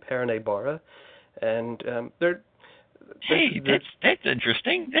Coughlin, and Perrine Barra, and they're that's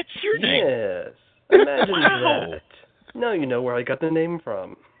interesting. That's your name. Yes. Imagine that. Now you know where I got the name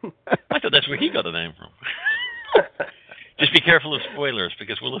from. I thought that's where he got the name from. Just be careful of spoilers,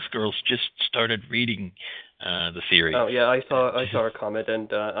 because Willis Girls just started reading the series. Oh yeah, I saw a comment,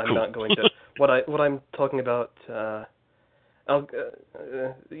 and I'm cool. not going to. What I'm talking about.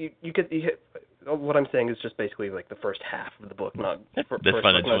 What I'm saying is just basically like the first half of the book, not. That's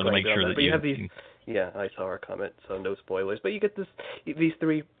fine. I just want to make sure that you have these. Yeah, I saw our comment, so no spoilers. But you get these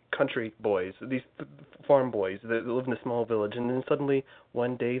three country boys, these farm boys that live in a small village, and then suddenly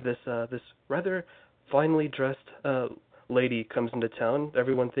one day this rather finely dressed lady comes into town.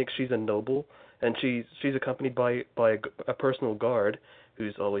 Everyone thinks she's a noble, and she's accompanied by a personal guard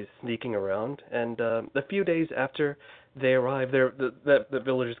who's always sneaking around. And a few days after they arrive, the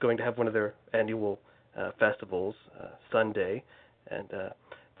village is going to have one of their annual festivals, Sunday, and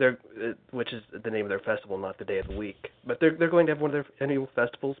which is the name of their festival, not the day of the week. But they're going to have one of their annual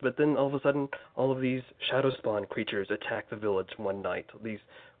festivals. But then all of a sudden, all of these shadow spawn creatures attack the village one night. These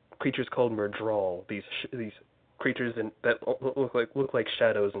creatures called Murdral. These creatures that look like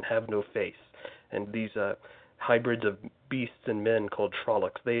shadows and have no face. And these hybrids of beasts and men called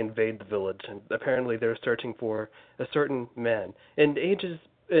Trollocs, they invade the village, and apparently they're searching for a certain man. In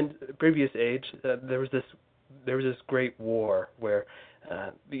previous age, there was this great war where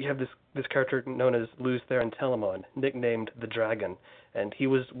you have this character known as Luz Theron Telamon, nicknamed the Dragon, and he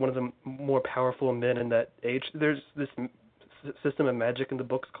was one of the more powerful men in that age. There's this system of magic in the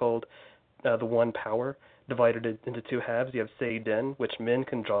books called the One Power, divided into two halves. You have Seiden, which men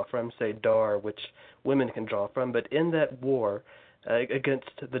can draw from, Seidar, which women can draw from. But in that war against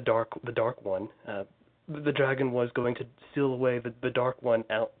the Dark One, the dragon was going to steal away the Dark One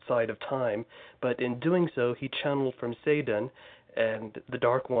outside of time. But in doing so, he channeled from Seiden, and the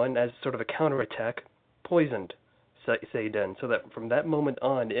Dark One, as sort of a counterattack, poisoned Seiden. So that from that moment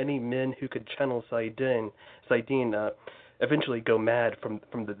on, any men who could channel Seiden eventually go mad from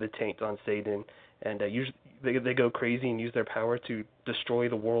the taint on Seiden. And usually they go crazy and use their power to destroy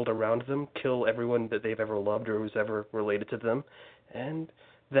the world around them, kill everyone that they've ever loved or who's ever related to them. And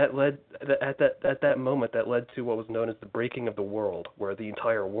that led at that moment that led to what was known as the breaking of the world, where the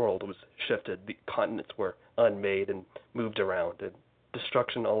entire world was shifted. The continents were unmade and moved around, and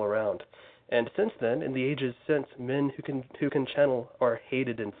destruction all around. And since then, in the ages since, men who can channel are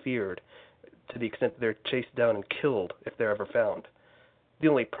hated and feared, to the extent that they're chased down and killed if they're ever found. The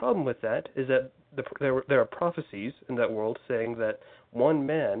only problem with that is that there are prophecies in that world saying that one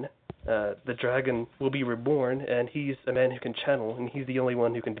man, the dragon, will be reborn, and he's a man who can channel, and he's the only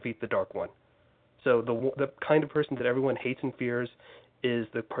one who can defeat the Dark One. So the kind of person that everyone hates and fears is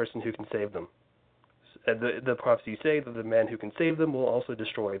the person who can save them. And the prophecies say that the man who can save them will also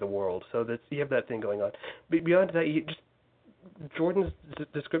destroy the world. So you have that thing going on. But beyond that, Jordan's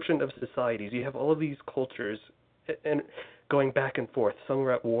description of societies, you have all of these cultures and going back and forth. Some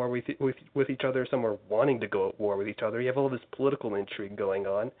are at war with each other. Some are wanting to go at war with each other. You have all this political intrigue going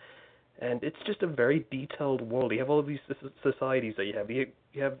on, and it's just a very detailed world. You have all of these societies that you have. You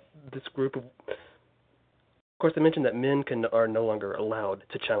have this group of course, I mentioned that men are no longer allowed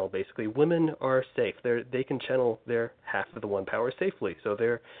to channel. Basically, women are safe. They can channel their half of the One Power safely, so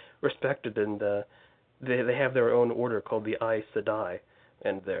they're respected, and they have their own order called the Aes Sedai,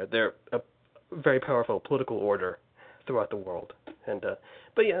 and they're a very powerful political order. throughout the world. And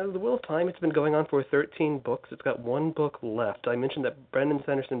but yeah, The Wheel of Time, it's been going on for 13 books. It's got one book left. I mentioned that Brandon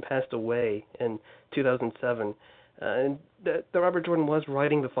Sanderson passed away in 2007, and that Robert Jordan was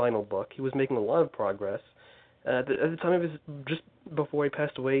writing the final book. He was making a lot of progress. At the time of just before he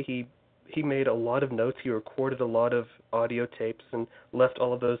passed away, he made a lot of notes. He recorded a lot of audio tapes and left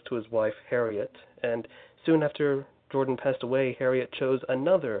all of those to his wife, Harriet. And soon after Jordan passed away, Harriet chose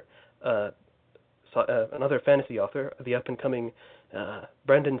another fantasy author, the up-and-coming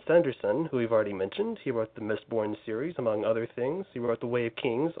Brandon Sanderson, who we've already mentioned. He wrote the Mistborn series, among other things. He wrote The Way of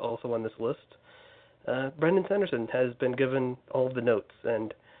Kings, also on this list. Brandon Sanderson has been given all of the notes,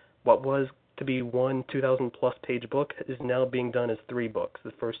 and what was to be one 2,000-plus page book is now being done as 3 books,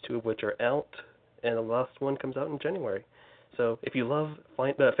 the first 2 of which are out, and the last one comes out in January. So if you love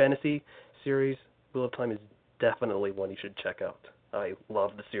fantasy series, Wheel of Time is definitely one you should check out. I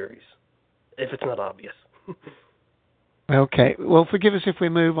love the series, if it's not obvious. Okay. Well, forgive us if we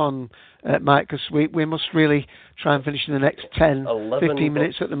move on, Mike, because we must really try and finish in the next 10, 15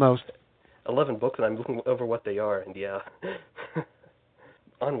 minutes at the most. 11 books, and I'm looking over what they are, and yeah.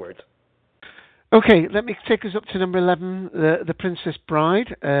 Onwards. Okay, let me take us up to number 11, The Princess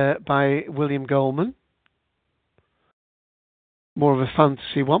Bride, by William Goldman. More of a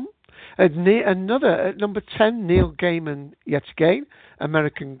fantasy one. Another, at number 10, Neil Gaiman, yet again,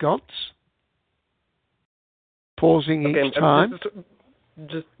 American Gods. Pausing each time.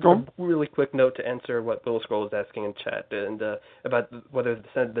 Just a really quick note to answer what Bill Scroll is asking in chat, and about whether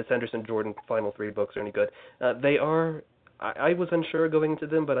the Sanderson-Jordan final 3 books are any good. They are. I was unsure going into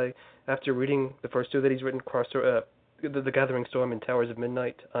them, but after reading the first 2 that he's written, The Gathering Storm and Towers of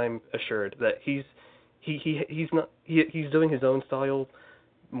Midnight, I'm assured that he's doing his own style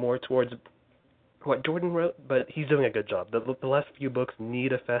more towards what Jordan wrote, but he's doing a good job. The last few books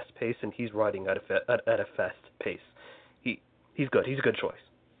need a fast pace, and he's writing at a fast pace. He's good. He's a good choice.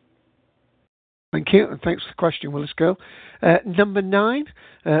 Thank you, and thanks for the question, Willis Girl. Number 9,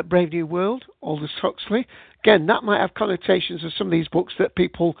 Brave New World, Aldous Huxley. Again, that might have connotations of some of these books that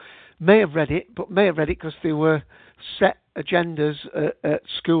people may have read it, but may have read it because they were set agendas at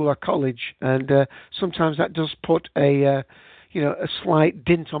school or college, and sometimes that does put a slight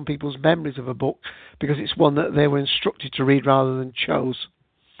dint on people's memories of a book because it's one that they were instructed to read rather than chose.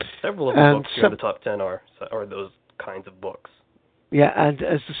 Several of the books here in the top 10 are those kinds of books. Yeah, and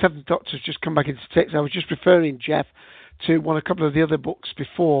as the Seventh Doctor's just come back into text, I was just referring, Jeff, to a couple of the other books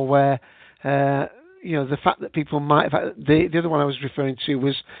before where, the fact that people might have... The other one I was referring to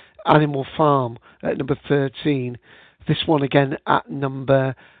was Animal Farm at number 13. This one again at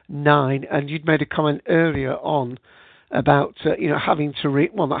number 9. And you'd made a comment earlier on about, having to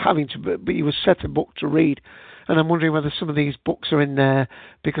read... Well, not having to, but you were set a book to read. And I'm wondering whether some of these books are in there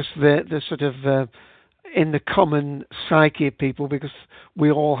because they're sort of... in the common psyche of people because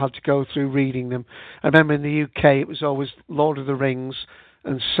we all had to go through reading them. I remember in the UK it was always Lord of the Rings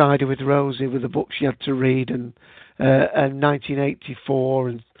and Cider with Rosie were the books you had to read, and 1984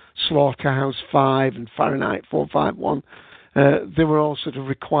 and Slaughterhouse-5 and Fahrenheit 451. They were all sort of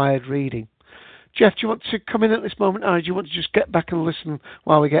required reading. Jeff, do you want to come in at this moment, or do you want to just get back and listen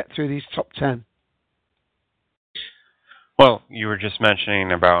while we get through these top 10? Well, you were just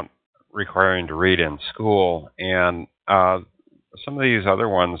mentioning about requiring to read in school, and some of these other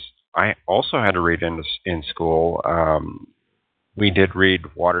ones I also had to read in school. We did read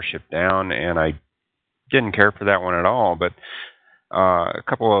Watership Down, and I didn't care for that one at all, but a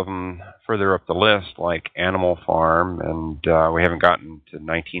couple of them further up the list, like Animal Farm, and we haven't gotten to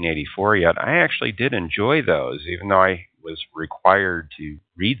 1984 yet. I actually did enjoy those, even though I was required to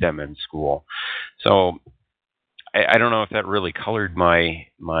read them in school. So I don't know if that really colored my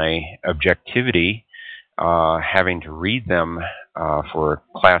objectivity, having to read them for a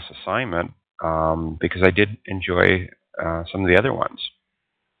class assignment, because I did enjoy some of the other ones.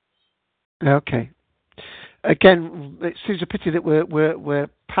 Okay. Again, it seems a pity that we're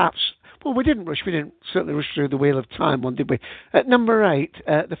perhaps... Well, we didn't certainly rush through the Wheel of Time one, did we? At number 8,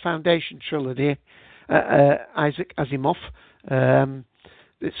 the Foundation trilogy, Isaac Asimov.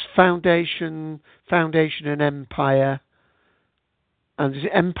 It's Foundation and Empire. And is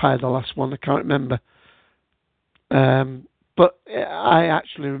it Empire the last one? I can't remember. But I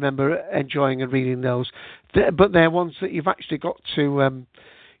actually remember enjoying and reading those. But they're ones that you've actually got to,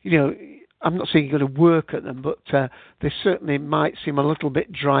 I'm not saying you're going to work at them, but they certainly might seem a little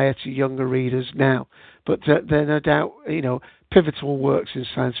bit drier to younger readers now. But they're no doubt, pivotal works in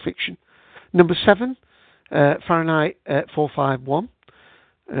science fiction. Number 7, Fahrenheit 451.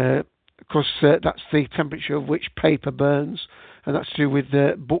 Of course, that's the temperature of which paper burns, and that's to do with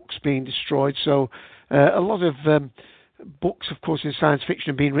books being destroyed. So A lot of books, of course, in science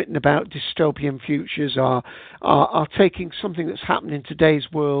fiction have been written about dystopian futures, are taking something that's happened in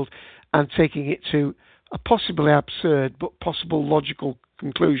today's world and taking it to a possibly absurd but possible logical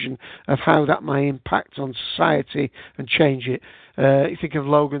conclusion of how that may impact on society and change it. You think of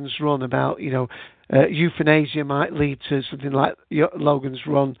Logan's Run about, euthanasia might lead to something like Logan's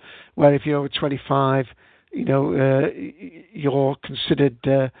Run, where if you're over 25, you're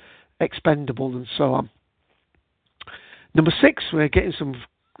considered expendable and so on. Number 6, we're getting some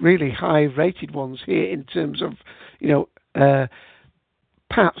really high-rated ones here in terms of,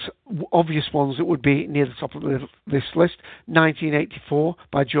 perhaps obvious ones that would be near the top of this list. 1984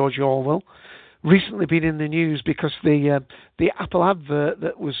 by George Orwell. Recently been in the news because the Apple advert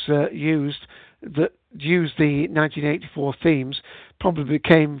that was used the 1984 themes probably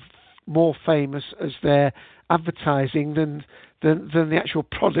became more famous as their advertising than the actual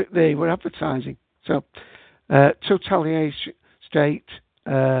product they were advertising. So, totalitarian state,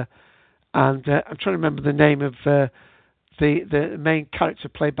 and I'm trying to remember the name of the main character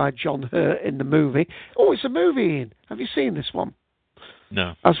played by John Hurt in the movie. Oh, it's a movie, Ian. Have you seen this one?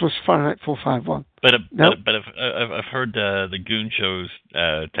 No. As was Fahrenheit 451. But No? but I've heard the Goon Show's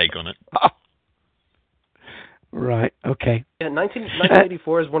take on it. Right. Okay. Yeah,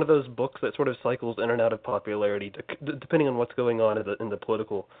 1984 is one of those books that sort of cycles in and out of popularity, depending on what's going on in the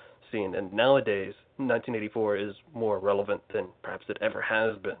political scene. And nowadays, 1984 is more relevant than perhaps it ever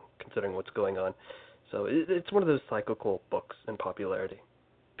has been, considering what's going on. So it's one of those cyclical books in popularity.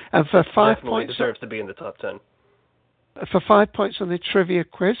 And for 5 definitely points, deserves to be in the top 10. For 5 points on the trivia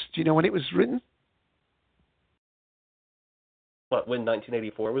quiz, do you know when it was written? What, when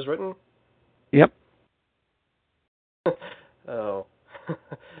 1984 was written? Yep. Oh.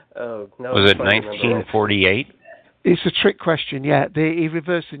 Oh, no. Was it 1948? It's a trick question, yeah. He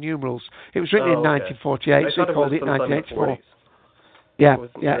reversed the numerals. It was written in 1948, so he called it 1984. Yeah,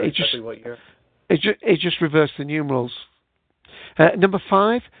 yeah. What year? It just reversed the numerals. Number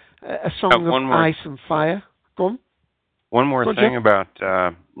 5, a song of Ice and Fire. Go on. One more thing about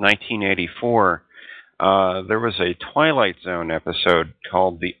 1984. There was a Twilight Zone episode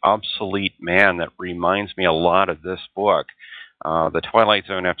called The Obsolete Man that reminds me a lot of this book. The Twilight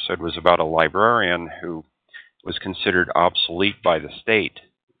Zone episode was about a librarian who was considered obsolete by the state,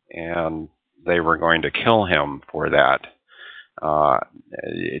 and they were going to kill him for that.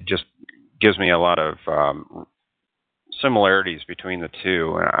 It just gives me a lot of similarities between the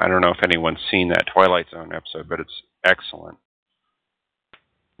two. I don't know if anyone's seen that Twilight Zone episode, but it's excellent.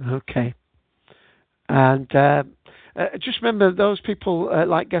 Okay. And just remember those people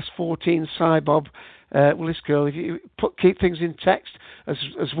like Guest 14, Cybob, Willis Girl, if you keep things in text,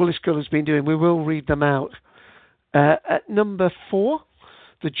 as Willis Girl has been doing, we will read them out. At number 4,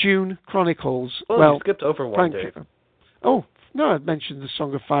 the June Chronicles. Well, you skipped over one, Dave. Oh, no, I mentioned the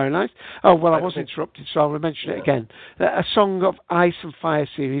Song of Fire and Ice. Oh, well, I was interrupted, so I'll mention it again. A Song of Ice and Fire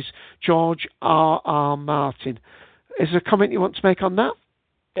series, George R.R. Martin. Is there a comment you want to make on that?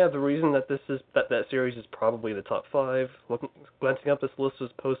 Yeah, the reason that that series is probably the top 5, glancing up this list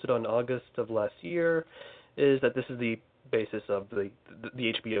was posted on August of last year, is that this is the basis of the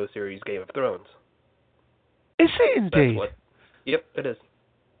HBO series Game of Thrones. Is it indeed? Yep, it is.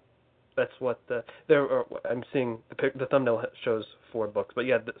 That's what I'm seeing. The thumbnail shows 4 books, but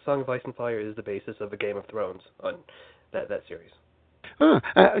yeah, the Song of Ice and Fire is the basis of the Game of Thrones on that series.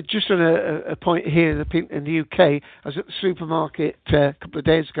 Just on a point here, the people in the UK, I was at the supermarket a couple of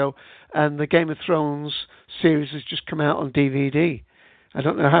days ago, and the Game of Thrones series has just come out on DVD. I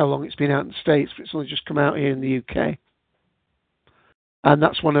don't know how long it's been out in the States, but it's only just come out here in the UK. And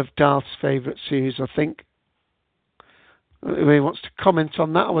that's one of Darth's favourite series, I think. He wants to comment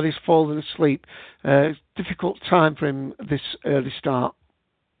on that, or he's fallen asleep. It's a difficult time for him this early start.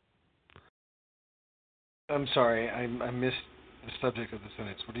 I'm sorry, I missed the subject of the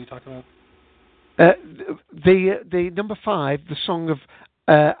sentence. What are you talking about? The number 5, the Song of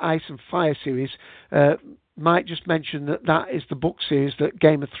Ice and Fire series, might just mention that is the book series that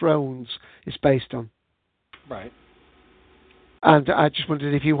Game of Thrones is based on. Right. And I just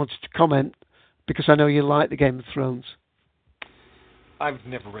wondered if you wanted to comment, because I know you like the Game of Thrones. I've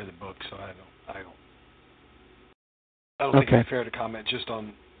never read the book, so I don't think it's fair to comment just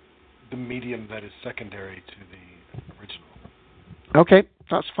on the medium that is secondary to the original. Okay,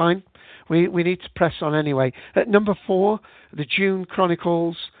 that's fine. We need to press on anyway. At number 4, the June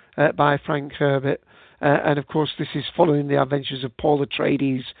Chronicles by Frank Herbert. And of course, this is following the adventures of Paul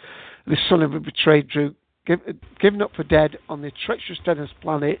Atreides, the son of a betrayed Given up for dead on the treacherous Dennis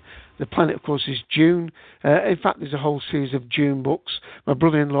planet. The planet, of course, is June. In fact, there's a whole series of June books. My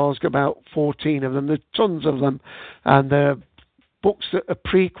brother-in-law's got about 14 of them. There's tons of them. And they're books that are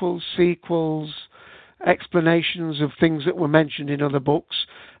prequels, sequels, explanations of things that were mentioned in other books.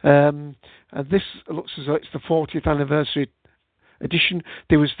 And this looks as though it's the 40th anniversary edition.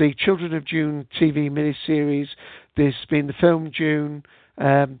 There was the Children of June TV miniseries. There's been the film June.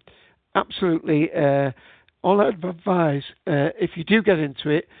 Absolutely, all I'd advise, if you do get into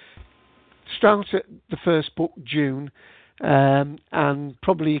it, start at the first book, June, and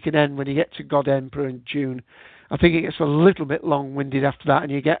probably you can end when you get to God Emperor in June. I think it gets a little bit long-winded after that,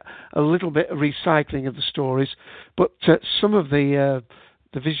 and you get a little bit of recycling of the stories. But some of the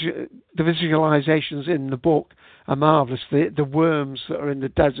visualizations in the book are marvellous. The worms that are in the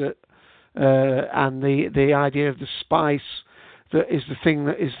desert, and the idea of the spice that is the thing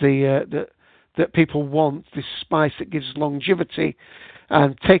that is that people want, this spice that gives longevity.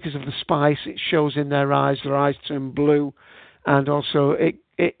 And takers of the spice, it shows in their eyes turn blue, and also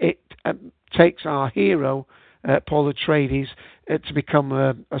it takes our hero, Paul Atreides, to become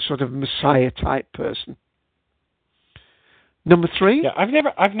a sort of messiah type person. Number 3. Yeah,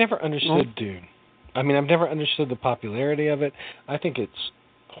 I've never understood Dune. I mean, I've never understood the popularity of it. I think it's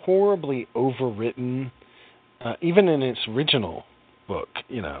horribly overwritten, even in its original book.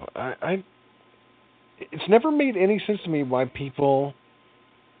 You know, it's never made any sense to me why people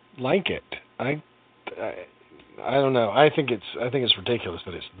like it. I don't know. I think it's ridiculous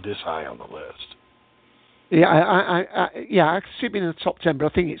that it's this high on the list. Yeah, I can see it being in the top 10, but I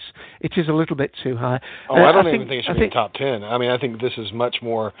think it is a little bit too high. Oh, I don't even think it should be in the top 10. I mean, I think this is much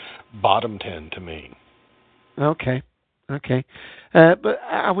more bottom 10 to me. Okay. But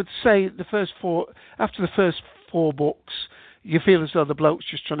I would say after the first 4 books, you feel as though the bloke's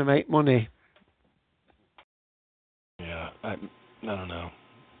just trying to make money. Yeah, I don't know.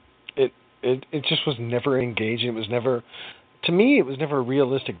 It just was never engaging. It was never, to me, it was never a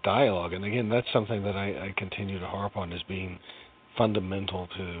realistic dialogue. And again, that's something that I continue to harp on as being fundamental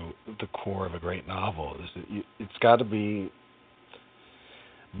to the core of a great novel. Is that it's got to be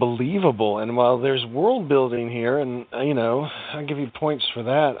believable. And while there's world building here, and I'll give you points for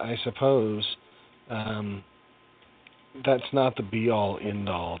that, I suppose, that's not the be all end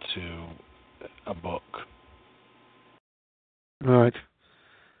all to a book. Right.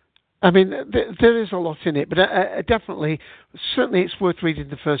 I mean, there is a lot in it, but certainly it's worth reading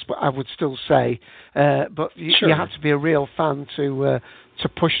the first book, I would still say. But you have to be a real fan to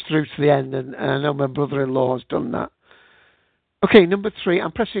push through to the end, and I know my brother-in-law has done that. Okay, number 3.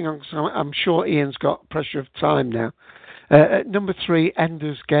 I'm pressing on because I'm sure Ian's got pressure of time now. Number 3,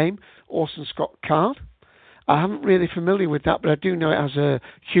 Ender's Game, Orson Scott Card. I haven't really familiar with that, but I do know it has a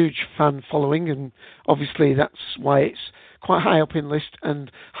huge fan following, and obviously that's why it's quite high up in list,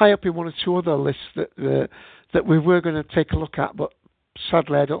 and high up in 1 or 2 other lists that we were going to take a look at, but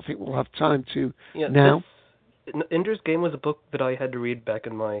sadly I don't think we'll have time to now. Ender's Game was a book that I had to read back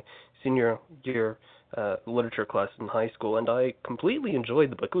in my senior year literature class in high school, and I completely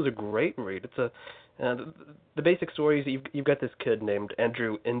enjoyed the book. It was a great read. It's the basic story is you've got this kid named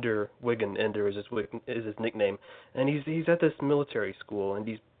Andrew Ender Wiggin. Ender is his nickname, and he's at this military school,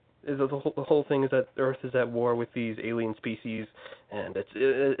 and the whole thing is that Earth is at war with these alien species, and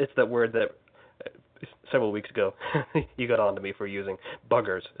it's that word that several weeks ago you got on to me for using.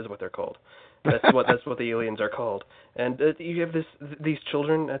 Buggers is what they're called. That's what the aliens are called. And you have these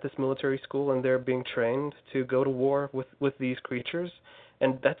children at this military school, and they're being trained to go to war with these creatures,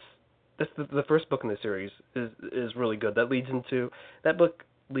 and that's the first book in the series is really good. That book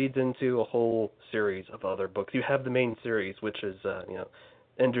leads into a whole series of other books. You have the main series, which is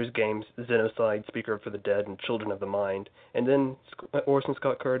Ender's Game, Xenocide, Speaker for the Dead, and Children of the Mind. And then Orson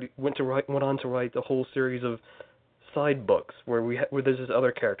Scott Card went on to write a whole series of side books where there's this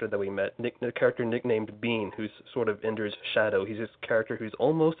other character that we met, a character nicknamed Bean, who's sort of Ender's shadow. He's this character who's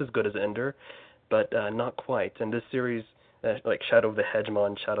almost as good as Ender, but not quite. And this series, like Shadow of the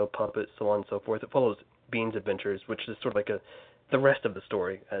Hedgemon, Shadow Puppet, so on and so forth, it follows Bean's adventures, which is sort of like the rest of the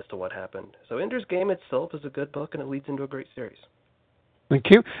story as to what happened. So Ender's Game itself is a good book, and it leads into a great series. Thank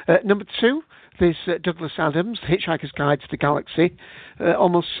you. Number 2, there's Douglas Adams, The Hitchhiker's Guide to the Galaxy.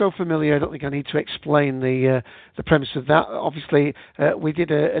 Almost so familiar, I don't think I need to explain the premise of that. Obviously, we did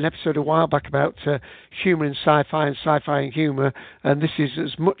an episode a while back about humour in sci-fi and sci-fi and humour, and this is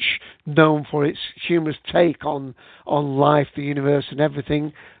as much known for its humorous take on life, the universe, and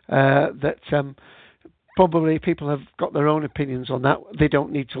everything that probably people have got their own opinions on that. They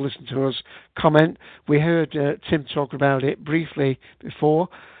don't need to listen to us comment. We heard Tim talk about it briefly before.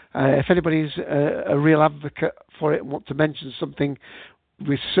 if anybody's a real advocate for it and want to mention something,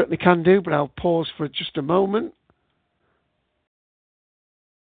 we certainly can do, but I'll pause for just a moment.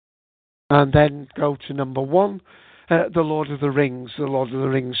 And then go to number 1, The Lord of the Rings. The Lord of the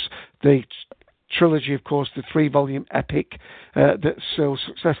Rings, the trilogy, of course, the 3-volume epic that's so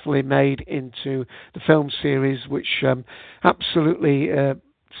successfully made into the film series, which absolutely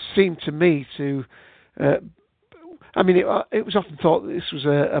seemed to me to... it was often thought that this was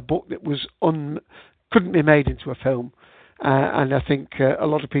a book that was couldn't be made into a film. And I think a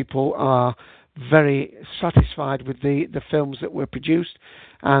lot of people are very satisfied with the films that were produced.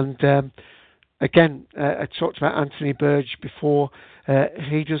 And again, I talked about Anthony Burge before.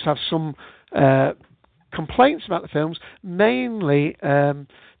 He does have some complaints about the films, mainly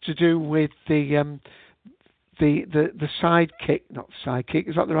to do with the sidekick, not sidekick,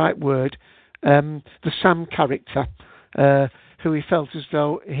 is that the right word? The Sam character, who he felt as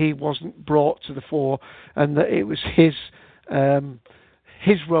though he wasn't brought to the fore, and that it was his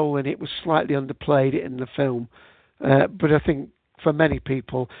role in it was slightly underplayed in the film. But I think for many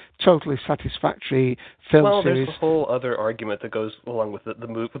people, totally satisfactory film series. There's the whole other argument that goes along with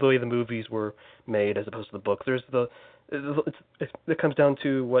the way the movies were made as opposed to the book. There's it comes down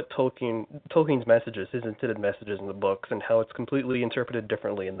to what Tolkien's messages, his intended messages in the books, and how it's completely interpreted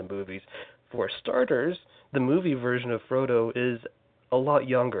differently in the movies. For starters, the movie version of Frodo is a lot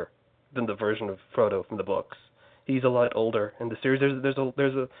younger than the version of Frodo from the books. He's a lot older in the series. There's a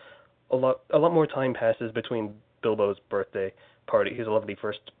lot more time passes between Bilbo's birthday party, his lovely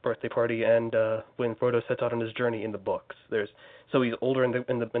first birthday party, and when Frodo sets out on his journey in the books. So he's older in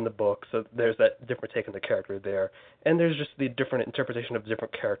the book, so there's that different take on the character there, and there's just the different interpretation of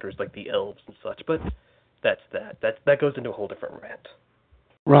different characters like the elves and such. But that's that goes into a whole different rant.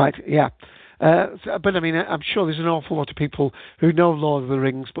 Right. Yeah. But I mean, I'm sure there's an awful lot of people who know Lord of the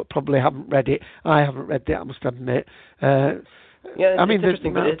Rings, but probably haven't read it. I haven't read it, I must admit. It's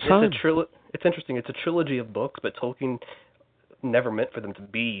interesting. It's interesting. It's a trilogy of books, but Tolkien never meant for them to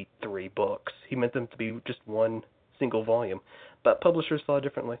be 3 books. He meant them to be just one single volume. But publishers saw it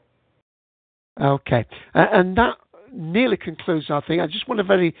differently. Okay. And that nearly concludes our thing. I just want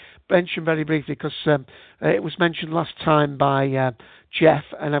to mention very briefly, because it was mentioned last time by Jeff,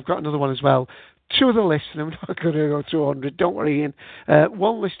 and I've got another one as well. 2 of the lists, and I'm not going to go to 100, don't worry, Ian.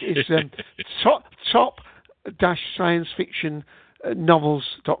 One list is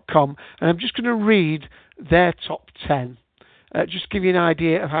top-science-fiction-novels.com, and I'm just going to read their top 10. Just give you an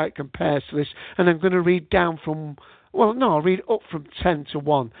idea of how it compares to this, and I'm going to read I'll read up from 10 to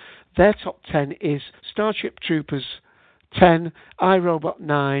 1. Their top 10 is Starship Troopers 10, iRobot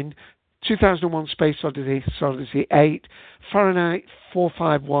 9, 2001 Space Odyssey 8, Fahrenheit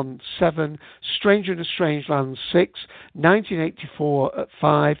 451 7, Stranger in a Strange Land 6, 1984 at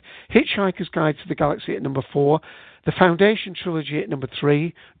 5, Hitchhiker's Guide to the Galaxy at number 4, The Foundation Trilogy at number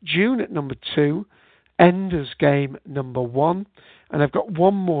 3, Dune at number 2, Ender's Game number 1, and I've got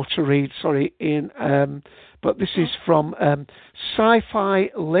one more to read, sorry, Ian, but this is from SciFi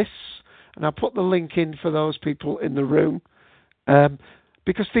lists, and I'll put the link in for those people in the room,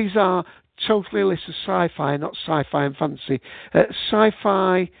 because these are totally lists of sci-fi, not sci-fi and fantasy.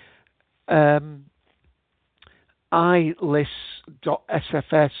 Sci-fi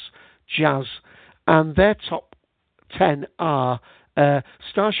iLists.sfs Jazz, and their top 10 are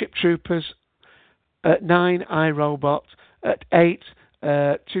Starship Troopers at 9, iRobot at 8,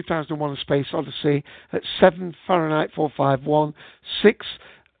 2001 A Space Odyssey at 7, Fahrenheit 451, 6,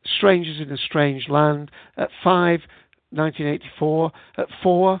 Strangers in a Strange Land at 5, 1984 at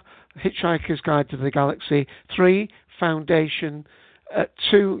 4, Hitchhiker's Guide to the Galaxy 3, Foundation at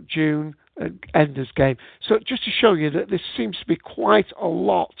 2, Dune, Ender's Game. So just to show you that there seems to be quite a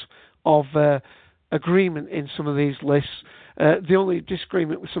lot of agreement in some of these lists. The only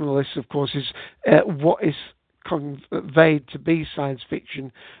disagreement with some of the lists, of course, is what is conveyed to be science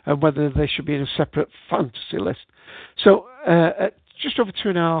fiction and whether they should be in a separate fantasy list. So at just over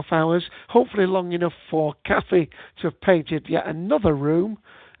 2.5 hours, hopefully long enough for Kathy to have painted yet another room.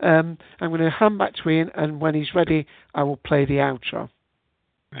 I'm going to hand back to Ian, and when he's ready, I will play the outro.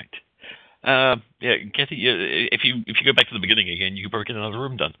 Right. Kathy, if you go back to the beginning again, you can probably get another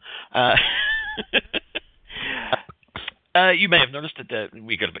room done. You may have noticed that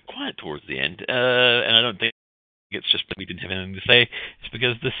we got a bit quiet towards the end, and I don't think it's just that we didn't have anything to say. It's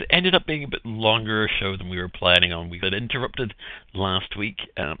because this ended up being a bit longer show than we were planning on. We got interrupted last week,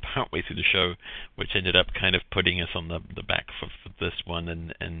 partway through the show, which ended up kind of putting us on the back foot for this one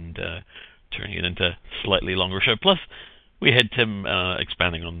and turning it into a slightly longer show. Plus, we had Tim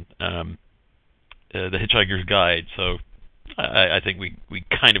expanding on the Hitchhiker's Guide, so I think we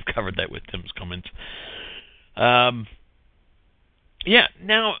kind of covered that with Tim's comments. Yeah.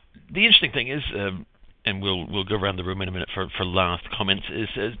 Now the interesting thing is, and we'll go around the room in a minute for last comments, is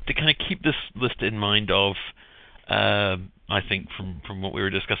to kind of keep this list in mind of. I think from what we were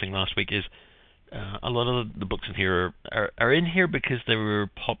discussing last week is a lot of the books in here are in here because they were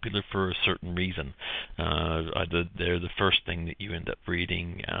popular for a certain reason. Either they're the first thing that you end up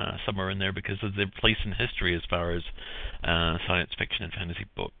reading. Some are in there because of their place in history as far as science fiction and fantasy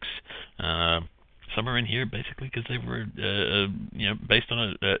books. Some are in here basically because they were based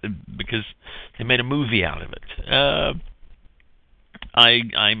on because they made a movie out of it.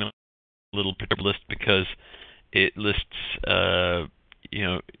 I'm a little perturbed list because it lists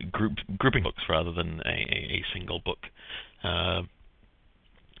grouping books rather than a single book.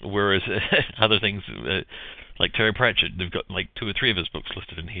 Whereas other things like Terry Pratchett, they've got like 2 or 3 of his books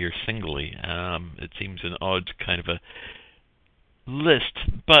listed in here singly. It seems an odd kind of a list,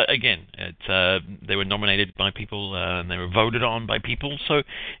 but again, they were nominated by people and they were voted on by people. So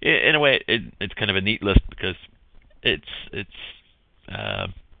in a way, it's kind of a neat list because it's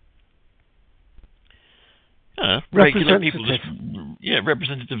regular people,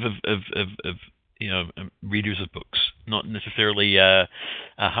 representative of readers of books, not necessarily a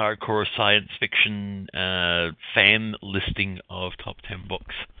hardcore science fiction fan listing of top 10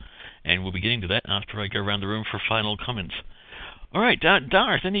 books. And we'll be getting to that after I go around the room for final comments. All right,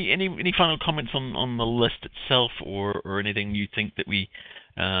 Darth, any final comments on the list itself, or anything you think that we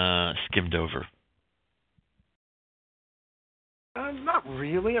skimmed over? Not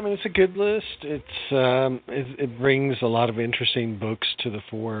really. I mean, it's a good list. It brings a lot of interesting books to the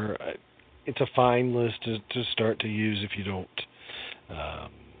fore. It's a fine list to start to use if you don't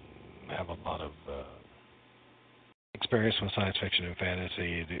have a lot of experience with science fiction and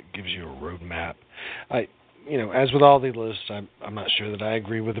fantasy. It gives you a roadmap. As with all the lists, I'm not sure that I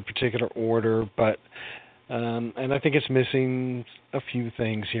agree with a particular order, but and I think it's missing a few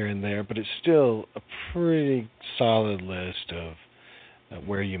things here and there, but it's still a pretty solid list of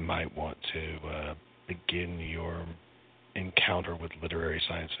where you might want to begin your encounter with literary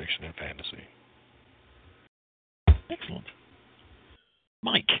science fiction and fantasy. Excellent.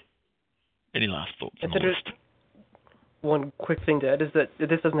 Mike, any last thoughts on the list? One quick thing to add is that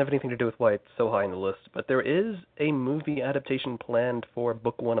this doesn't have anything to do with why it's so high on the list, but there is a movie adaptation planned for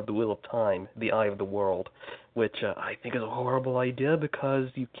Book 1 of The Wheel of Time, The Eye of the World, which I think is a horrible idea because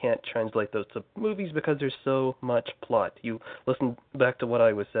you can't translate those to movies because there's so much plot. You listen back to what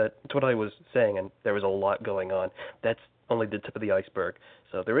I was saying, and there was a lot going on. That's only the tip of the iceberg.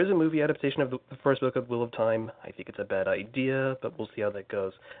 So there is a movie adaptation of the first book of The Wheel of Time. I think it's a bad idea, but we'll see how that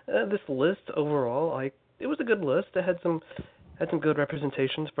goes. This list overall, it was a good list. It had some good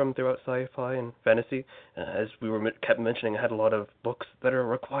representations from throughout sci-fi and fantasy. As we kept mentioning, it had a lot of books that are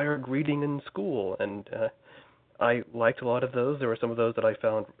required reading in school, and I liked a lot of those. There were some of those that I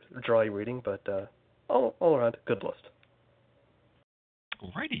found dry reading, but all around, good list.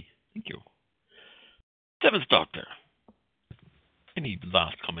 Alrighty, thank you. Seventh Doctor, any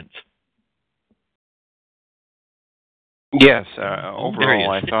last comments? Yes, overall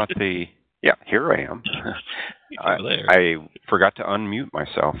I thought yeah, here I am. I forgot to unmute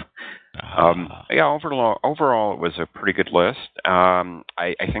myself. Yeah, overall it was a pretty good list.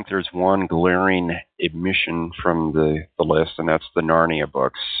 I think there's one glaring omission from the list, and that's the Narnia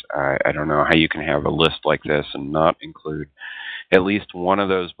books. I don't know how you can have a list like this and not include at least one of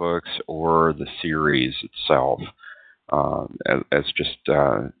those books or the series itself. As just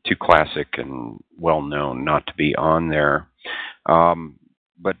too classic and well-known not to be on there.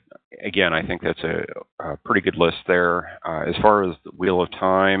 But again, I think that's a pretty good list there. As far as the Wheel of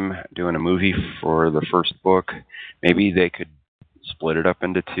Time, doing a movie for the first book, maybe they could split it up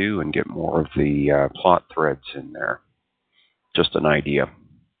into 2 and get more of the plot threads in there. Just an idea.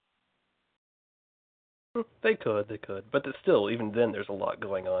 They could. But still, even then, there's a lot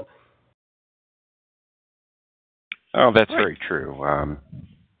going on. Oh, that's very true.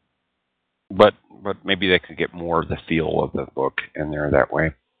 But maybe they could get more of the feel of the book in there that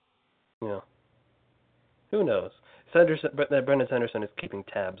way. Yeah. Who knows? Brendan Sanderson is keeping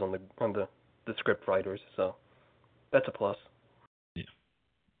tabs on the script writers, so that's a plus. Yeah.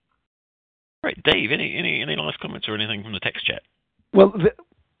 Right, Dave. Any last comments or anything from the text chat? Well,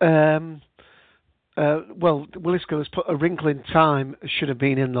 Willis has put A Wrinkle in Time should have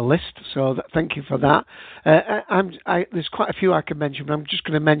been in the list, so thank you for that. There's quite a few I could mention, but I'm just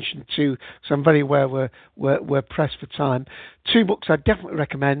going to mention 2, so I'm very aware we're pressed for time. 2 books I definitely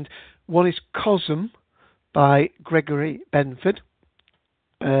recommend. One is Cosm by Gregory Benford,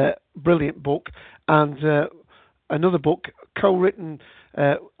 brilliant book, and another book co-written,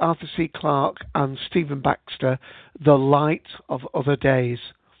 Arthur C. Clarke and Stephen Baxter, The Light of Other Days.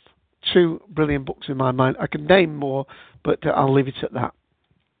 2 brilliant books in my mind. I can name more, but I'll leave it at that.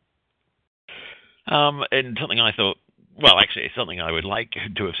 And something I thought, well, actually, it's something I would like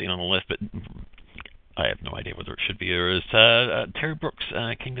to have seen on the list, but I have no idea whether it should be, or is Terry Brooks'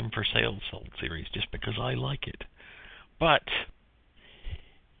 Kingdom for Sale sold series, just because I like it. But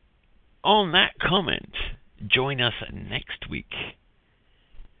on that comment, join us next week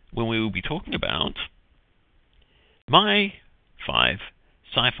when we will be talking about my 5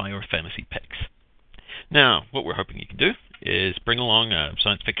 sci-fi or fantasy picks. Now, what we're hoping you can do is bring along a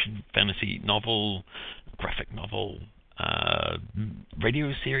science fiction, fantasy novel, graphic novel,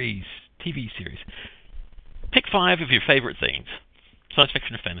 radio series, TV series. Pick 5 of your favorite things, science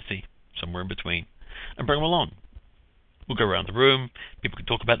fiction or fantasy, somewhere in between, and bring them along. We'll go around the room. People can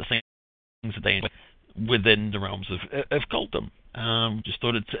talk about the things that they enjoy within the realms of cultdom. Just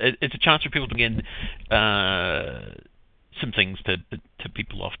thought it's a chance for people to begin some things to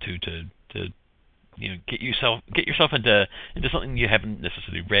people off to get yourself into something you haven't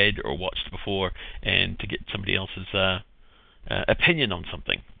necessarily read or watched before, and to get somebody else's opinion on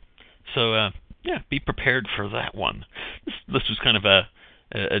something. So be prepared for that one. This was kind of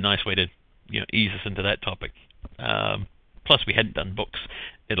a nice way to ease us into that topic. Plus, we hadn't done books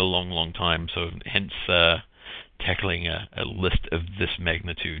in a long, long time, so hence tackling a list of this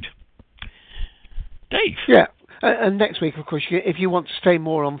magnitude. Dave? Yeah, and next week, of course, if you want to stay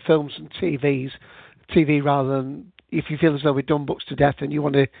more on films and TV rather than, if you feel as though we've done books to death and you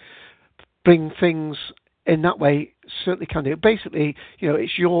want to bring things in that way, certainly can do. Basically,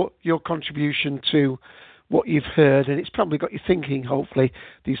 it's your contribution to what you've heard, and it's probably got you thinking, hopefully,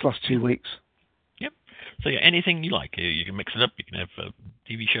 these last 2 weeks. Yep. So anything you like, you can mix it up. You can have a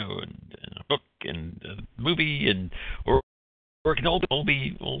TV show and a book and a movie, or it can all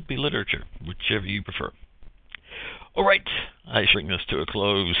be literature, whichever you prefer. All right, I bring this to a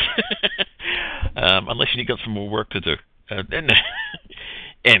close, unless you got some more work to do.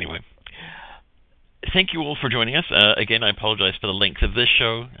 Anyway, thank you all for joining us. Again, I apologize for the length of this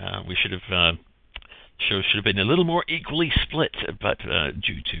show. We should have show should have been a little more equally split, but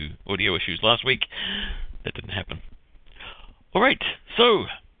due to audio issues last week, that didn't happen. All right, so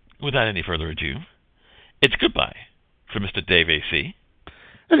without any further ado, it's goodbye from Mr. Dave AC.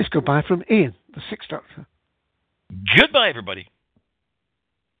 And it's goodbye from Ian, the Sixth Doctor. Goodbye, everybody.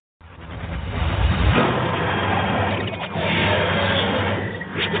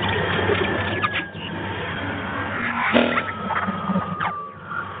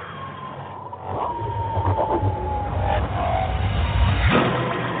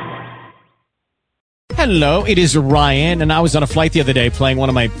 Hello, it is Ryan, and I was on a flight the other day playing one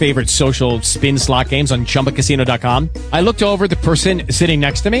of my favorite social spin slot games on ChumbaCasino.com. I looked over at the person sitting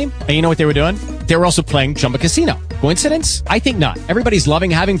next to me, and you know what they were doing? They were also playing Chumba Casino. Coincidence? I think not. Everybody's loving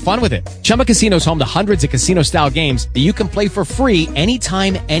having fun with it. Chumba Casino is home to hundreds of casino-style games that you can play for free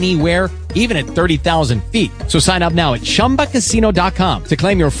anytime, anywhere, even at 30,000 feet. So sign up now at ChumbaCasino.com to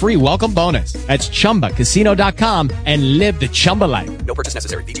claim your free welcome bonus. That's ChumbaCasino.com and live the Chumba life. No purchase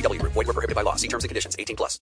necessary. VGW. Void where prohibited by law. See terms and conditions. 18+.